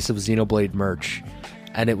one piece of Xenoblade merch.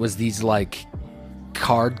 And it was these, like,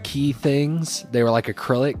 card key things. They were, like,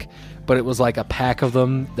 acrylic. But it was, like, a pack of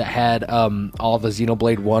them that had all the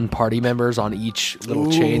Xenoblade 1 party members on each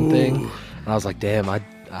little chain thing. And I was like, damn, I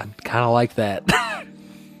kind of like that.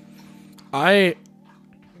 We'll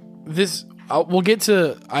get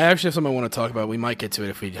to. I actually have something I want to talk about. We might get to it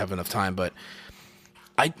if we have enough time, but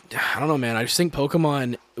I don't know, man. I just think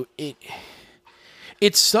Pokemon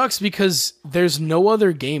it sucks because there's no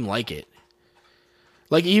other game like it.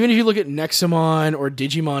 Like, even if you look at Nexamon or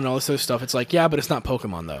Digimon and all this other stuff, it's like, yeah, but it's not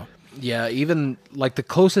Pokemon though. Yeah, even like the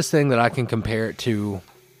closest thing that I can compare it to,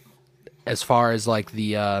 as far as like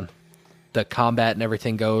the combat and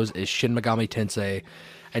everything goes, is Shin Megami Tensei.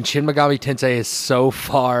 And Shin Megami Tensei is so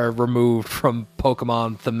far removed from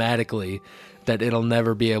Pokemon thematically that it'll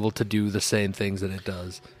never be able to do the same things that it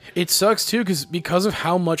does. It sucks too, because of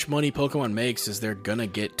how much money Pokemon makes, is they're gonna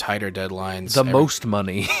get tighter deadlines. Most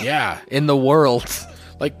money, yeah, in the world.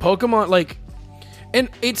 Like Pokemon, like, and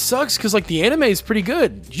it sucks because like the anime is pretty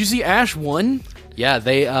good. Did you see Ash won? Yeah,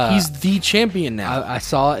 he's the champion now. I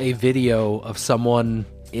saw a video of someone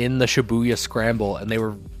in the Shibuya Scramble, and they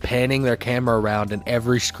were panning their camera around, and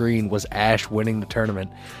every screen was Ash winning the tournament.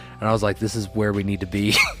 And I was like, this is where we need to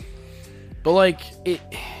be. But like, I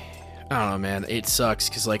don't know, man. It sucks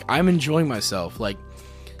because like I'm enjoying myself. Like,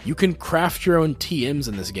 you can craft your own TMs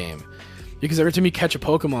in this game, because every time you catch a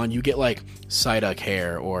Pokemon, you get like Psyduck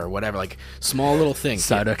hair or whatever, like small little things.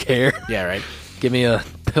 Psyduck hair. Yeah, right. Give me a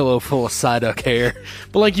pillow full of Psyduck hair.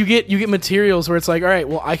 But like you get materials where it's like, all right,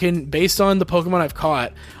 well, I can, based on the Pokemon I've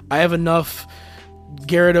caught, I have enough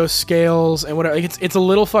Gyarados scales and whatever. Like, it's a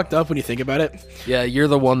little fucked up when you think about it. Yeah, you're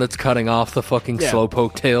the one that's cutting off the fucking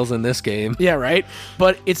Slowpoke tails in this game. Yeah, right.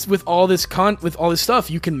 But it's with all this stuff,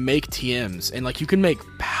 you can make TMs, and like you can make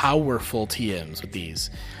powerful TMs with these.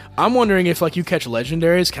 I'm wondering if like you catch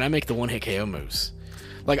legendaries, can I make the one-hit KO moves?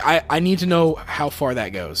 Like, I need to know how far that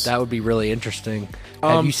goes. That would be really interesting.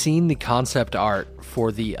 Have you seen the concept art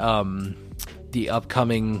for the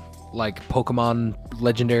upcoming like Pokemon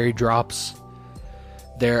legendary drops?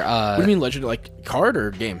 They're what do you mean legendary? Like card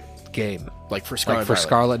or game? Game. Like for Scarlet, like for Violet.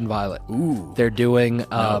 Scarlet and Violet. Ooh. They're doing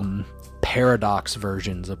Paradox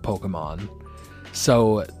versions of Pokemon.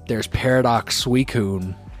 So there's Paradox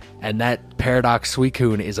Suicune, and that Paradox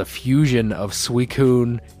Suicune is a fusion of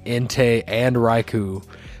Suicune, Entei, and Raikou.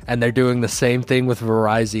 And they're doing the same thing with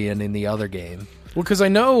Virizion in the other game. Well, because I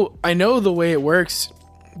know the way it works.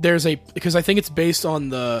 Because I think it's based on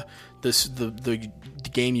the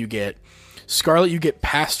game you get. Scarlet, you get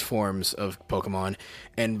past forms of Pokemon,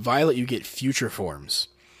 and Violet, you get future forms.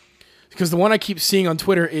 Because the one I keep seeing on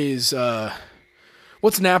Twitter is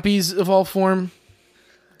what's Nappy's evolved form?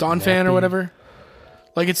 Donphan or whatever.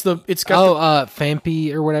 Like it's got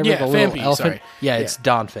Phanpy or whatever. Yeah, the little Phanpy, elephant. sorry. Yeah, it's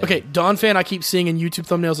Donphan. Okay, Donphan I keep seeing in YouTube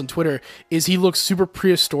thumbnails on Twitter is he looks super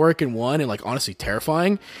prehistoric in one and like honestly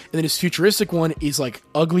terrifying, and then his futuristic one is like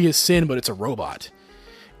ugly as sin, but it's a robot.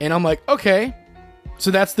 And I'm like, okay,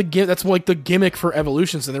 so that's like the gimmick for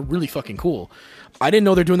evolutions, and they're really fucking cool. I didn't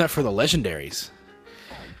know they're doing that for the legendaries.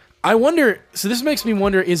 I wonder. So this makes me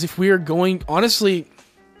wonder: is if we are going honestly,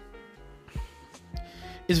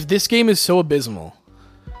 if this game is so abysmal.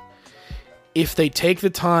 If they take the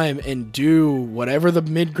time and do whatever the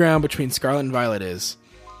mid ground between Scarlet and Violet is,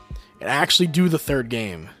 and actually do the third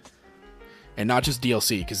game, and not just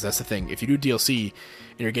DLC, because that's the thing. If you do DLC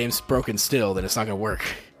and your game's broken still, then it's not going to work.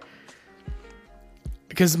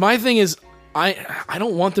 Because my thing is, I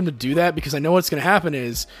don't want them to do that, because I know what's going to happen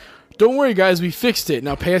is, don't worry guys, we fixed it,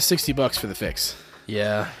 now pay us $60 for the fix.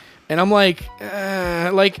 Yeah. And I'm like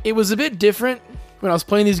it was a bit different when I was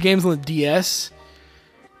playing these games on the DS,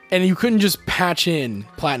 and you couldn't just patch in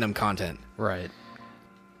platinum content. Right.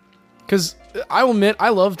 Because I will admit, I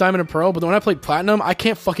love Diamond and Pearl, but when I played Platinum, I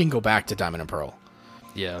can't fucking go back to Diamond and Pearl.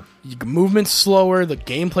 Yeah. Movement's slower, the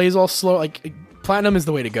gameplay's all slow. Like, Platinum is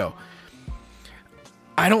the way to go.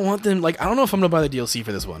 I don't want them, I don't know if I'm going to buy the DLC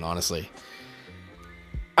for this one, honestly.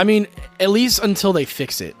 I mean, at least until they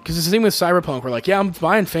fix it. Because it's the same with Cyberpunk, where yeah, I'm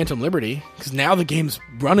buying Phantom Liberty, because now the game's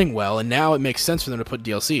running well, and now it makes sense for them to put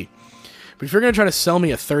DLC. But if you're going to try to sell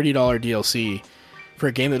me a $30 DLC for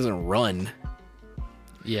a game that doesn't run...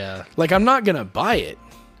 Yeah. I'm not gonna buy it.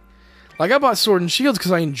 I bought Sword and Shields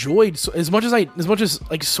because I enjoyed as much as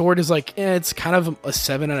Sword is it's kind of a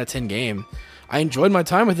 7 out of 10 game. I enjoyed my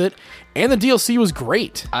time with it, and the DLC was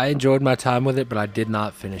great. I enjoyed my time with it, but I did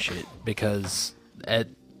not finish it because at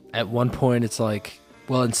one point it's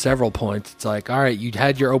in several points it's all right, you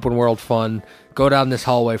had your open world fun, go down this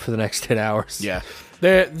hallway for the next 10 hours. Yeah.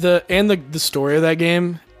 The story of that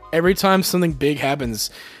game, every time something big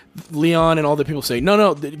happens, Leon and all the people say,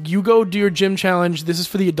 no, you go do your gym challenge. This is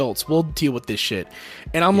for the adults. We'll deal with this shit.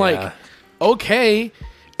 And I'm okay.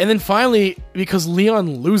 And then finally, because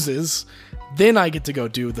Leon loses, then I get to go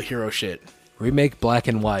do the hero shit. Remake Black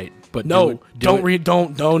and White, but no.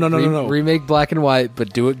 Remake Black and White,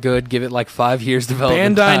 but do it good. Give it 5 years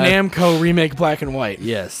development time. Bandai Namco remake Black and White.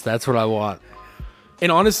 Yes, that's what I want.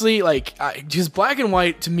 And honestly, just Black and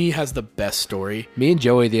White to me has the best story. Me and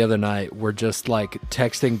Joey the other night were just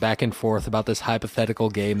texting back and forth about this hypothetical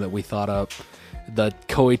game that we thought up, the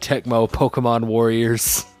Koei Tecmo Pokemon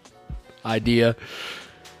Warriors idea.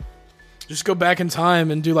 Just go back in time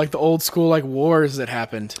and do the old school wars that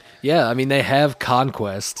happened. Yeah, I mean they have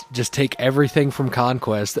Conquest. Just take everything from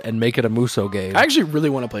Conquest and make it a Muso game. I actually really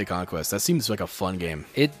want to play Conquest. That seems like a fun game.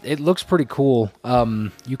 It looks pretty cool.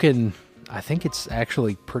 You can. I think it's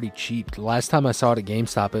actually pretty cheap. The last time I saw it at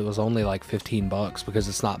GameStop, it was only $15 because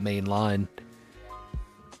it's not mainline.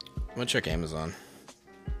 I'm gonna check Amazon.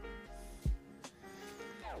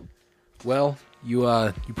 Well,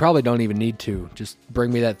 you probably don't even need to. Just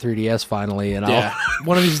bring me that 3DS finally, and I'll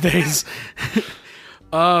one of these days.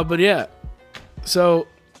 But yeah, so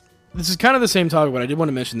this is kind of the same topic, but I did want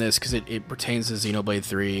to mention this because it pertains to Xenoblade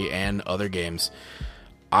 3 and other games.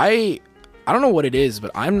 I don't know what it is,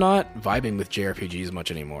 but I'm not vibing with JRPGs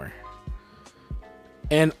much anymore.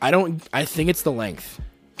 And I think it's the length.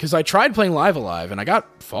 Because I tried playing Live Alive, and I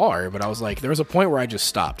got far, but I was there was a point where I just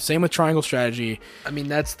stopped. Same with Triangle Strategy. I mean,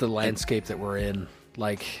 that's the landscape that we're in.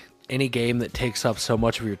 Any game that takes up so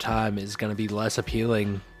much of your time is going to be less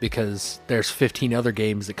appealing because there's 15 other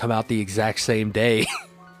games that come out the exact same day.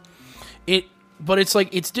 But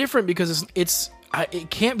it's different because it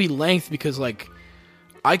can't be length because,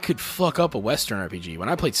 I could fuck up a Western RPG. When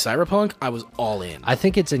I played Cyberpunk, I was all in. I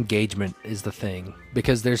think it's engagement is the thing.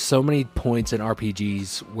 Because there's so many points in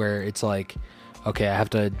RPGs where it's okay, I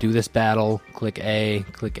have to do this battle, click A,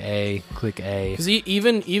 click A, click A. Because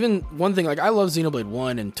even one thing, I love Xenoblade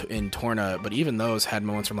 1 and Torna, but even those had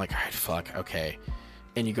moments where I'm alright, fuck, okay.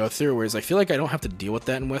 And you go through, whereas I feel I don't have to deal with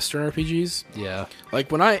that in Western RPGs. Yeah.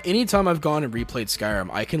 Anytime I've gone and replayed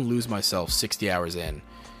Skyrim, I can lose myself 60 hours in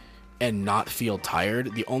and not feel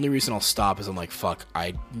tired. The only reason I'll stop is I'm fuck,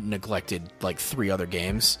 I neglected 3 other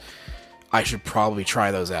games. I should probably try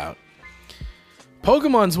those out.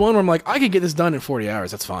 Pokemon's one where I'm I could get this done in 40 hours.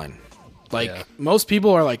 That's fine. Most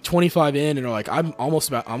people are 25 in and are I'm almost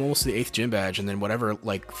to the 8th gym badge, and then whatever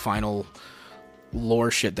final lore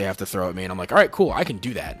shit they have to throw at me, and I'm all right, cool, I can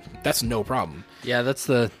do that. That's no problem. Yeah, that's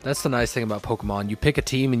the nice thing about Pokemon. You pick a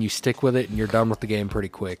team and you stick with it, and you're done with the game pretty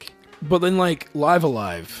quick. But then Live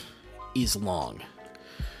Alive is long.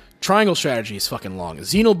 Triangle Strategy is fucking long.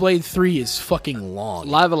 Xenoblade 3 is fucking long.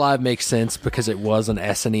 Live Alive makes sense because it was an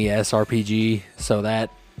SNES RPG, so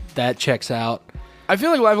that checks out. I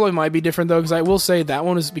feel Live Alive might be different though, because I will say that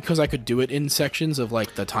one is because I could do it in sections of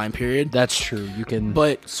the time period. That's true. You can.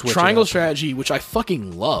 But switch Triangle Strategy, which I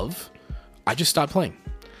fucking love, I just stopped playing.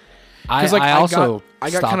 I also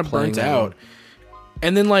got kind of burnt out.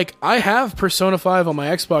 And then, I have Persona 5 on my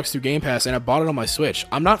Xbox through Game Pass, and I bought it on my Switch.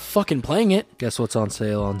 I'm not fucking playing it. Guess what's on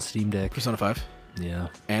sale on Steam Deck? Persona 5. Yeah.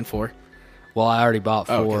 And 4. Well, I already bought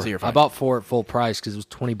 4. Okay, so you're fine. I bought 4 at full price because it was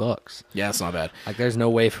 $20. Yeah, that's not bad. There's no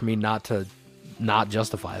way for me not to not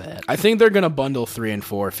justify that. I think they're going to bundle 3 and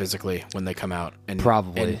 4 physically when they come out. And,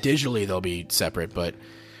 probably. And digitally, they'll be separate, but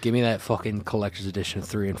Give me that fucking collector's edition of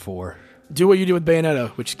 3 and 4. Do what you do with Bayonetta,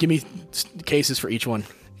 which give me cases for each one.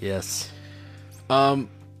 Yes.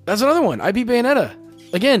 That's another one. I beat Bayonetta.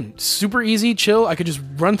 Again, super easy, chill. I could just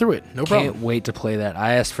run through it. No problem. Can't wait to play that.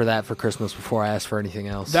 I asked for that for Christmas before I asked for anything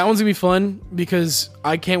else. That one's going to be fun because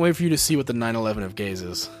I can't wait for you to see what the 9/11 of gays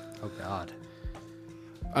is. Oh, God.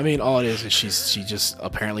 I mean, all it is she just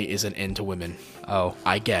apparently isn't into women. Oh.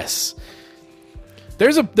 I guess.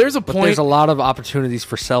 There's a But point. there's a lot of opportunities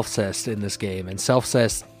for self-cest in this game, and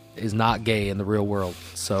self-cest is not gay in the real world,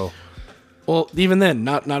 so... Well, even then,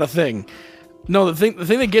 not a thing. No, the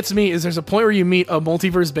thing that gets me is there's a point where you meet a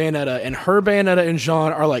multiverse Bayonetta, and her Bayonetta and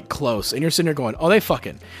Jean are like close, and you're sitting there going, "Oh, they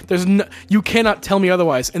fucking." You cannot tell me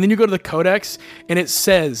otherwise. And then you go to the Codex, and it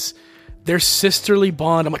says their sisterly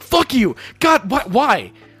bond. I'm like, "Fuck you, God,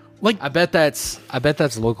 why?" Like, I bet that's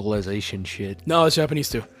localization shit. no, it's Japanese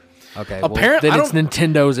too. Okay, Apparently, then it's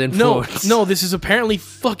Nintendo's influence. No, this is apparently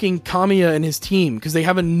fucking Kamiya and his team because they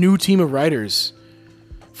have a new team of writers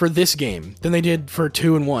for this game than they did for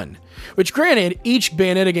 2 and 1. Which, granted, each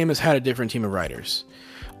Bayonetta game has had a different team of writers.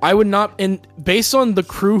 I would not, and based on the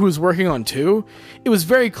crew who's working on 2, it was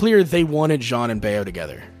very clear they wanted Jean and Bayo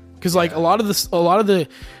together. Because like a lot of the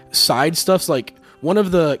side stuff's like one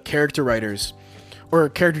of the character writers or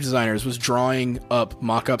character designers was drawing up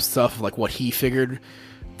mock-up stuff of like what he figured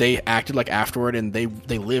they acted like afterward, and they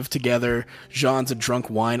live together. Jean's a drunk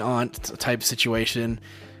wine aunt type situation.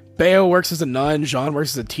 Bayo works as a nun. Jean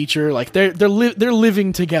works as a teacher. Like they're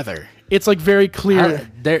living together. It's like very clear.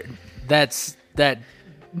 That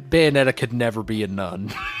Bayonetta could never be a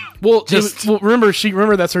nun. Well,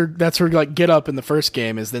 remember that's her like get up in the first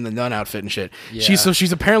game is then the nun outfit and shit. Yeah.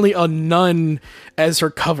 She's apparently a nun as her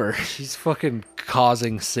cover. She's fucking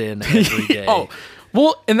causing sin every day. Oh,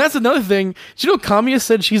 well, and that's another thing. Do you know Kamiya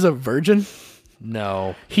said she's a virgin?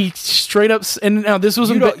 No. He straight up, and now this was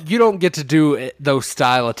you don't get to do those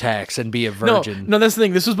style attacks and be a virgin. No, that's the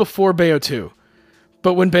thing. This was before Bayo 2.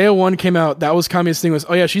 But when Bayo 1 came out, that was Kamiya's thing was,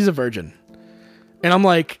 oh yeah, she's a virgin. And I'm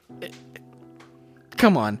like,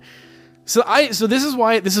 come on. So this is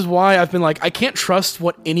why I've been like, I can't trust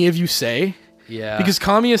what any of you say. Yeah. Because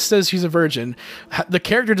Kamiya says she's a virgin. The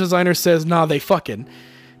character designer says, nah, they fucking.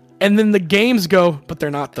 And then the games go, but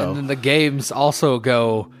they're not though. And then the games also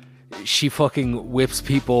go, she fucking whips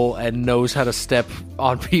people and knows how to step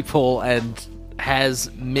on people and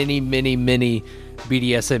has many, many, many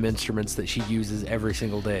BDSM instruments that she uses every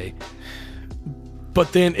single day.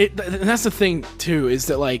 But then, and that's the thing too, is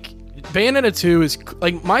that like, Bayonetta 2 is,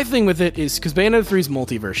 like, my thing with it is, because Bayonetta 3 is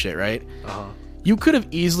multiverse shit, right? Uh-huh. You could have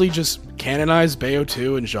easily just canonized Bayo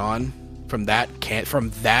 2 and Jean from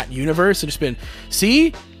that universe and just been,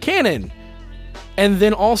 see? Canon. And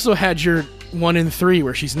then also had your 1 and 3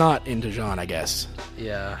 where she's not into Jean, I guess.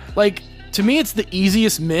 Yeah. Like, to me, it's the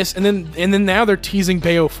easiest miss, and then now they're teasing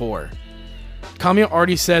Bayo 4. Kamiya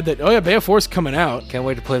already said that, oh yeah, Bayo 4 is coming out. Can't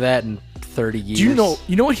wait to play that in 30 years. Do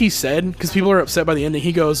you know what he said? Because people are upset by the ending.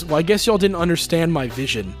 He goes, well, I guess y'all didn't understand my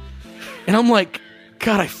vision. And I'm like,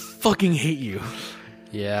 God, I fucking hate you.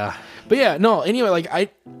 Yeah. But yeah, no, anyway, like, I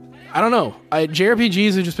don't know.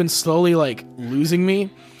 JRPGs have just been slowly, like, losing me.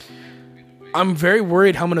 I'm very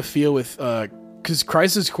worried how I'm going to feel with, because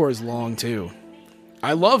Crisis Core is long, too.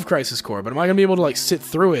 I love Crisis Core, but am I going to be able to, like, sit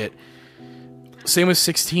through it? Same with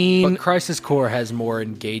 16. But Crisis Core has more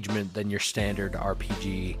engagement than your standard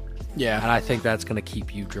RPG. Yeah. And I think that's going to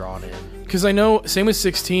keep you drawn in. Because I know, same with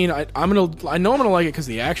 16, I know I'm going to like it because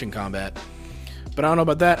of the action combat. But I don't know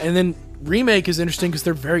about that. And then Remake is interesting because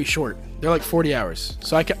they're very short. They're like 40 hours.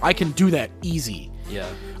 So I can do that easy. Yeah.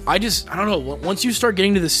 I don't know. Once you start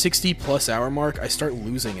getting to the 60-plus hour mark, I start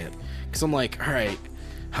losing it. Because I'm like, all right,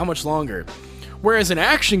 how much longer? Whereas an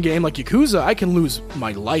action game like Yakuza, I can lose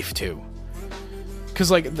my life to. Because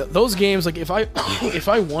like those games, like if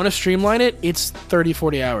I want to streamline it, it's 30,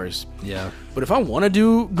 40 hours. Yeah. But if I want to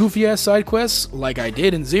do goofy-ass side quests, like I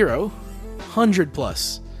did in 0,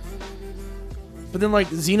 100+. But then like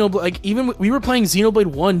Xenoblade, like even we were playing Xenoblade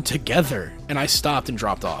 1 together, and I stopped and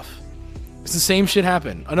dropped off. It's the same shit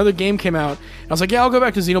happened. Another game came out, and I was like, yeah, I'll go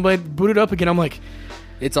back to Xenoblade, boot it up again. I'm like...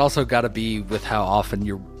 It's also got to be with how often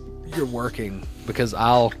you're working, because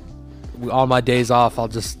on my days off, I'll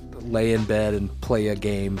just lay in bed and play a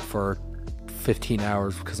game for 15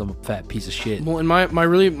 hours because I'm a fat piece of shit. Well, and my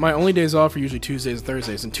only days off are usually Tuesdays and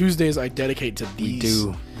Thursdays, and Tuesdays I dedicate to these. We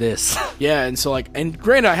do this. Yeah, and so like, and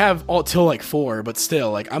granted I have all till like 4, but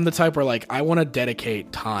still, like, I'm the type where like I want to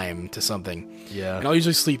dedicate time to something. Yeah. And I'll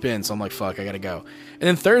usually sleep in, so I'm like, fuck, I gotta go. And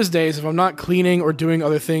then Thursdays, if I'm not cleaning or doing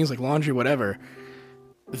other things like laundry, whatever,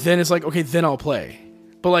 then it's like, okay, then I'll play.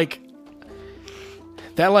 But like,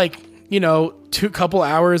 that like, two couple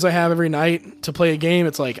hours I have every night to play a game.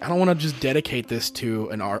 It's like I don't want to just dedicate this to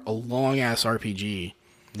a long ass RPG.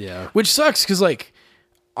 Yeah. Which sucks because like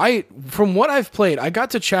from what I've played, I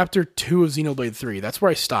got to chapter 2 of Xenoblade 3. That's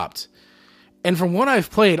where I stopped. And from what I've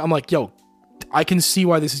played, I'm like, yo, I can see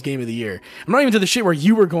why this is game of the year. I'm not even to the shit where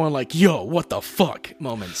you were going like, yo, what the fuck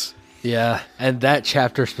moments. Yeah, and that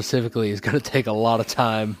chapter specifically is going to take a lot of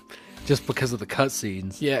time just because of the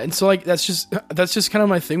cutscenes. Yeah, and so like that's just kind of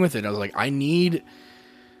my thing with it. I was like, I don't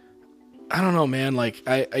know, man. Like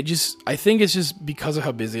I think it's just because of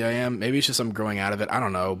how busy I am. Maybe it's just I'm growing out of it. I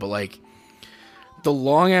don't know, but like the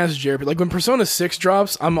long ass JRPG, like when Persona 6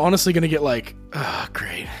 drops, I'm honestly gonna get like, oh,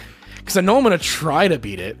 great, because I know I'm gonna try to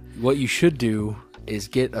beat it. What you should do is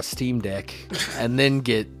get a Steam Deck and then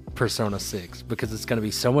get Persona 6 because it's gonna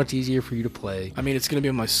be so much easier for you to play. I mean, it's gonna be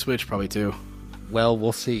on my Switch probably too. Well,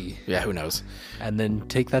 we'll see. Yeah, who knows? And then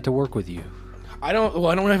take that to work with you. I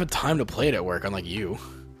don't have time to play it at work, unlike you.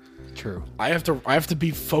 True. I have to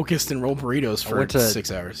be focused and roll burritos for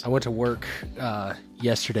 6 hours. I went to work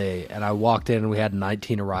yesterday, and I walked in, and we had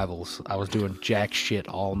 19 arrivals. I was doing jack shit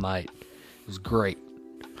all night. It was great.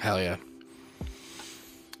 Hell yeah.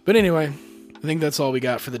 But anyway, I think that's all we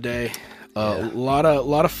got for the day. A lot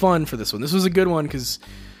of fun for this one. This was a good one because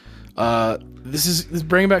this is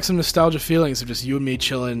bringing back some nostalgia feelings of just you and me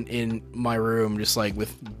chilling in my room, just like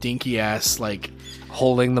with dinky ass like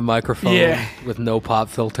holding the microphone with no pop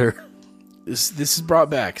filter. This is brought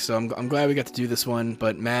back, so I'm glad we got to do this one.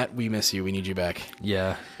 But Matt, we miss you. We need you back.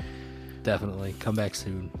 Yeah, definitely come back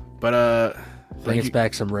soon. But bring us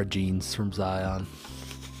back some red jeans from Zion.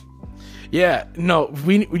 Yeah, no,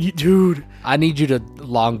 we dude. I need you to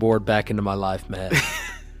longboard back into my life, Matt.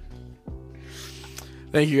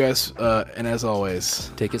 Thank you guys, and as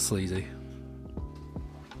always, take it sleazy.